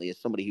personally, as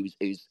somebody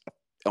who's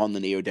on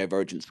the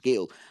neurodivergent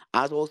scale.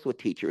 As also a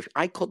teacher, if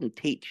I couldn't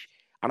teach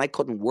and I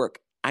couldn't work,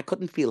 I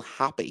couldn't feel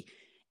happy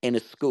in a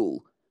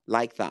school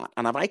like that.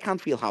 And if I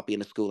can't feel happy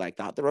in a school like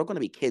that, there are going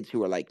to be kids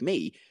who are like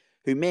me,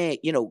 who may,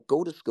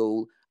 go to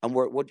school and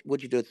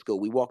what'd you do at school?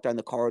 We walk down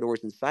the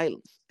corridors in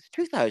silence. It's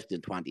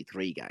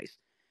 2023, guys.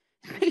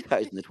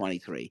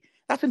 2023.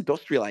 That's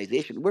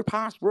industrialization. We're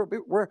past.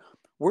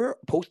 We're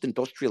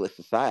post-industrialist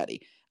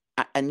society,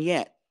 and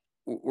yet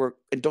we're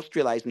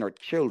industrializing our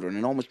children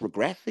and almost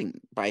regressing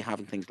by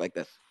having things like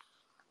this.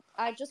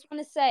 I just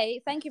want to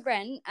say thank you,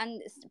 Brent,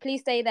 and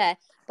please stay there.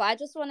 But I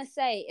just want to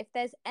say, if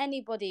there's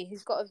anybody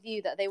who's got a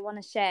view that they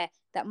want to share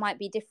that might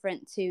be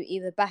different to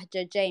either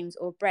Bahja, James,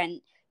 or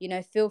Brent,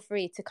 feel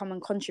free to come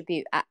and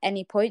contribute at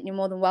any point. You're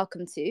more than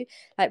welcome to.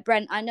 Like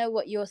Brent, I know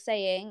what you're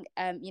saying.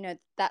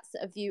 That's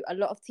a view a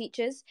lot of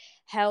teachers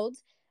held.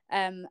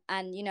 And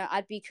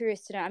I'd be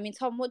curious to know. I mean,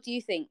 Tom, what do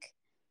you think?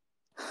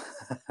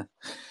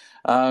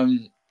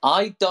 I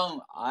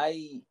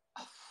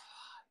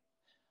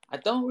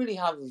don't really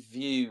have a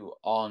view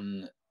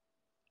on.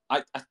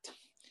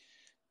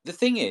 The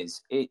thing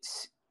is,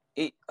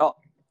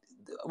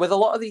 with a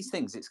lot of these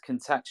things, it's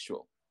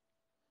contextual.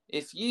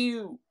 If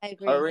you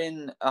are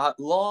in a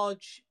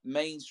large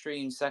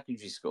mainstream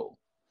secondary school,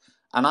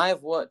 and I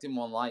have worked in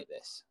one like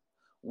this,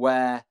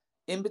 where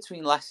in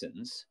between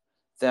lessons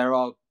there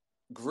are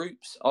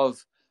groups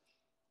of,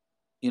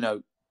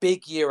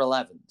 big year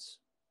 11s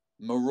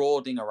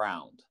marauding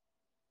around,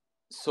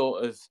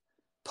 sort of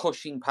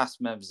pushing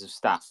past members of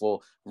staff, or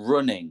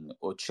running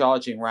or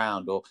charging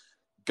around, or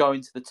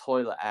going to the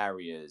toilet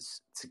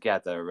areas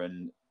together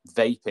and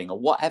vaping or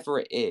whatever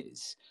it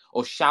is,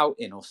 or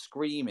shouting or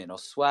screaming or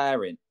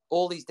swearing,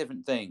 all these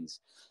different things.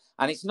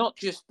 And it's not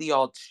just the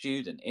odd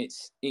student,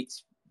 it's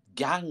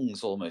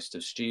gangs almost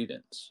of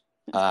students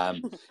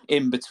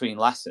in between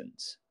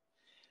lessons.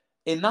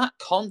 In that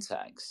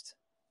context,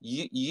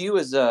 you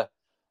as a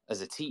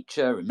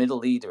teacher, a middle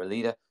leader, a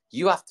leader,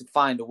 you have to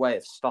find a way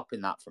of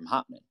stopping that from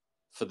happening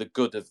for the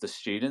good of the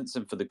students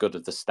and for the good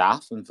of the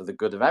staff and for the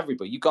good of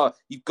everybody. You've got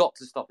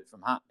to stop it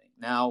from happening.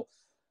 Now,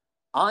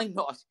 I'm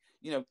not,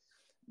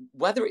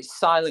 whether it's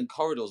silent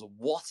corridors or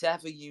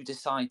whatever you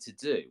decide to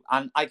do,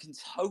 and I can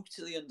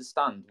totally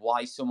understand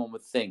why someone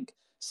would think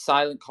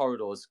silent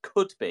corridors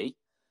could be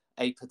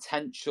a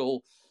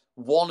potential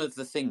one of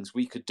the things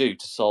we could do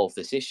to solve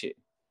this issue.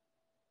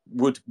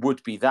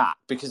 Would be that,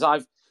 because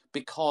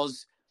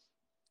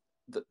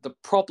the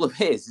problem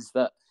is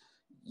that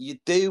you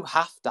do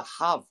have to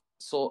have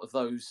sort of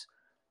those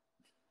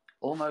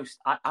almost.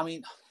 I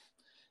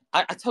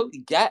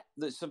totally get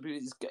that some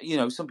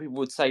people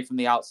would say from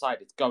the outside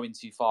it's going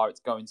too far,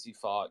 etc.,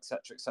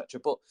 etc.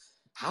 But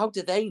how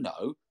do they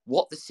know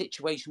what the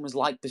situation was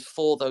like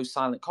before those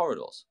silent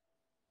corridors?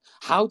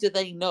 How do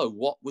they know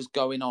what was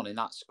going on in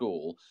that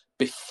school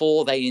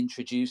before they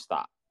introduced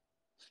that?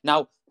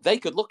 Now, they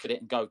could look at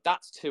it and go,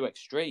 that's too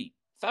extreme.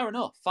 Fair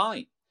enough,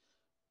 fine.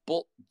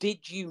 But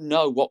did you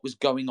know what was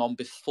going on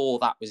before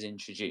that was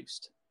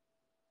introduced?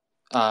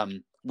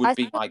 Would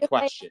be my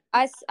question.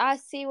 I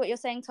see what you're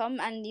saying, Tom,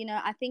 and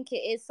I think it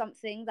is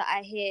something that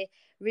I hear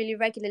really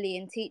regularly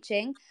in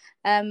teaching.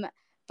 But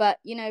But,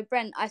 you know,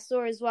 Brent, I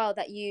saw as well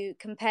that you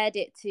compared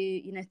it to,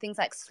 you know, things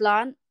like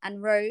slant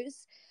and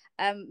rows.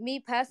 Me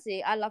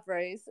personally, I love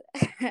rows.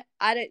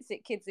 I don't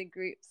sit kids in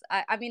groups.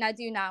 I mean, I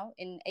do now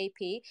in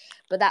AP,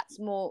 but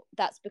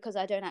that's because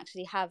I don't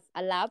actually have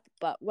a lab.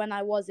 But when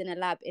I was in a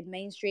lab in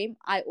mainstream,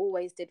 I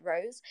always did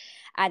rows.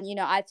 And, you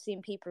know, I've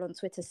seen people on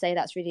Twitter say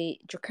that's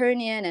really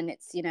draconian and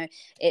it's, you know,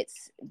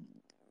 it's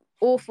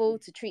awful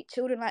to treat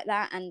children like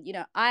that. And, you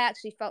know, I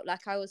actually felt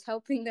like I was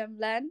helping them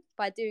learn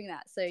by doing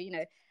that. So, you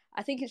know,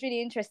 I think it's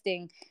really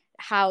interesting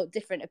how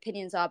different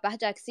opinions are.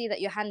 Bahja, I can see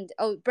that your hand.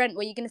 Oh, Brent,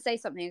 were you going to say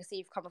something? I see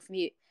you've come off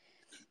mute.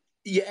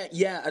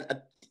 Yeah.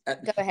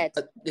 Go ahead.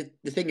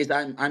 The thing is,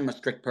 I'm a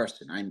strict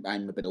person.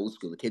 I'm a bit old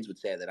school. The kids would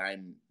say that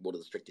I'm one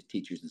of the strictest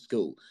teachers in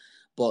school,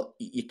 but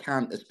you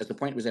can't. As the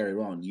point was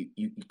earlier on,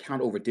 you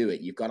can't overdo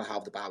it. You've got to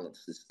have the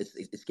balance.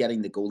 It's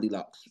getting the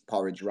Goldilocks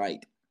porridge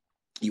right.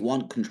 You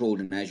want controlled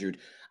and measured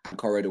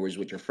corridors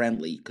which are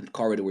friendly,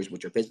 corridors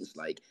which are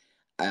business-like.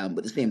 But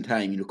at the same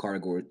time, you know,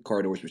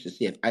 corridors which are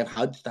safe. I've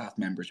had staff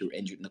members who were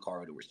injured in the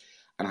corridors,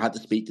 and I had to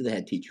speak to the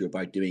head teacher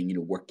about doing, you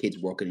know, kids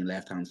working on the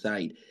left-hand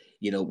side.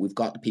 You know, we've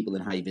got the people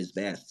in high vis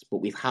vests, but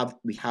we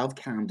have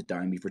calmed it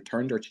down. We've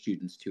returned our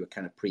students to a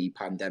kind of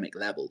pre-pandemic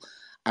level,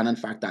 and in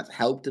fact, that's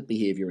helped the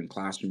behaviour in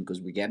classroom because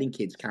we're getting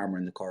kids calmer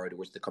in the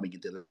corridors. They're coming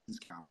into the lessons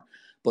calmer.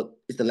 But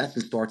as the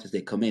lesson starts, as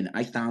they come in,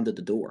 I stand at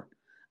the door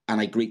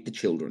and I greet the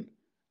children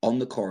on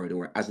the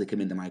corridor as they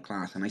come into my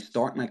class. And I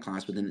start my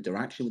class with an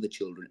interaction with the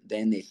children.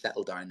 Then they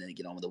settle down, then they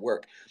get on with the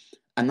work.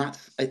 And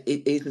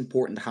it is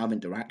important to have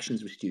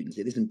interactions with students.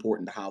 It is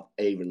important to have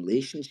a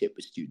relationship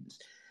with students.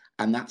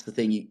 And that's the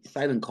thing.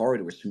 Silent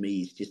corridors for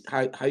me is just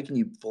how can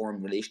you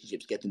form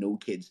relationships, get to know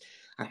kids,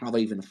 and have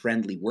even a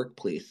friendly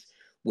workplace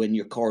when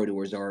your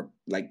corridors are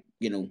like,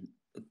 you know,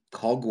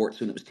 Hogwarts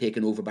when it was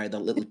taken over by that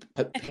little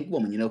pink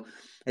woman, you know.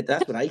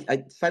 That's what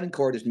I silent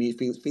corridors to me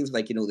feels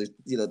like, you know, there's,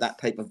 you know, that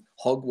type of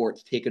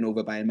Hogwarts taken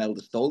over by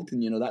Imelda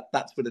Staunton, you know,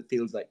 that's what it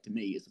feels like to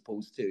me, as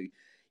opposed to,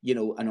 you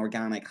know, an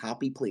organic,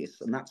 happy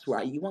place. And that's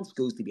why you want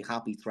schools to be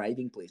happy,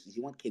 thriving places.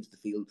 You want kids to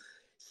feel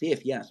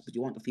safe, yes, but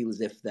you want to feel as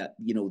if that,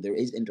 you know, there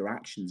is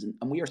interactions,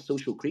 and we are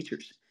social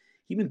creatures.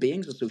 Human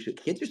beings are social.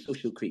 Kids are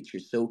social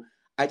creatures. So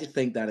I just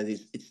think that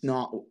it's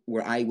not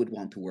where I would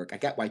want to work. I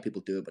get why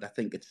people do it, but I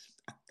think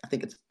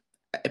it's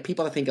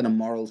people, I think, in a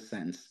moral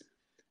sense,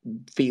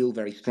 feel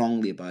very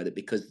strongly about it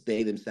because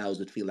they themselves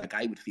would feel like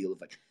I would feel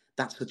like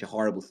that's such a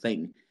horrible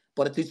thing.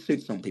 But it does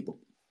suit some people.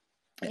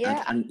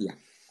 Yeah. And yeah.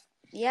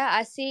 Yeah,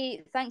 I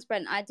see. Thanks,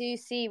 Brent. I do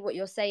see what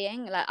you're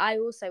saying. Like, I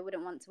also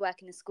wouldn't want to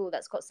work in a school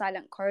that's got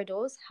silent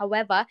corridors.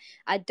 However,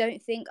 I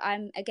don't think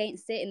I'm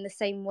against it in the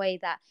same way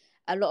that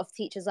a lot of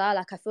teachers are.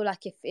 Like, I feel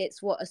like if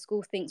it's what a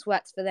school thinks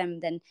works for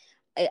them, then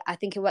I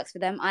think it works for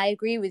them. I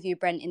agree with you,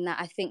 Brent, in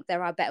that I think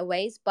there are better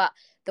ways. But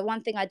the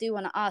one thing I do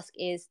want to ask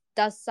is,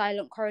 does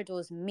silent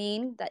corridors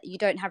mean that you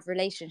don't have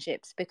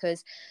relationships?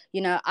 Because,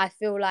 you know, I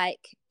feel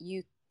like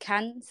you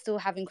can still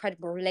have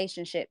incredible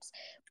relationships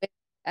with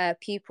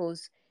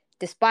pupils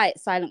despite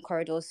silent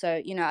corridors. So,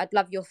 you know, I'd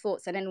love your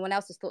thoughts and anyone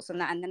else's thoughts on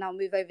that, and then I'll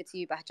move over to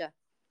you, Bahja.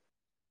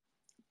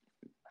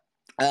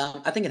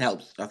 I think it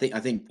helps. I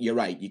think you're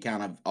right. You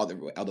can have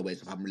other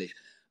ways of having relations,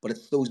 but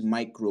it's those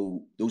micro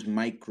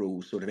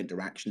sort of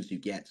interactions you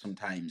get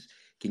sometimes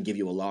can give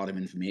you a lot of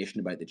information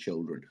about the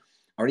children,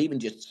 or even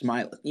just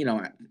smile. You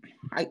know,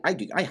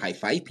 I high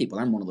five people.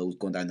 I'm one of those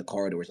going down the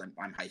corridors.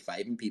 I'm high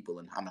fiving people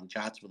and having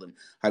chats with them.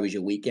 How was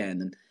your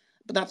weekend? And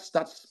but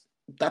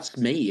that's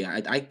me.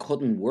 I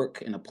couldn't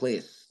work in a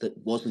place that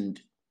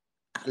wasn't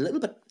a little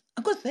bit.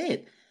 I'm gonna say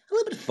it, a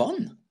little bit of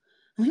fun.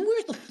 I mean,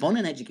 where's the fun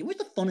in education? Where's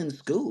the fun in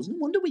schools? No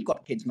wonder we've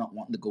got kids not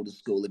wanting to go to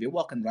school. If you're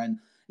walking around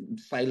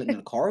silent in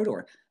a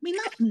corridor, I mean,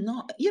 that's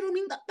not, you know what I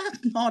mean?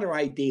 That's not our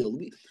ideal.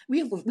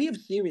 We have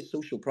serious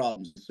social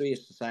problems,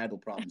 serious societal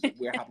problems that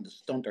we're having to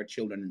stunt our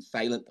children and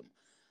silent them.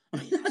 I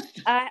mean, that's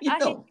just, I you hear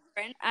know.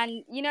 different,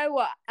 and you know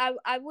what?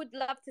 I would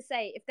love to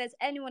say, if there's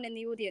anyone in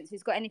the audience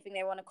who's got anything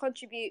they want to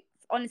contribute,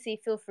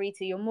 honestly, feel free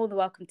to. You're more than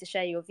welcome to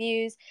share your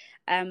views.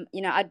 You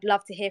know, I'd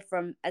love to hear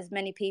from as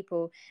many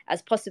people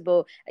as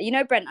possible. You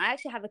know, Brent, I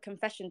actually have a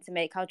confession to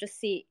make. I'll just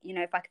see, you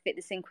know, if I can fit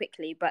this in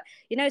quickly. But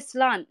you know,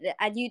 slant,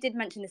 and you did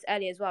mention this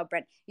earlier as well,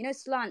 Brent. You know,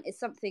 slant is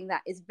something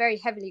that is very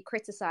heavily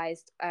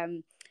criticised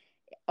on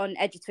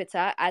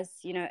EduTwitter, as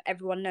you know,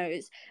 everyone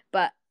knows.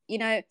 But you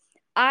know,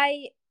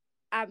 I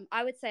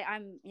would say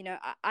you know,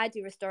 I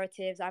do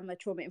restoratives. I'm a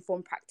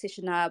trauma-informed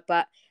practitioner,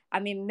 but I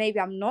mean,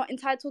 maybe I'm not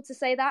entitled to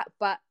say that.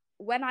 But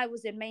when I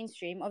was in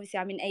mainstream, obviously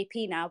I'm in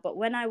AP now, but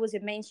when I was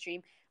in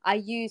mainstream, I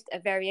used a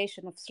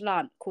variation of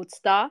slant called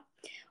star,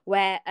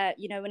 where,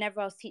 you know,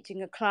 whenever I was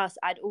teaching a class,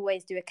 I'd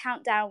always do a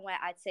countdown where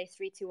I'd say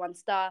 3, 2, 1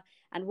 star.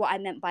 And what I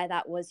meant by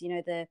that was, you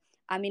know,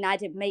 I mean, I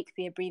didn't make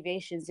the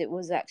abbreviations. It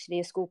was actually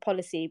a school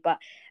policy, but,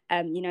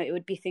 you know, it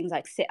would be things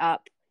like sit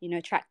up, you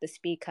know, track the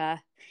speaker.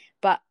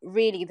 But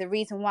really, the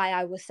reason why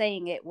I was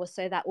saying it was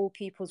so that all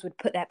pupils would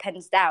put their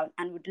pens down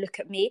and would look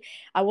at me.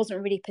 I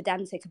wasn't really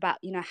pedantic about,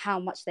 you know,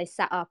 how much they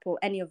sat up or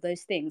any of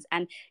those things.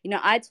 And, you know,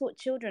 I taught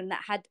children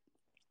that had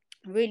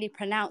really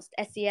pronounced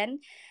SEN,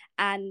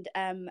 and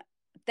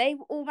they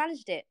all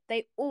managed it.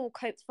 They all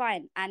coped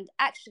fine. And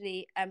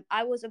actually,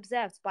 I was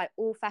observed by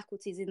all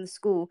faculties in the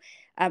school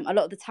a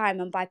lot of the time,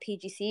 and by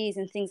PGCEs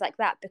and things like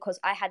that, because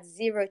I had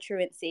zero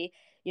truancy.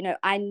 You know,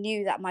 I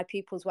knew that my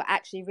pupils were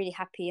actually really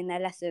happy in their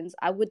lessons.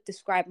 I would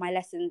describe my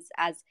lessons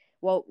as,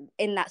 well,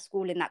 in that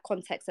school, in that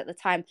context at the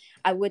time,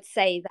 I would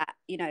say that,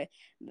 you know,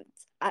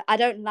 I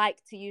don't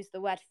like to use the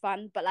word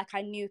fun, but like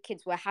I knew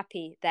kids were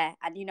happy there.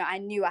 And, you know, I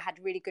knew I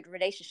had really good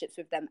relationships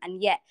with them.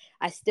 And yet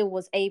I still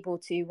was able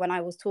to, when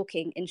I was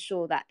talking,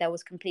 ensure that there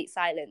was complete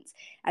silence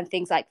and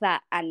things like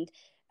that. And,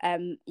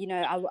 you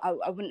know,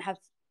 I wouldn't have,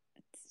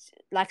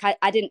 like,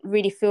 I didn't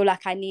really feel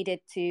like I needed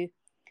to,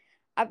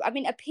 I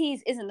mean,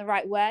 appease isn't the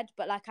right word,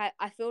 but like,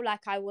 I feel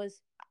like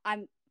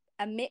I'm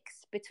a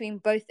mix between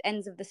both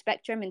ends of the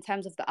spectrum in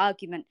terms of the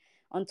argument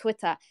on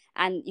Twitter.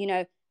 And, you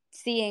know,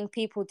 seeing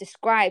people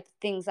describe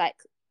things like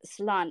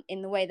slant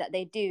in the way that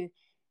they do,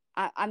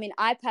 I mean,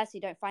 I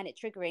personally don't find it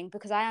triggering,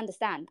 because I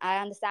understand,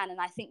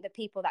 and I think the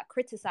people that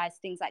criticize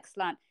things like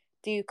slant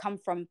do come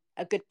from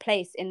a good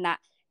place, in that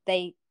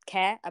they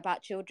care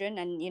about children.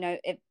 And, you know,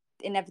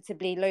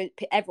 inevitably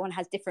everyone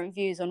has different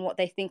views on what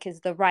they think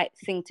is the right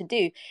thing to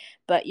do.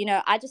 But, you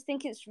know, I just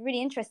think it's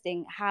really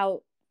interesting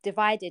how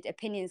divided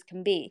opinions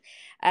can be.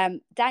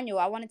 Daniel,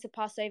 I wanted to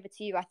pass over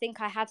to you. I think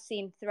I have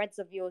seen threads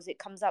of yours. It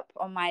comes up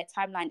on my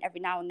timeline every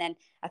now and then.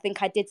 I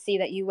think I did see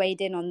that you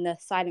weighed in on the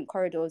silent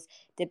corridors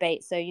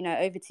debate. So, you know,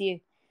 over to you.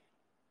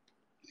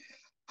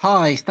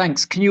 Hi,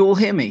 thanks. Can you all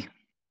hear me?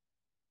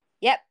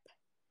 Yep.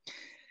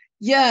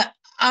 Yeah,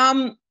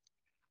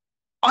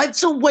 I'd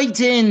sort of weighed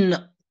in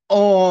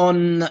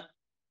on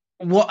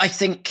what I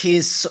think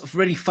is sort of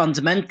really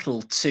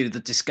fundamental to the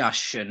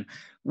discussion,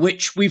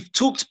 which we've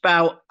talked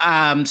about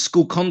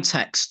school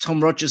context.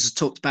 Tom Rogers has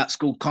talked about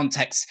school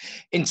context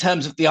in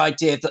terms of the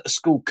idea that a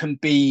school can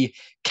be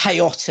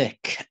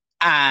chaotic,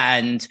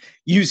 and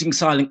using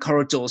silent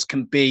corridors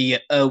can be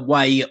a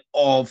way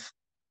of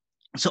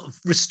sort of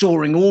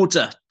restoring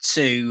order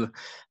to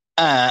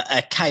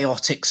a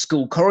chaotic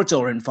school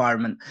corridor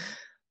environment.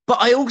 But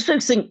I also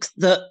think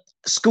that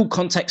school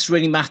context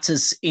really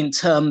matters in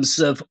terms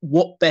of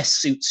what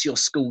best suits your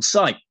school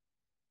site.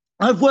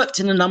 I've worked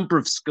in a number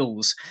of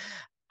schools,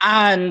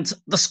 and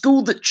the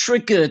school that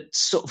triggered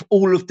sort of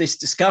all of this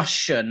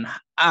discussion,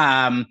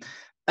 tweeted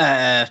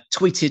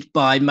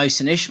by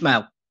Mohsin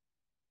Ismail,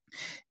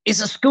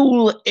 is a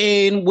school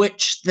in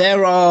which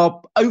there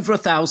are over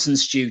 1,000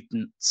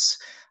 students.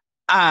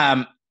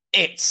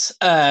 It's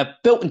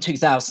built in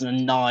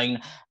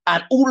 2009,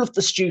 and all of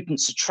the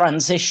students are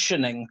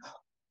transitioning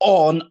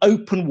on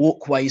open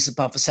walkways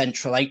above a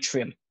central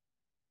atrium.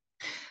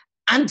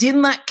 And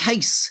in that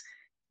case,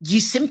 you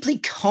simply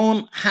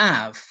can't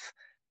have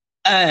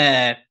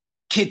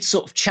kids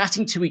sort of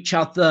chatting to each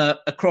other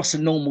across a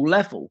normal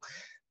level,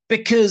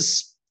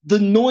 because the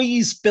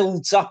noise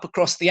builds up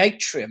across the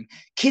atrium.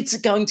 Kids are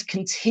going to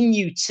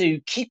continue to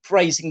keep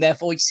raising their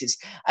voices,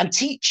 and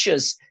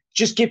teachers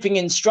just giving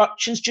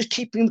instructions, just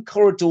keeping the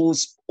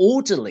corridors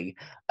orderly,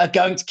 are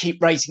going to keep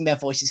raising their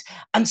voices.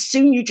 And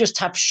soon you just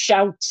have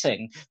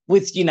shouting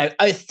with, you know,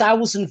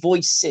 1,000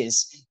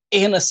 voices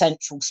in a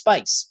central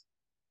space.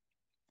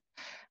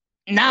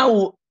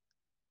 Now,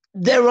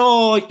 there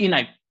are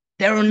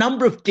a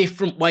number of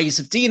different ways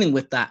of dealing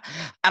with that.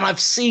 And I've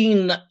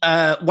seen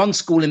one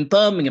school in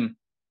Birmingham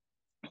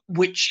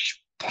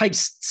which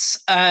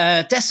placed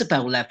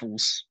decibel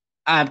levels,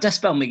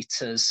 decibel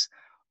meters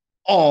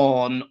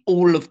on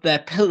all of their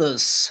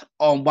pillars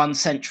on one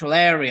central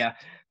area,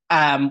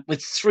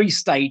 with 3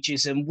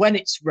 stages. And when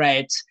it's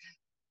read,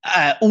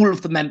 all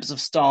of the members of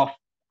staff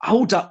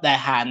hold up their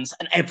hands,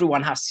 and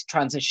everyone has to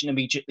transition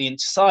immediately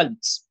into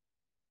silence.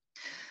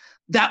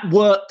 That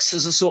works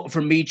as a sort of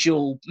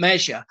remedial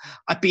measure.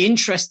 I'd be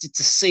interested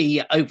to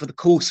see over the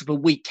course of a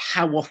week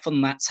how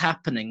often that's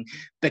happening,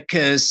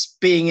 because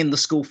being in the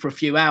school for a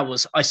few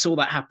hours, I saw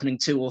that happening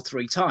 2 or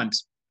 3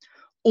 times.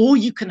 Or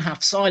you can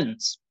have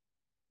silence.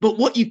 But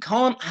what you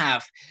can't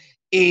have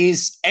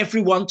is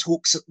everyone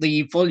talks at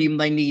the volume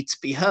they need to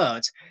be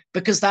heard,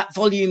 because that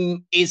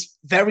volume is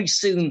very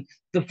soon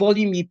the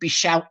volume you'd be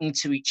shouting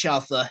to each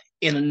other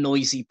in a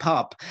noisy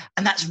pub.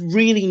 And that's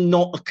really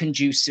not a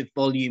conducive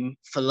volume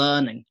for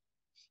learning.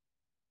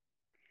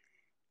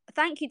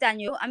 Thank you,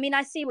 Daniel. I mean,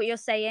 I see what you're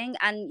saying,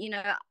 and, you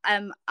know,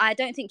 I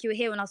don't think you were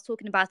here when I was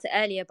talking about it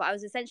earlier, but I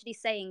was essentially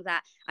saying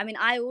that, I mean,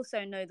 I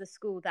also know the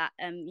school that,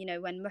 you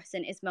know, when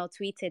Mohsin Ismail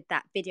tweeted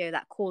that video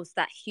that caused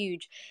that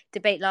huge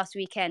debate last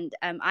weekend,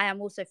 I am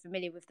also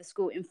familiar with the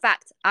school. In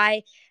fact,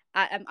 I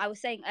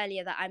was saying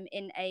earlier that I'm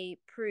in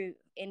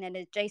an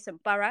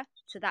adjacent borough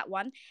to that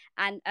one.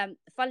 And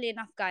funnily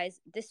enough,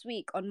 guys, this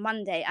week on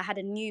Monday, I had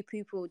a new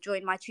pupil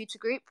join my tutor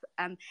group,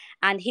 and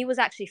he was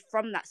actually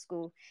from that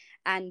school.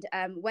 And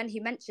when he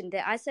mentioned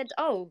it, I said,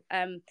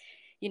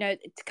 to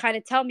kind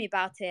of tell me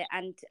about it.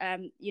 And,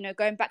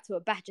 going back to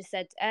what Bahja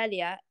said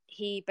earlier,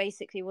 he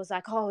basically was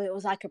like, oh, it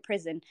was like a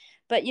prison.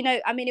 But,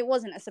 it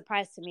wasn't a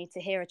surprise to me to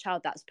hear a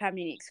child that's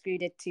permanently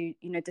excluded to,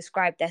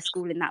 describe their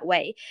school in that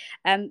way.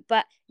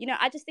 But,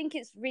 I just think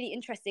it's really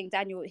interesting,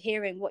 Daniel,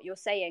 hearing what you're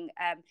saying.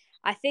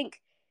 I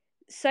think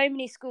so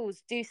many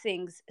schools do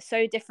things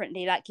so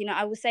differently. Like,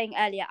 I was saying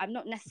earlier, I'm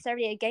not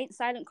necessarily against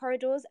silent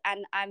corridors,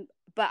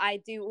 but I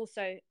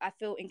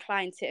feel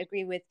inclined to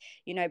agree with,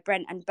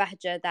 Brent and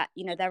Bahja that,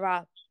 there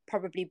are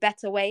probably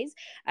better ways.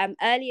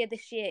 Earlier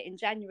this year in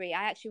January,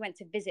 I actually went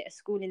to visit a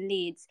school in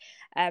Leeds,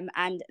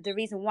 and the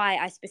reason why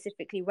I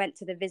specifically went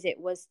to the visit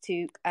was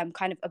to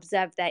kind of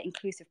observe their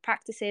inclusive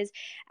practices.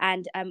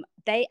 And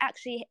they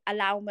actually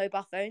allow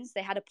mobile phones.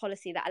 They had a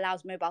policy that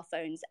allows mobile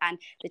phones, and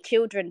the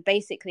children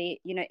basically,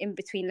 in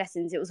between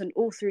lessons, it was an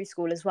all through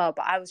school as well,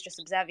 but I was just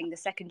observing the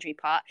secondary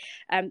part.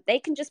 They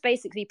can just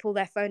basically pull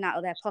their phone out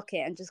of their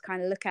pocket and just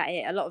kind of look at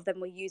it. A lot of them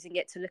were using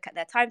it to look at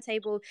their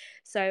timetable.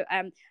 So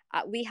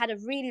we had a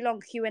really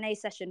long Q&A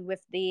session with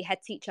the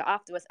head teacher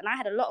afterwards, and I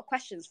had a lot of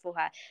questions for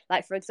her.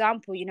 Like, for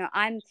example,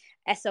 I'm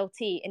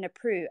SLT in a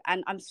PRU,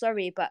 and I'm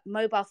sorry, but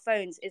mobile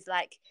phones is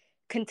like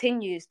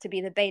continues to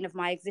be the bane of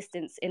my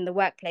existence in the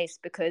workplace,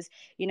 because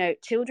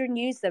children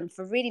use them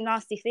for really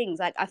nasty things.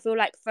 Like, I feel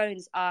like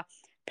phones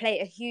play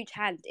a huge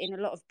hand in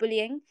a lot of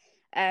bullying.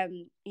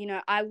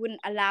 I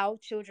wouldn't allow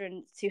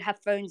children to have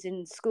phones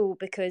in school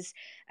because,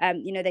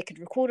 they could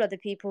record other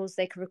people's,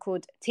 they could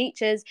record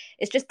teachers.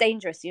 It's just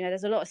dangerous.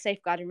 There's a lot of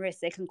safeguarding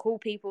risks. They can call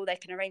people, they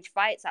can arrange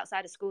fights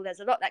outside of school. There's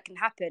a lot that can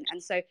happen.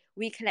 And so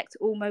we collect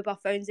all mobile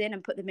phones in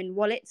and put them in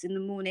wallets in the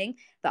morning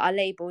that are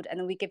labeled, and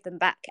then we give them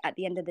back at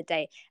the end of the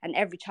day. And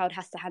every child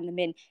has to hand them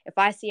in. If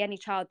I see any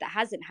child that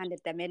hasn't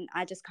handed them in,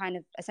 I just kind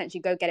of essentially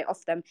go get it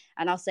off them.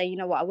 And I'll say, you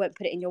know what, I won't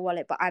put it in your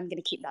wallet, but I'm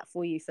going to keep that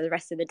for you for the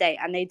rest of the day.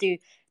 And they do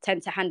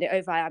tend to hand it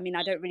over. I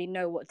don't really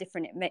know what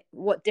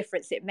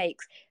difference it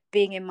makes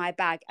being in my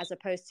bag as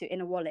opposed to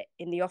in a wallet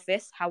in the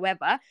office.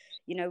 However,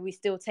 we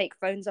still take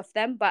phones off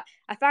them. But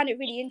I found it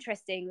really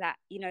interesting that,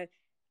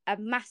 a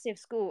massive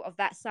school of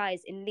that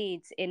size in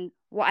Leeds, in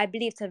what I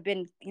believe to have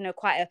been,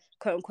 quite a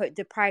quote unquote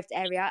deprived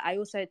area. I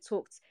also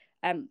talked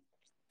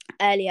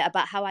earlier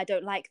about how I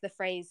don't like the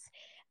phrase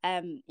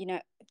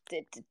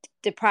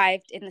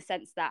deprived, in the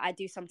sense that I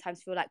do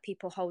sometimes feel like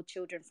people hold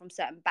children from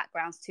certain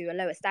backgrounds to a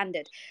lower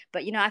standard.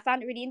 But I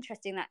found it really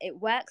interesting that it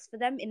works for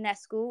them in their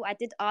school. I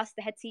did ask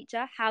the head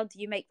teacher, how do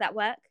you make that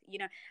work?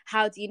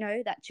 How do you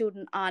know that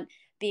children aren't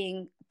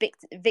being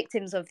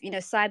victims of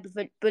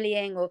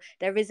cyberbullying, or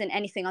there isn't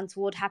anything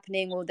untoward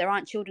happening, or there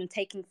aren't children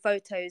taking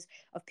photos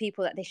of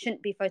people that they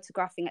shouldn't be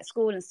photographing at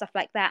school and stuff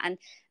like that? And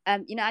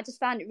I just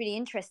found it really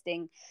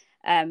interesting.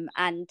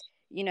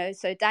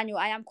 So Daniel,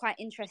 I am quite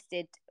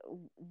interested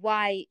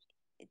why.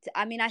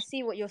 I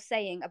see what you're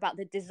saying about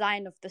the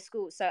design of the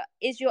school. So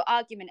is your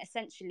argument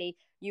essentially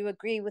you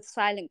agree with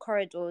silent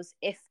corridors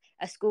if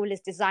a school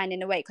is designed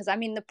in a way? Because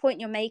the point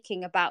you're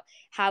making about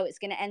how it's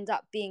going to end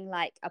up being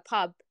like a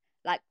pub,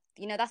 like,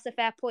 that's a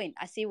fair point.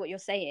 I see what you're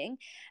saying.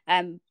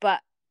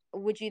 But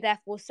would you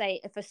therefore say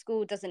if a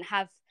school doesn't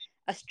have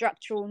a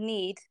structural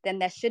need, then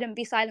there shouldn't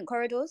be silent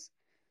corridors?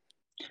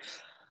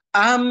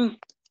 I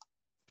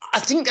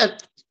think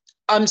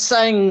I'm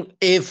saying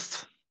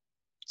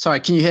sorry,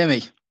 can you hear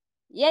me?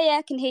 Yeah,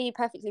 I can hear you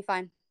perfectly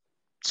fine.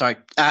 Sorry,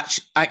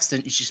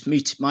 accidentally just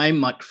muted my own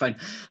microphone.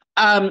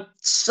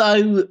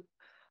 So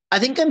I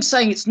think I'm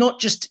saying it's not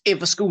just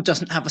if a school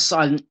doesn't have a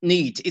silent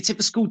need, it's if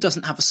a school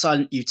doesn't have a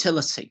silent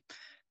utility.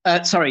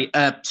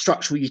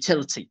 Structural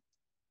utility.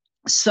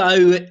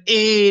 So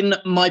in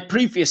my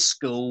previous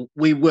school,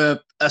 we were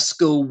a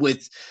school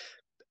with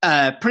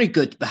pretty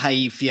good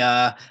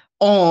behaviour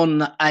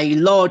on a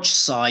large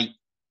site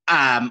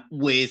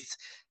with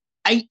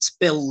 8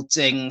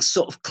 buildings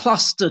sort of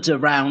clustered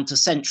around a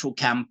central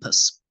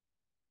campus.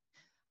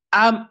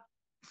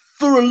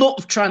 For a lot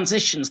of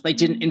transitions, they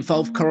didn't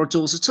involve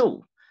corridors at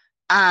all.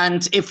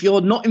 And if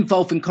you're not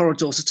involving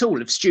corridors at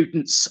all, if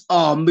students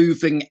are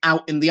moving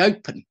out in the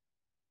open,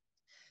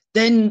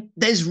 then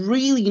there's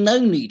really no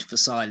need for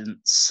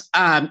silence.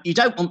 You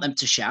don't want them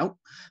to shout,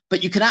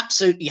 but you can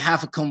absolutely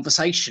have a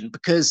conversation,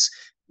 because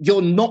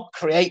you're not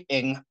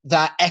creating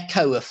that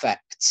echo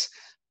effect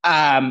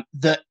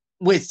that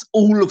with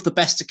all of the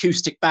best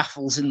acoustic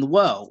baffles in the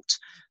world,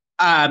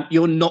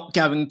 you're not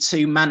going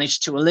to manage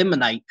to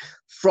eliminate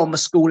from a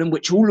school in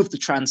which all of the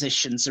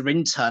transitions are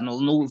internal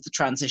and all of the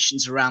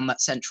transitions around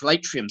that central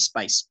atrium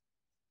space.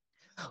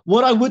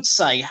 What I would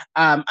say,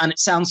 and it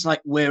sounds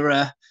like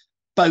we're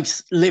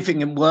both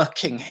living and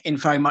working in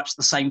very much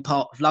the same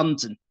part of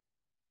London,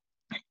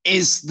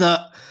 is that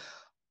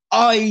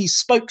I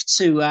spoke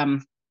to,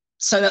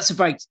 so that's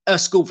a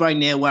school very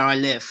near where I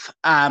live.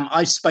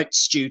 I spoke to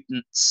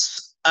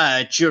students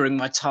during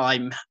my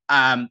time,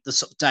 the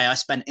sort of day I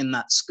spent in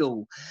that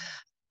school.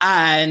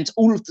 And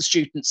all of the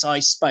students I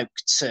spoke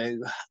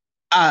to,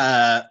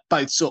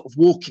 both sort of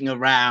walking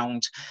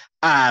around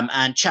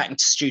and chatting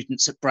to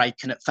students at break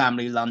and at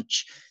family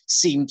lunch,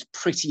 seemed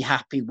pretty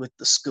happy with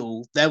the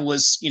school. There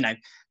was,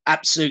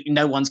 absolutely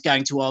no one's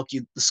going to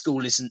argue the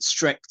school isn't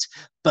strict,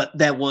 but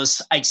there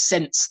was a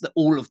sense that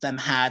all of them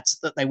had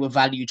that they were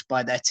valued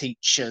by their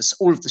teachers,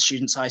 all of the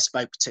students I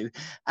spoke to,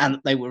 and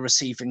that they were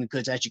receiving a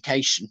good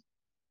education.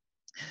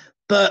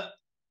 But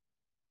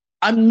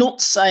I'm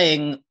not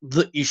saying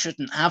that you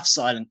shouldn't have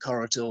silent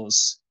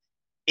corridors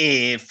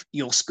if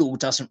your school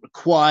doesn't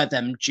require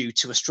them due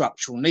to a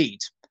structural need.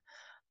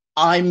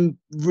 I'm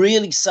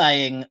really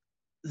saying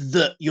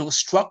that your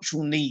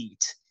structural need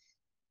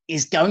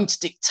is going to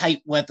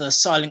dictate whether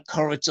silent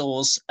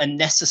corridors are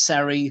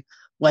necessary,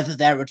 whether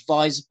they're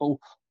advisable,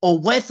 or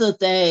whether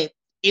they're,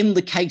 in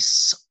the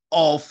case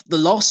of the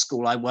last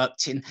school I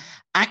worked in,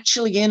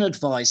 actually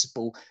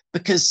inadvisable,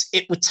 because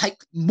it would take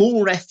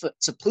more effort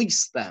to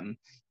police them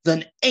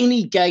than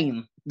any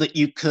gain that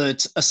you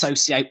could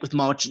associate with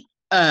marginal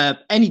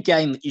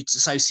gain that you'd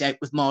associate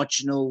with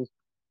marginal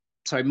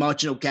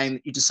gain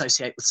that you'd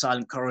associate with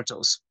silent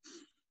corridors.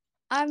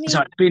 I mean,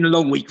 so it's been a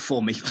long week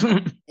for me.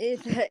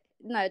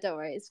 No, don't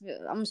worry.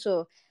 I'm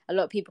sure a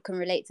lot of people can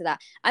relate to that.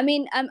 I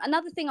mean,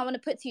 another thing I want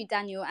to put to you,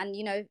 Daniel, and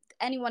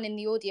anyone in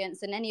the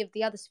audience and any of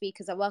the other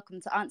speakers are welcome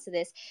to answer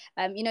this.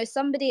 I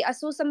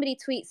saw somebody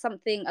tweet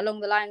something along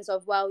the lines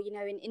of, well,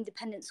 in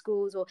independent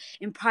schools or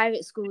in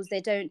private schools,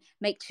 they don't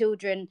make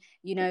children,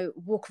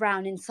 walk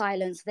around in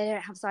silence. They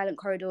don't have silent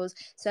corridors.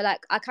 So,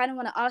 I kind of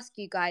want to ask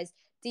you guys,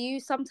 do you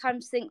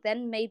sometimes think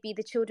then maybe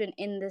the children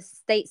in the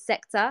state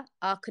sector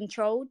are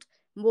controlled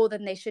more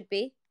than they should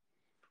be?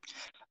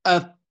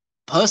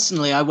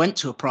 Personally, I went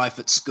to a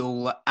private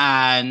school,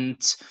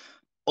 and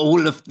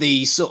all of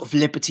the sort of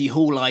Liberty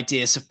Hall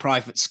ideas of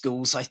private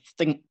schools, I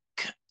think,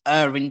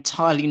 are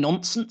entirely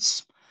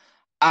nonsense.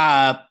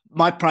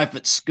 My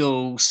private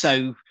school,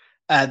 so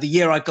the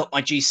year I got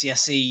my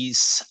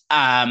GCSEs,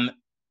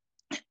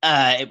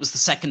 it was the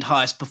second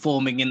highest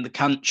performing in the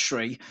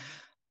country.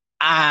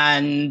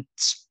 And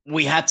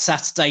we had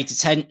Saturday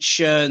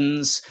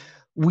detentions.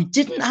 We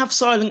didn't have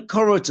silent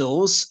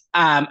corridors.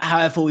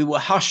 However, we were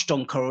hushed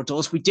on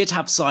corridors. We did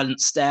have silent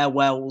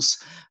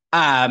stairwells.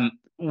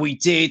 We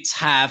did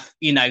have,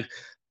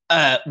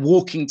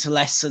 walking to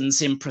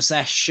lessons in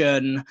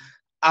procession.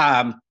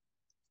 For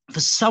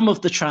some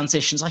of the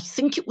transitions, I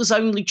think it was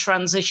only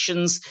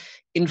transitions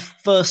in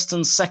first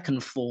and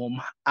second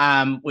form,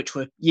 which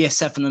were year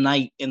 7 and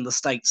 8 in the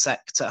state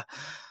sector.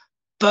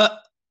 But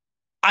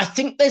I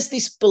think there's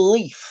this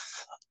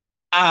belief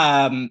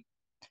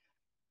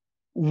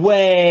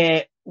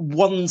where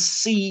one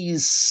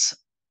sees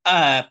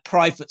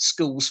private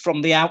schools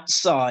from the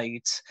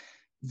outside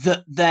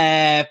that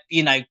they're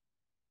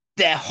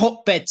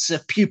hotbeds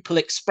of pupil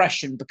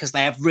expression because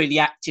they have really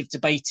active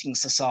debating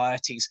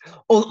societies,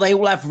 or that they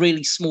all have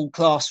really small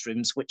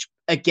classrooms, which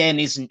again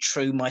isn't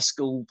true. My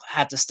school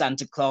had a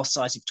standard class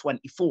size of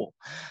 24,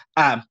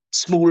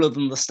 smaller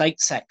than the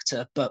state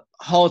sector, but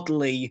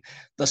hardly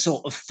the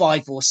sort of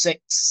 5 or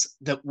 6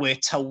 that we're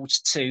told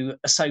to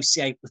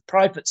associate with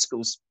private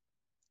schools.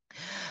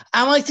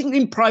 And I think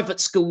in private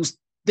schools,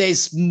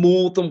 there's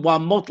more than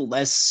one model.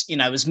 There's,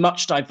 as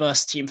much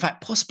diversity, in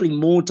fact, possibly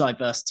more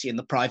diversity in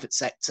the private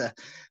sector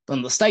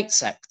than the state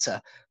sector.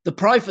 The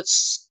private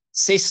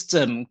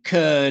system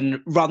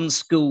can run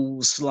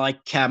schools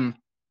like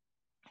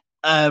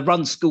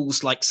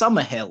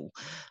Summerhill,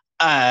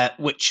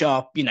 which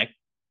are,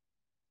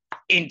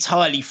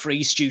 entirely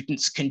free.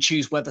 Students can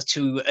choose whether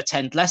to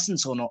attend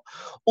lessons or not.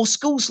 Or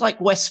schools like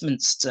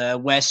Westminster,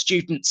 where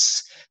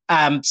students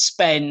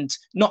spend,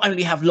 not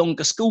only have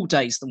longer school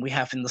days than we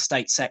have in the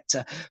state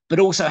sector, but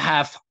also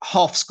have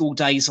half school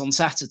days on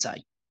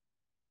Saturday.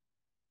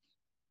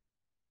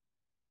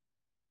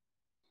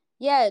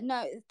 Yeah,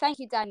 no, thank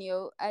you,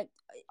 Daniel.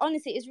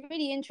 Honestly, it's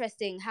really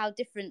interesting how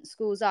different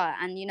schools are.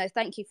 And,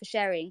 thank you for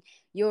sharing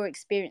your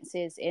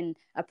experiences in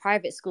a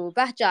private school.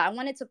 Bahja, I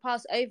wanted to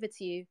pass over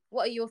to you.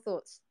 What are your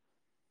thoughts?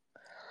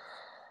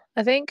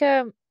 I think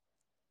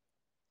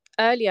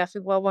earlier, I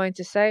think what I wanted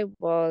to say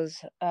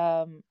was,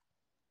 I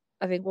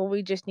think what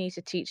we just need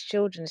to teach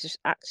children is just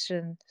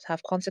actions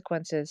have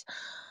consequences.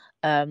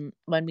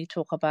 When we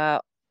talk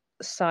about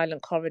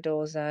silent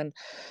corridors and,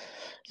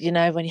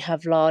 when you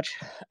have large,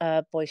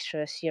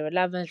 boisterous year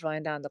 11s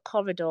running down the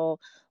corridor,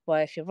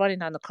 where if you're running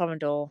down the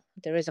corridor,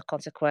 there is a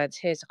consequence.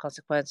 Here's a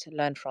consequence.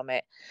 Learn from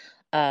it.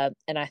 And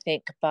I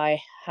think by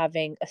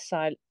having a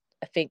silent,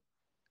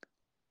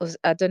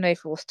 I don't know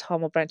if it was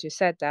Tom or Brent who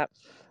said that.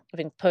 I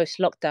think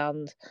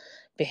post-lockdown,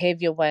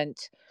 behavior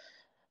went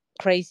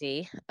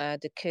crazy.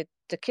 The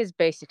kids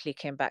basically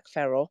came back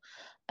feral,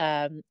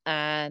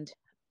 and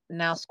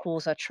now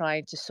schools are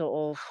trying to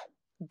sort of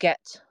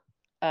get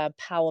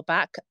power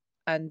back.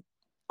 And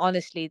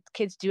honestly,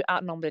 kids do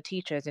outnumber the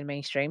teachers in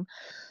mainstream,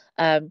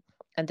 and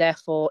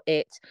therefore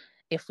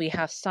if we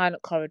have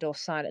silent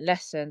corridors, silent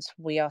lessons,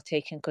 we are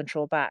taking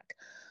control back.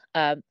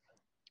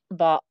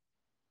 But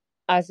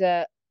as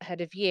a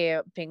head of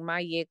year, being my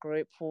year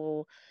group,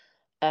 will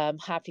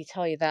happily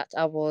tell you that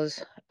I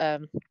was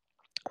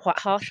quite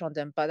harsh on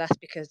them, but that's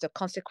because the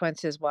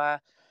consequences were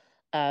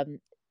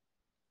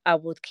I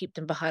would keep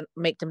them behind,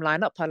 make them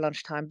line up at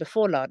lunchtime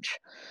before lunch.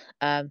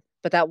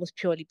 but that was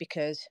purely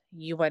because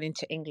you went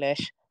into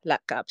English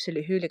like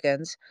absolute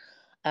hooligans.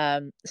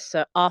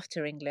 So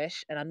after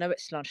English, and I know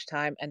it's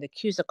lunchtime and the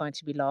queues are going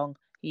to be long,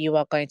 you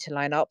are going to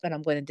line up and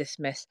I'm going to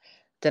dismiss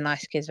the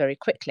nice kids very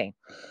quickly.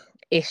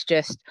 It's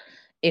just,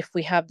 if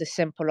we have the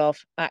simple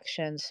of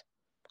actions,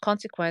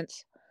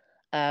 consequence,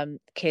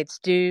 kids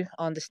do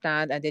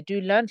understand and they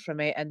do learn from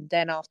it, and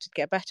then after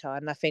get better.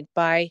 And I think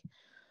by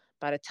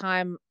the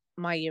time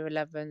my year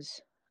 11s,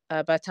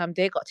 by the time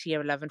they got to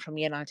year 11, from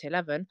year 9 to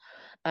 11,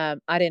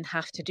 I didn't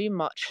have to do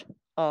much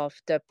of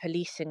the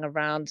policing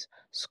around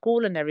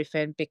school and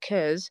everything,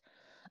 because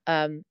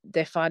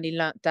they finally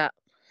learnt that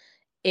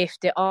if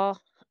they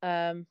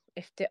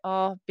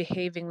are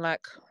behaving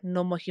like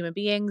normal human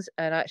beings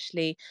and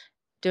actually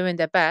doing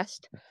their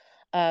best,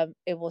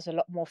 it was a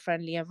lot more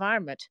friendly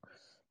environment.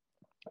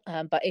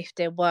 But if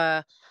they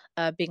were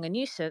being a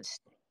nuisance,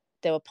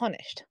 they were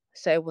punished.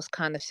 So it was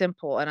kind of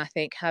simple. And I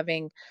think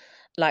having,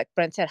 like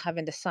Brent said,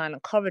 having the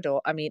silent corridor,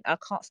 I mean, I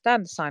can't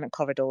stand the silent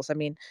corridors. I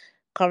mean,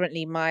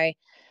 currently my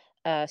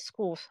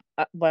school,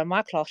 where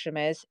my classroom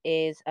is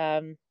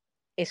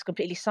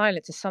completely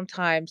silent. And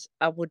sometimes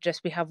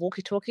we have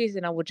walkie-talkies,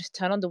 and I would just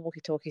turn on the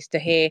walkie-talkies to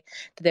hear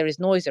that there is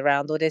noise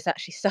around or there's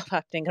actually stuff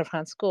happening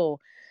around school.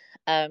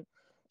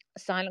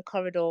 Silent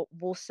corridor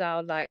will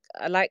sound like,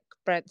 I like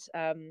Brent's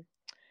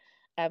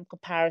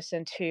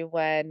comparison to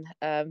when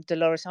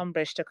Dolores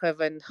Umbridge took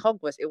over in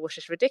Hogwarts. It was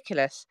just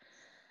ridiculous.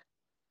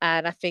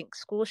 And I think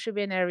school should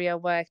be an area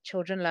where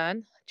children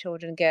learn,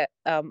 children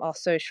are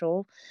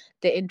social,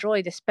 they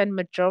enjoy, they spend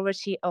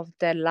majority of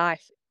their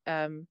life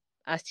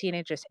as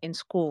teenagers in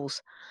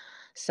schools.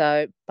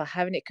 So by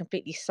having it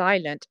completely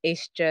silent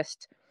is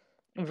just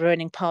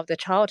ruining part of their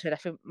childhood. I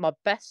think my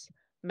best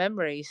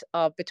memories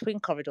are between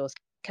corridors,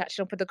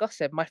 catching up with the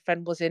gossip. My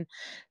friend was in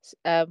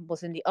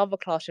the other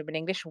classroom in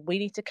English. We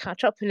need to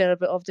catch up a little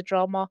bit of the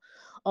drama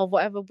of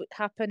whatever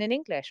happened in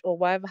English or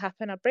whatever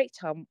happened at break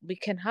time. We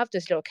can have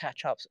those little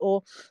catch ups,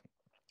 or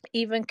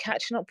even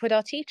catching up with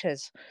our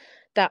teachers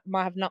that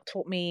might have not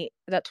taught me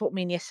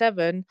in year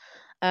 7.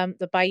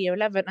 That by year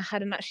 11 I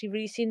hadn't actually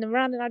really seen them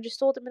around, and I just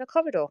saw them in a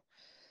corridor.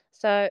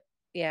 So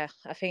yeah,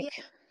 I think.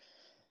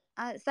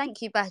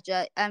 Thank you,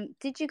 Badger.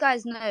 Did you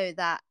guys know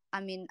that? I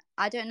mean,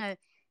 I don't know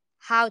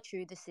how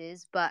true this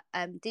is, but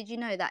did you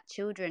know that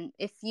children,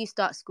 if you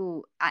start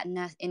school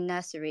in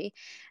nursery,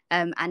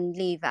 and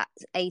leave at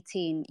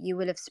 18, you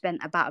will have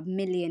spent about 1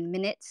 million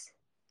minutes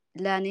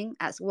learning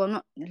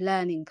not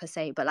learning per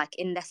se, but like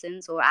in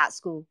lessons or at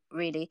school,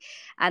 really.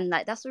 And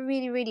like that's a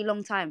really, really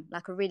long time,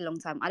 like a really long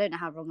time. I don't know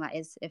how wrong that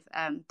is, if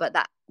but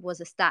that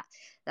was a stat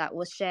that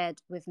was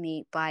shared with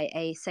me by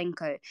a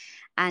Senko.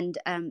 And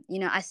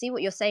I see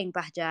what you're saying,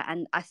 Badger,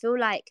 and I feel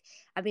like,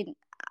 I mean,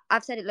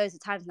 I've said it loads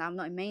of times now, I'm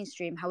not in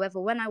mainstream.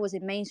 However, when I was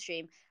in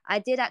mainstream, I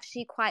did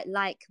actually quite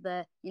like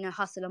the,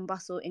 hustle and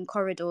bustle in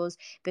corridors,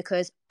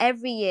 because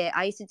every year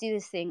I used to do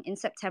this thing in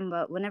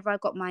September, whenever I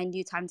got my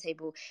new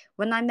timetable,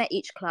 when I met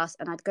each class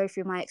and I'd go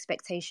through my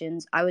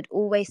expectations, I would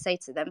always say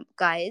to them,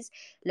 guys,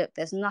 look,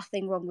 there's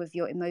nothing wrong with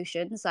your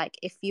emotions. Like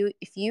if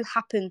you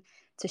happen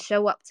to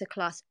show up to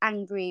class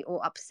angry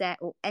or upset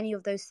or any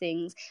of those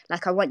things,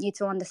 like I want you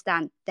to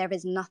understand there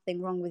is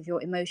nothing wrong with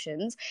your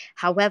emotions.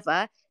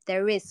 However,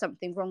 there is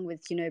something wrong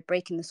with,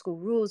 breaking the school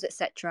rules,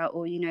 etc.,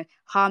 or,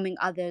 harming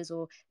others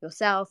or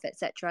yourself,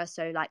 etc.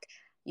 So like,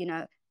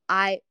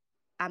 I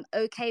am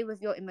okay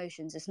with your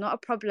emotions. It's not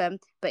a problem,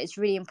 but it's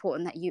really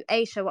important that you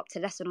A, show up to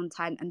lesson on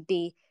time, and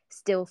B,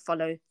 still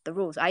follow the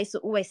rules. I used to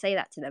always say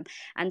that to them.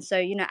 And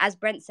so, as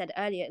Brent said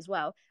earlier as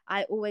well,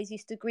 I always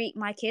used to greet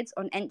my kids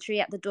on entry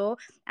at the door,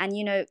 and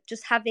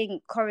just having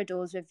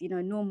corridors with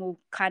normal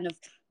kind of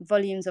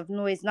volumes of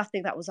noise,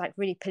 nothing that was like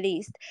really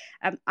policed.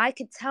 I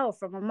could tell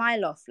from a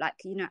mile off, like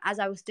as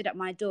I was stood at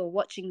my door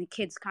watching the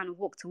kids kind of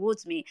walk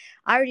towards me,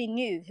 I already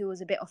knew who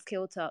was a bit off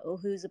kilter or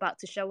who's about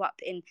to show up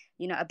in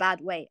a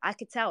bad way. I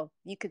could tell,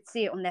 you could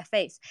see it on their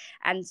face.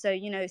 And so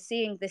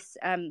seeing this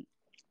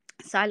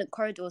silent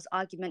corridors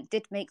argument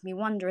did make me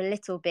wonder a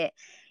little bit,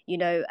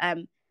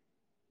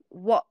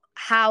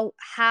 how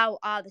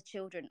are the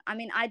children? I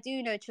mean, I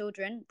do know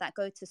children that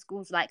go to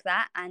schools like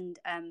that, and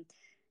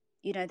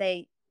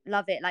they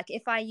love it. Like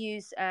if I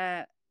use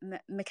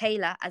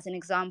Michaela as an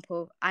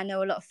example, I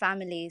know a lot of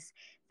families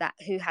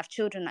who have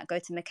children that go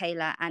to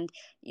Michaela, and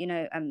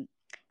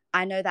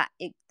I know that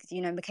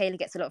Michaela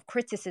gets a lot of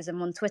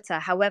criticism on Twitter.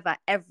 However,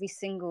 every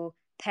single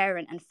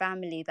parent and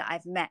family that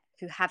I've met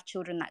who have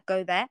children that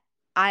go there,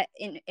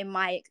 in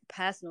my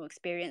personal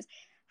experience,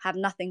 have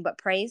nothing but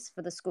praise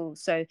for the school.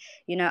 So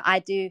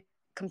I do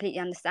completely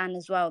understand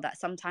as well that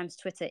sometimes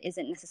Twitter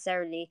isn't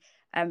necessarily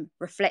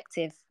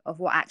reflective of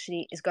what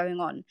actually is going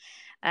on,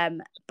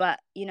 but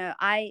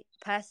I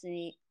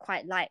personally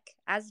quite like,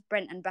 as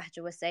Brent and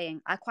Badger were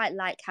saying, I quite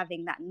like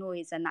having that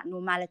noise and that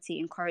normality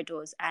in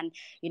corridors. And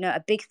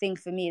a big thing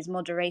for me is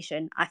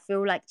moderation. I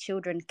feel like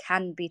children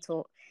can be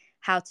taught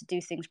how to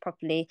do things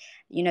properly.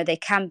 You know, they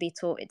can be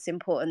taught. It's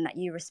important that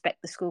you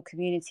respect the school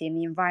community and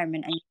the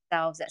environment and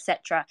yourselves,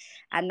 etc.,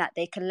 and that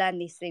they can learn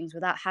these things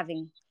without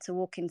having to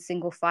walk in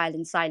single file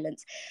in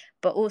silence.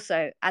 But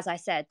also, as I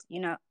said,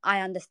 you know,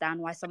 I understand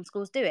why some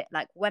schools do it.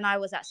 Like when I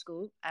was at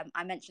school,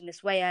 I mentioned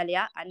this way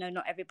earlier. I know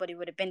not everybody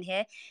would have been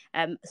here.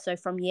 So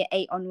from year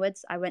 8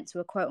 onwards, I went to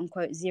a quote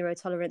unquote zero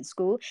tolerance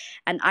school.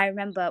 And I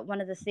remember one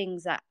of the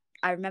things that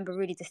I remember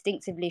really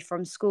distinctively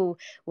from school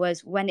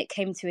was when it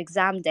came to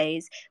exam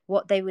days,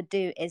 what they would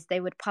do is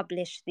they would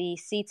publish the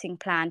seating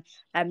plan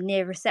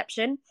near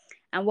reception.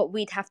 And what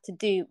we'd have to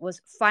do was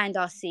find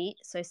our seat.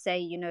 So say,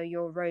 you know,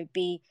 your row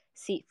B,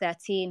 seat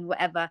 13,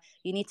 whatever,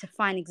 you need to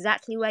find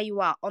exactly where you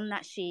are on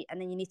that sheet.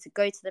 And then you need to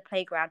go to the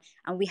playground.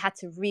 And we had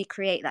to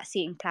recreate that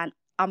seating plan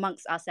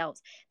amongst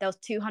ourselves. There was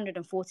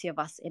 240 of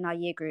us in our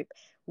year group.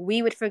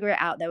 We would figure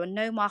it out. There were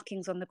no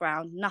markings on the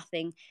ground,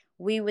 nothing.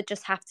 We would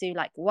just have to,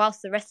 like,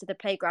 whilst the rest of the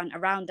playground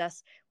around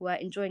us were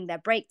enjoying their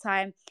break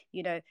time,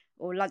 you know,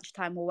 or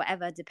lunchtime or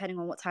whatever, depending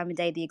on what time of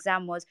day the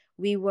exam was,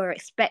 we were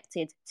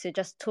expected to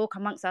just talk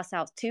amongst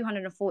ourselves,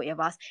 240 of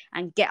us,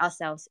 and get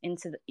ourselves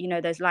into the, you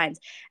know, those lines.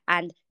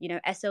 And, you know,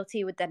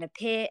 SLT would then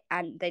appear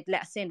and they'd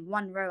let us in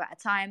one row at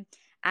a time.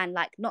 And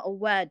like not a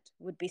word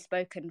would be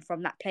spoken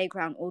from that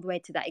playground all the way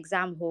to that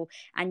exam hall.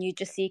 And you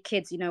just see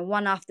kids, you know,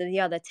 one after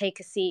the other take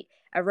a seat,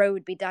 a row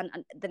would be done,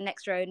 and the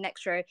next row,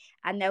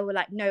 and there were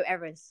like no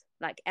errors,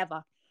 like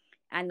ever.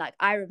 And like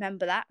I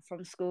remember that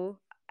from school.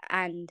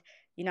 And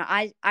you know,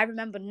 I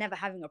remember never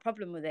having a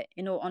problem with it,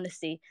 in all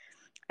honesty.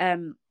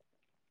 And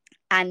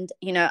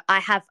you know,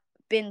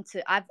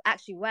 I've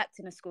actually worked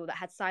in a school that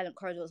had silent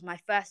corridors. My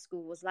first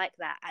school was like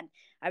that. And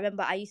I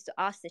remember I used to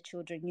ask the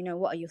children, you know,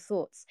 what are your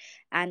thoughts?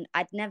 And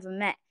I'd never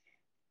met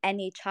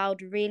any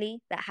child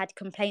really that had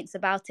complaints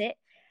about it.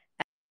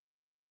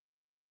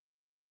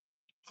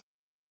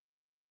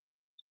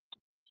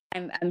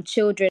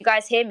 Children, you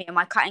guys hear me? Am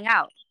I cutting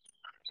out?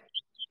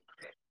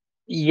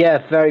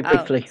 Yeah, very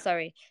briefly. Oh,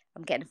 sorry,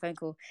 I'm getting a phone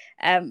call.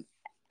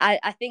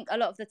 I think a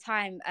lot of the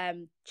time,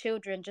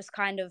 children just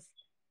kind of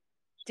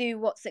do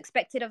what's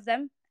expected of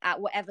them at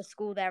whatever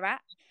school they're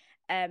at.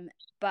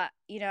 But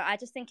you know, I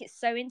just think it's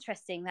so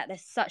interesting that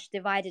there's such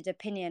divided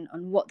opinion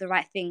on what the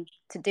right thing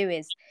to do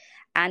is.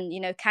 And you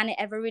know, can it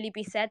ever really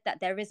be said that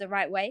there is a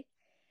right way?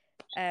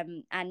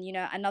 And you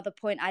know, another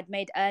point I'd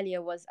made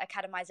earlier was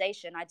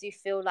academization. I do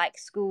feel like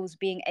schools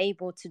being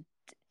able to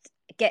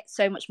get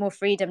so much more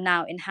freedom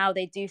now in how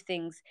they do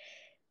things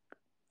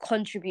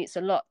contributes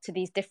a lot to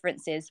these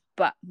differences.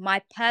 But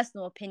my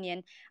personal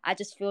opinion, I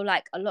just feel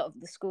like a lot of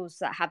the schools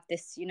that have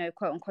this, you know,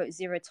 quote unquote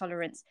zero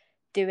tolerance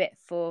do it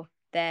for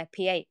their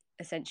PA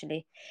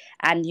essentially,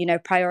 and you know,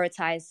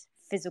 prioritize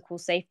physical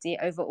safety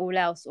over all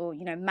else, or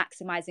you know,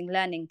 maximizing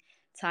learning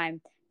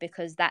time,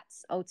 because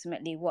that's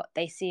ultimately what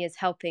they see as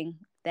helping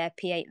their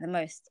PA the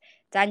most.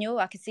 Daniel,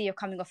 I can see you're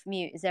coming off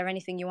mute. Is there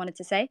anything you wanted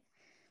to say?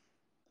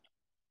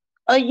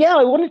 Yeah,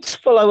 I wanted to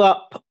follow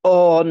up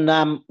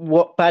on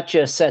what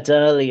Badger said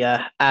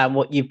earlier and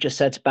what you've just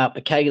said about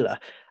Michaela.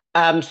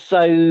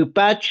 So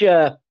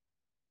Badger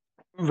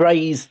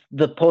raised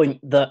the point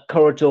that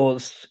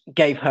corridors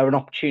gave her an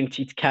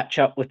opportunity to catch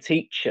up with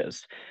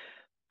teachers.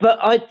 But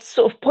I'd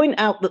sort of point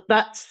out that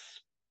that's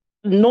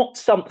not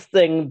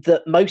something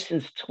that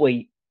Mohsin's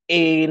tweet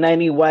in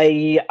any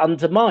way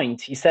undermined.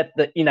 He said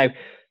that, you know,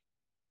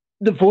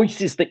 the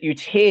voices that you'd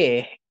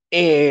hear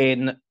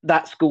in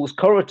that school's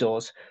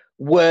corridors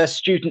were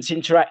students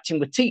interacting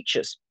with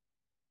teachers.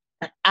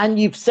 And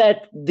you've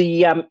said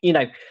you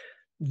know,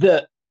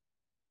 that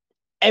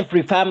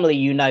every family,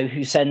 you know,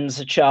 who sends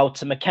a child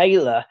to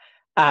Michaela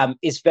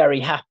is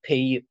very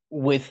happy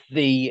with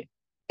the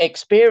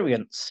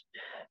experience.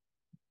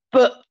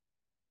 But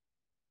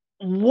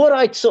what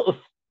I'd sort of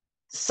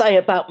say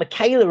about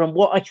Michaela, and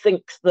what I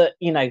think that,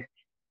 you know,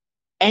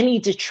 any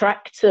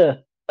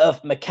detractor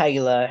of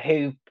Michaela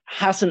who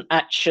hasn't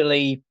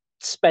actually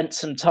spent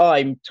some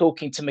time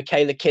talking to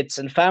Michaela kids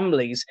and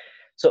families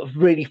sort of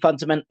really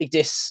fundamentally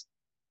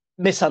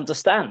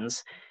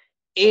misunderstands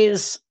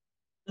is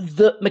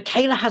that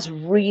Michaela has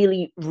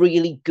really,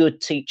 really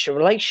good teacher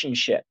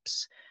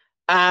relationships.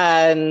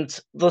 And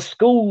the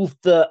school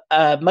that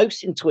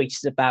Mohsin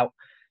tweeted about,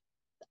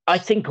 I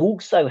think,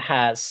 also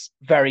has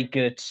very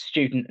good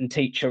student and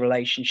teacher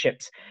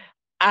relationships.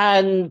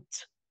 And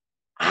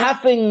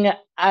having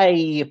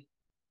a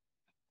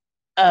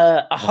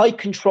high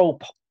control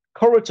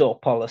corridor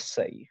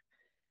policy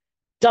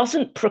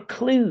doesn't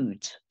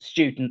preclude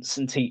students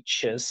and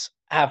teachers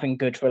having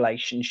good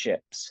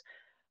relationships.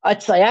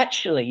 I'd say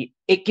actually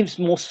it gives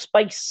more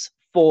space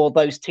for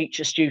those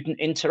teacher-student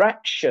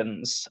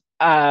interactions.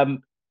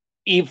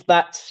 If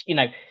that's, you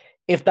know,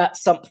 if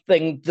that's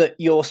something that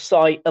your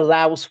site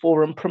allows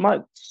for and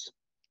promotes.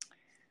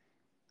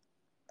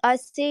 I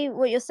see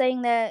what you're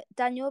saying there,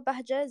 Daniel.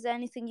 Bahja, is there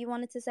anything you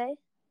wanted to say?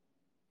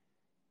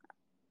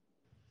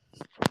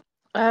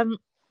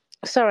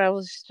 Sorry, I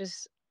was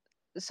just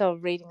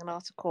reading an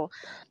article.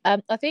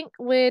 I think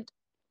with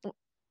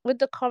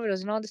the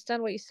corridors, and I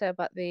understand what you said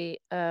about the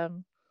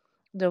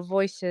the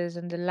voices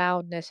and the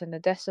loudness and the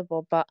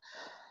decibel, but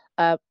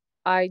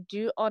I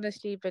do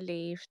honestly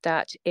believe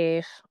that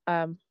if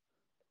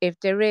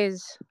there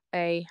is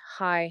a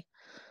high,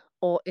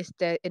 or is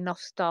there enough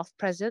staff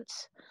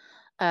presence,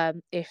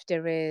 if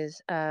there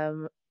is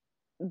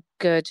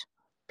good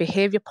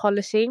behavior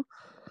policy,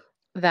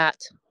 that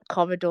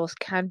corridors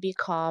can be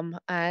calm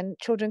and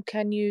children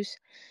can use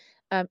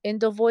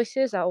indoor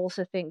voices. I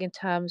also think in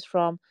terms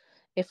from,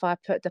 if I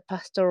put the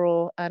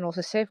pastoral and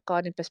also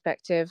safeguarding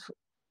perspective,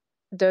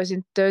 those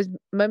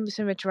moments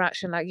of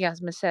interaction, like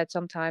Yasmin said,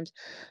 sometimes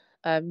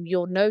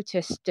you'll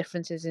notice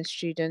differences in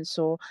students,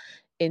 or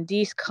in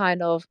these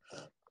kind of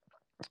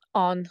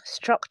on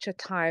structure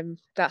time,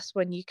 that's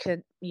when you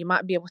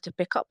might be able to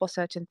pick up on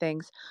certain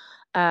things.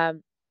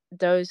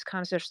 Those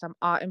kind of systems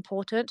are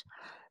important,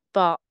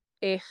 but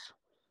if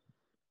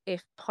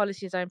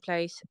policies are in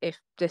place, if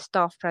the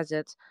staff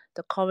present,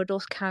 the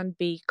corridors can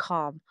be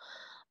calm.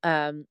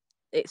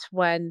 It's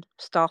when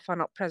staff are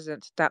not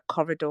present that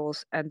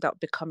corridors end up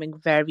becoming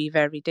very,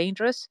 very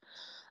dangerous.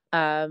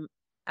 And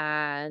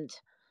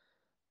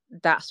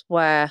that's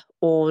where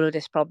all of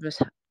these problems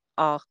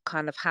are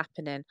kind of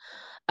happening.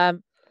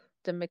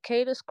 The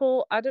Michaela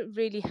School, I don't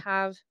really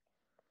have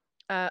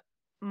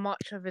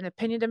much of an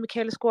opinion on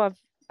Michaela School.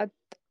 I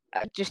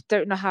just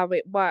don't know how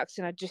it works,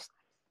 and I just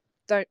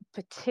don't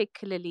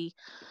particularly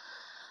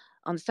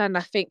understand.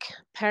 I think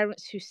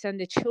parents who send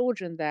their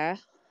children there,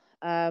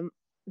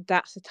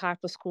 that's the type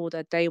of school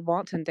that they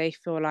want, and they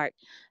feel like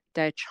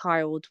their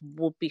child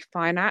will be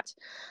fine at.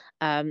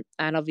 And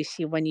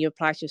obviously, when you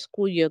apply to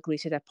school, you agree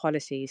to their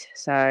policies.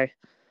 So,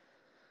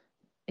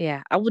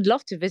 yeah, I would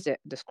love to visit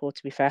the school,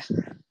 to be fair.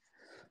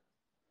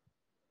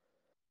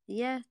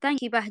 Yeah,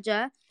 thank you,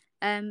 Bahja.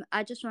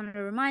 I just want to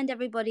remind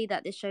everybody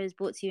that this show is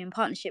brought to you in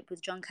partnership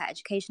with John Catt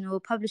Educational,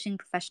 publishing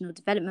professional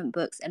development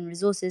books and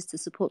resources to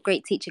support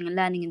great teaching and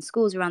learning in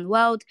schools around the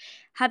world.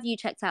 Have you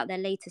checked out their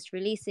latest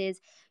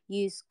releases?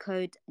 Use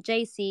code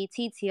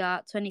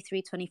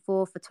JCTTR2324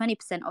 for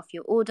 20% off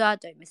your order.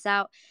 Don't miss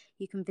out.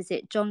 You can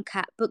visit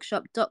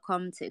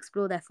johncattbookshop.com to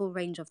explore their full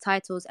range of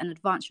titles and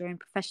advance your own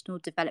professional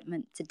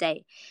development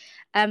today.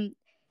 I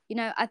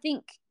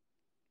think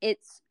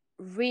it's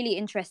really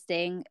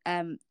interesting.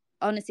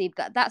 Honestly,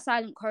 that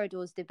silent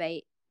corridors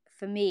debate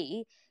for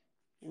me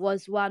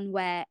was one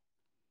where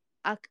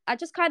I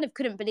just kind of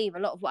couldn't believe a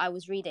lot of what I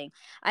was reading.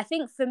 I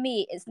think for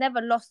me, it's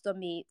never lost on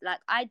me. Like,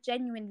 I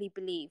genuinely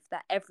believe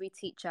that every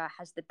teacher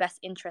has the best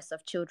interests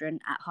of children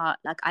at heart.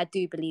 Like, I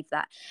do believe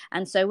that.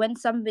 And so when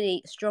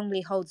somebody strongly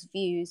holds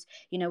views,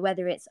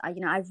 whether it's, I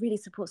really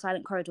support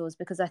silent corridors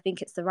because I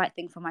think it's the right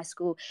thing for my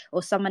school,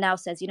 or someone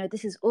else says,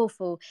 this is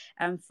awful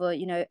for,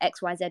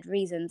 XYZ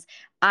reasons,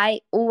 I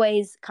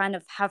always kind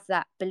of have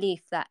that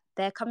belief that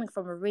they're coming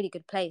from a really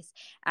good place.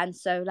 And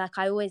so, like,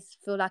 I always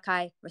feel like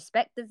I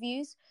respect the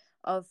views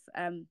of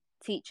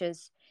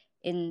teachers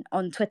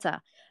on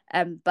Twitter,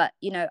 but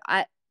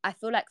I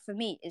feel like for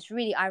me it's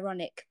really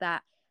ironic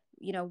that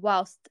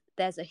whilst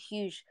there's a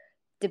huge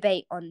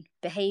debate on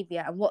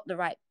behavior and what the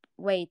right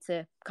way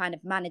to kind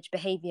of manage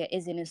behavior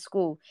is in a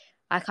school,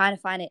 I kind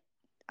of find it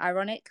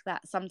ironic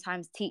that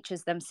sometimes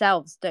teachers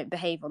themselves don't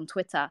behave on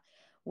Twitter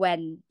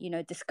when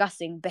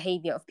discussing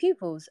behavior of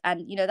pupils.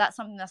 And that's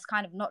something that's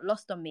kind of not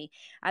lost on me.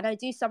 And I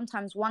do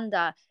sometimes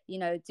wonder,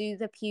 do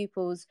the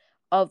pupils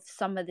of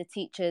some of the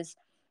teachers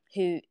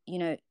who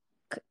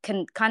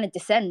can kind of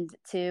descend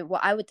to what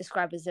I would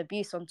describe as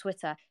abuse on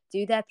Twitter,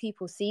 do their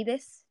people see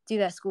this? Do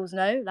their schools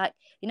know? Like,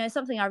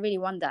 something I really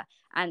wonder.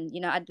 And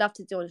I'd love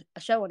to do a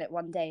show on it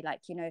one day.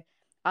 Like,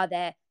 are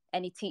there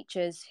any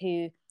teachers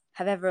who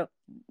have ever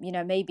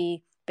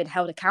maybe been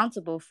held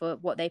accountable for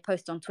what they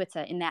post on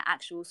Twitter in their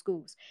actual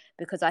schools?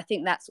 Because I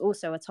think that's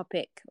also a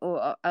topic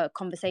or a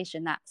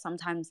conversation that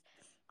sometimes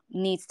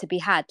needs to be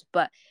had.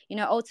 But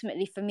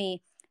ultimately for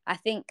me, I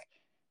think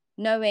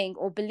knowing,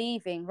 or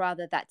believing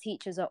rather, that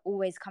teachers are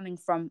always coming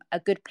from a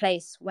good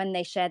place when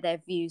they share their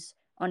views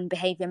on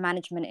behavior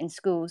management in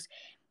schools,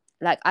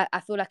 like I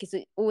feel like it's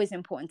always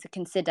important to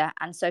consider.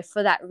 And so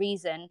for that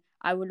reason,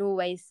 I will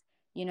always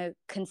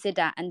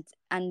consider and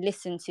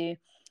listen to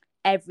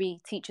every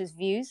teacher's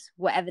views,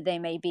 whatever they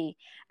may be.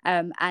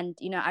 And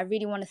I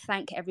really want to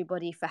thank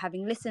everybody for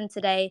having listened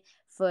today,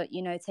 for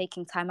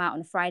taking time out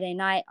on a Friday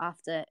night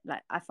after,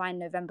 like, I find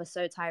November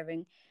so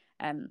tiring,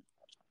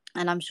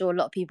 and I'm sure a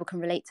lot of people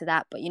can relate to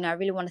that. But I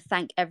really want to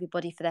thank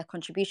everybody for their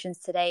contributions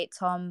today.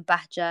 Tom,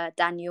 Bahja,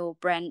 Daniel,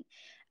 Brent,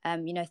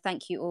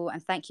 thank you all,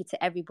 and thank you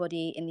to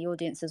everybody in the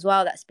audience as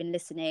well that's been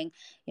listening.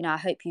 I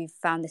hope you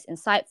found this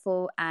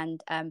insightful,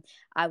 and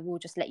I will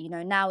just let you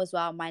know now as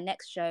well, my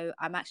next show,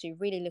 I'm actually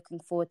really looking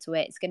forward to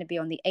it. It's going to be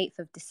on the 8th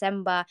of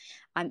December.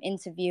 I'm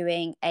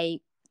interviewing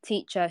a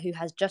teacher who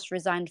has just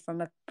resigned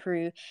from a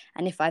PRU,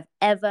 and if I've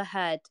ever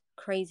heard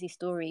crazy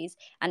stories,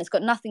 and it's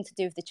got nothing to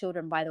do with the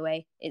children, by the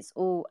way, it's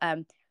all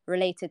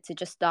related to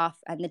just staff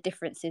and the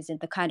differences in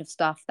the kind of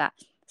staff that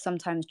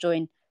sometimes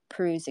join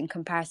peruse in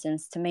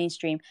comparisons to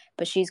mainstream,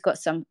 but she's got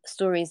some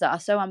stories that are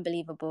so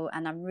unbelievable,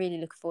 and I'm really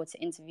looking forward to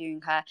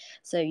interviewing her.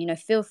 So, you know,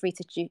 feel free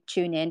to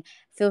tune in,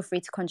 feel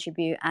free to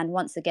contribute, and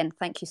once again,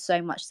 thank you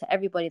so much to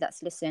everybody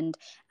that's listened,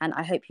 and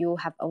I hope you all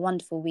have a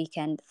wonderful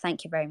weekend.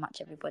 Thank you very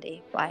much,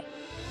 everybody. Bye.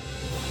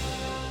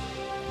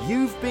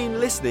 You've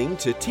been listening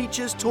to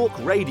Teachers Talk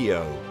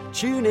Radio.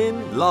 Tune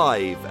in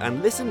live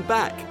and listen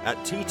back at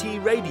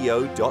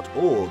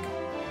ttradio.org.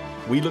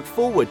 We look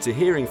forward to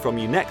hearing from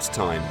you next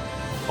time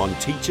on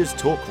Teachers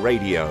Talk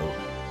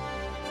Radio.